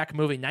 Maniac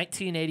movie,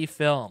 1980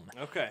 film.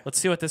 Okay. Let's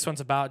see what this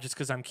one's about, just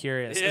because I'm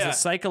curious. Yeah. It's a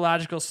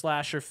psychological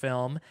slasher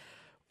film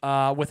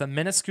with a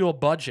minuscule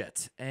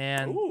budget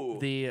and Ooh.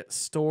 the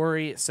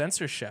story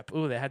censorship.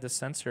 Ooh, they had to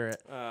censor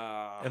it.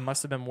 It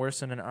must have been worse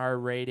than an R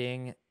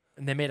rating.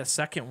 And they made a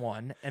second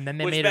one, and then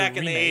they Which made back a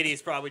in the remake.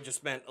 80s probably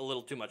just meant a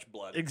little too much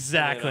blood.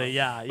 Exactly, you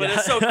know? yeah. But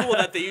it's so cool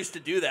that they used to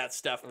do that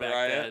stuff back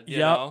Right. then. You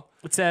Yep. know?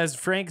 It says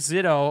Frank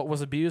Zito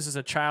was abused as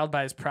a child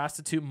by his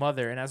prostitute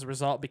mother, and as a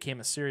result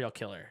became a serial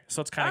killer.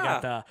 So it's kind of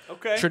got the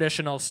okay.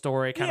 traditional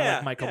story, kind of Yeah,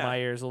 like Michael yeah.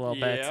 Myers a little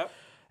bit. Yep.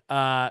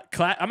 I'm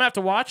gonna have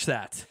to watch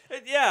that.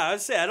 Yeah, I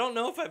would say I don't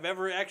know if I've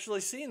ever actually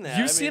seen that.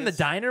 You've seen the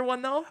Diner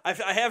one though? I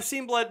have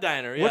seen Blood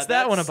Diner. Yeah, What's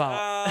that one that's-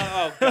 about?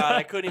 Oh God,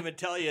 I couldn't even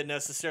tell you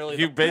necessarily.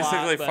 You the plot,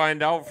 basically but-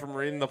 find out from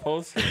reading the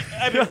poster.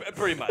 I mean,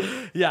 pretty much.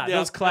 Yeah,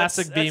 those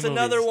classic that's, B that's movies.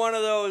 another one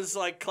of those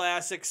like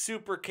classic,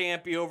 super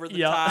campy, over the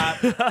Yep.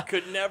 top.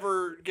 Could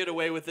never get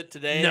away with it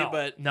today, No,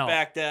 but no.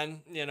 back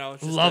then,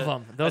 it's just Love a-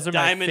 'em. Those a are my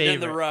diamond in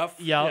the favorite. rough.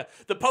 Yep. Yeah,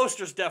 the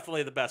poster's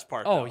definitely the best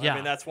part. Oh, though. yeah, I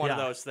mean that's one of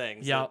yeah. those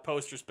things. Yep. The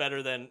poster's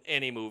better than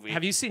any movie.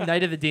 Have you seen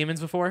Night of the Demons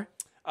before?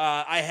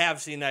 I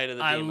have seen Night of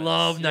the I Demons.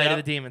 love Night Yep. of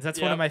the Demons. That's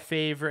one Yep. of my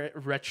favorite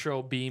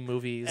retro B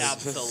movies.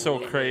 It's just so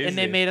Absolutely. crazy. And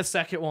they made a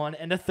second one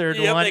and a third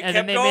Yep, one, they and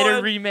then kept they made a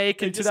going. remake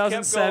They in just kept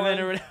 2007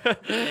 or going.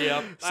 whatever.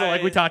 Yep. So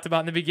like we talked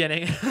about in the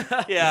beginning.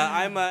 Yeah,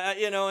 I'm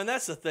and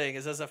that's the thing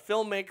is as a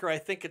filmmaker, I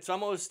think it's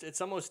almost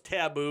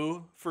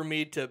taboo for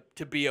me to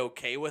be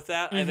okay with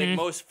that. I think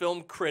most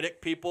film critic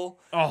people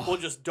Oh. will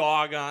just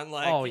dog on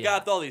like Oh, you yeah.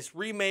 got all these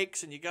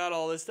remakes and you got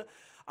all this stuff.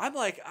 I'm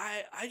like,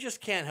 I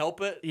just can't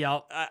help it.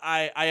 Yep.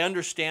 I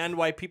understand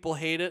why people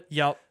hate it.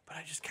 Yep. But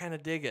I just kind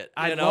of dig it.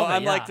 I you know, love it,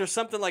 I'm like, yeah. there's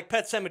something like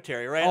Pet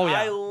Sematary, right? Oh,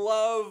 yeah. I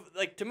love,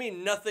 like, to me,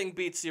 nothing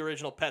beats the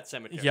original Pet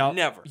Sematary. Yep.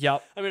 Never.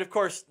 Yep. I mean, of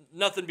course,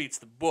 nothing beats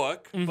the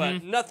book,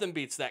 but nothing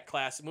beats that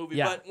classic movie.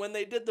 Yeah. But when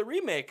they did the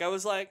remake, I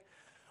was like,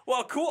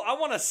 well, cool. I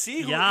want to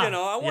see who, Yeah. you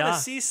know, I want to Yeah.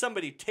 see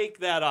somebody take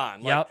that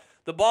on. Like, Yep.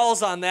 the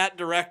ball's on that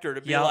director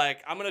to be Yep.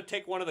 like, I'm going to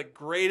take one of the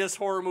greatest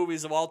horror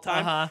movies of all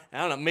time. Uh-huh. I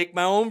don't know, make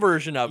my own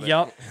version of it.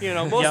 Yep. You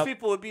know, most Yep.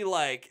 people would be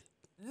like,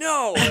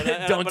 no. But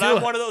do I'm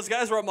it. one of those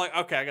guys where I'm like,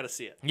 okay, I got to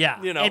see it.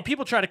 Yeah, You know, and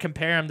people try to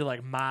compare them to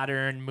like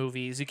modern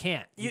movies. You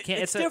can't. You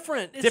can't. it's a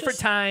different. It's different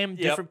just- time, Yep.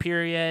 different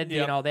period. You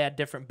Yep. know, they had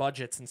different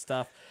budgets and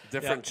stuff.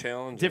 Different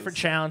challenges. Different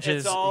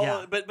challenges. It's all,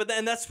 yeah. but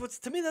then that's what's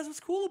to me. That's what's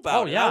cool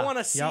about it. yeah. I want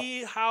to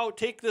see how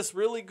take this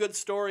really good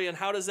story and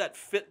how does that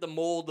fit the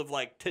mold of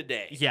like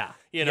today. Yeah.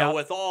 You know, Yep.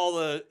 with all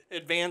the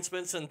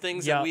advancements and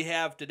things Yep. that we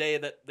have today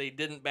that they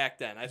didn't back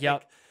then.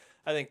 Yep.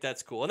 I think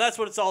that's cool, and that's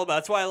what it's all about.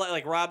 That's why I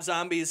like Rob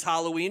Zombie's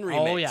Halloween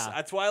remakes. Oh, yeah.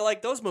 That's why I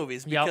like those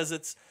movies Yep.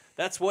 because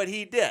that's what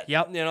he did.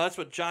 Yep. You know, that's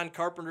what John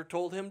Carpenter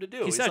told him to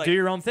do. He said, like, "Do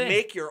your own thing.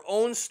 Make your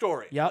own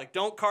story. Yep. Like,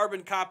 don't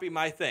carbon copy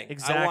my thing. I want,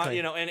 Exactly.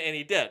 you know, and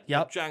he did.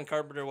 Yep. John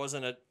Carpenter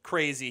wasn't a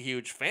crazy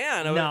huge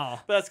fan of No. it,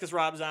 but that's because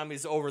Rob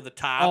Zombie's over the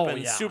top Oh,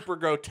 and yeah. super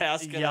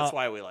grotesque, and Yep. that's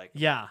why we like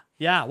it. Yeah.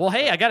 Yeah. Well,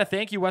 hey, I got to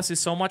thank you, Wesley,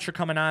 so much for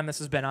coming on. This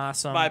has been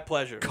awesome. My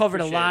pleasure.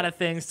 Covered Appreciate a lot it. of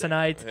things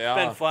tonight. Yeah.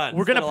 It's been fun.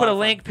 We're It's going to been put a lot of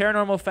link,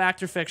 Paranormal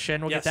Fact or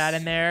Fiction. We'll Yes. get that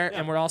in there. Yeah.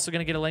 And we're also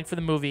going to get a link for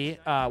the movie.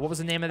 What was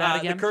the name of that fun.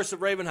 again? The Curse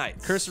of Raven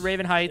Heights. Curse of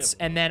Raven Heights.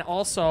 And then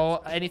also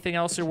anything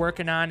else you're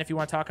working on, if you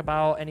want to talk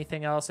about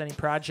anything else, any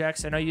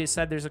projects. I know you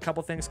said there's a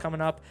couple things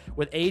coming up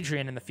with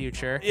Adrian in the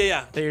future.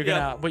 Yeah. That you're Yeah.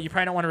 going to, but you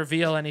probably don't want to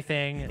reveal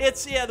anything.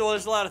 Well,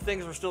 there's a lot of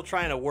things we're still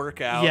trying to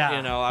work out, Yeah.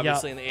 you know,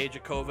 obviously in the age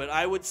of COVID.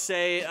 I would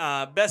say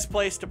best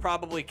place to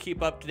probably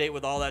keep up to date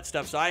with all that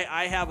stuff. So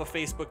I have a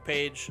Facebook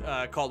page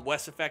called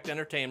West Effect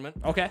Entertainment.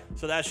 Okay.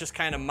 So that's just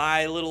kind of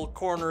my little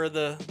corner of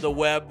the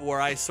web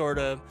where I sort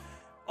of,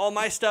 all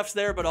my stuff's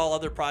there, but all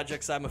other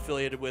projects I'm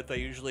affiliated with, I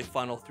usually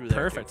funnel through there.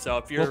 Perfect. Too. So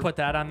if We'll put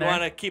that on there.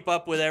 want to keep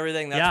up with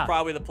everything, that's Yeah.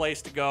 probably the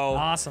place to go.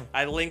 Awesome.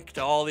 I link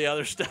to all the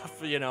other stuff,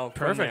 you know,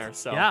 from Perfect. there.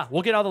 So Yeah,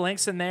 we'll get all the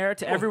links in there.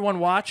 To everyone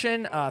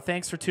watching,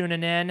 thanks for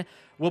tuning in.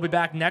 We'll be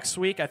back next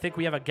week. I think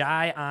we have a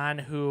guy on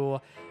who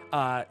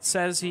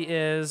says he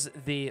is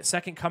the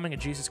second coming of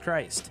Jesus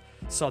Christ.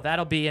 So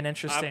that'll be an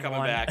interesting I'm coming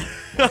one. back.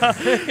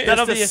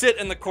 That'll Just be to sit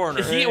in the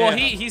corner.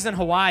 he's in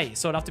Hawaii,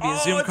 so it'll have to be a Oh,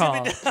 Zoom it's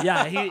gonna call. be-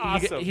 Yeah,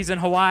 Awesome. he's in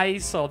Hawaii,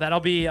 so that'll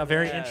be a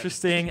very Yeah.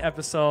 interesting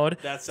episode.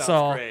 That sounds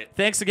so great.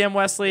 Thanks again,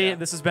 Wesley. Yeah.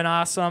 This has been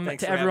awesome.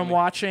 Thanks To for everyone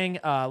having me.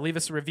 watching, leave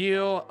us a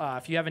review.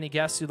 If you have any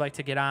guests you'd like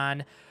to get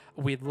on,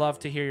 we'd love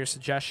to hear your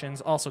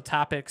suggestions. Also,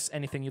 topics,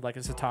 anything you'd like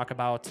us to talk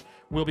about.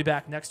 We'll be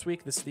back next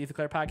week. This is the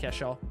Clerc Podcast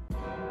Show.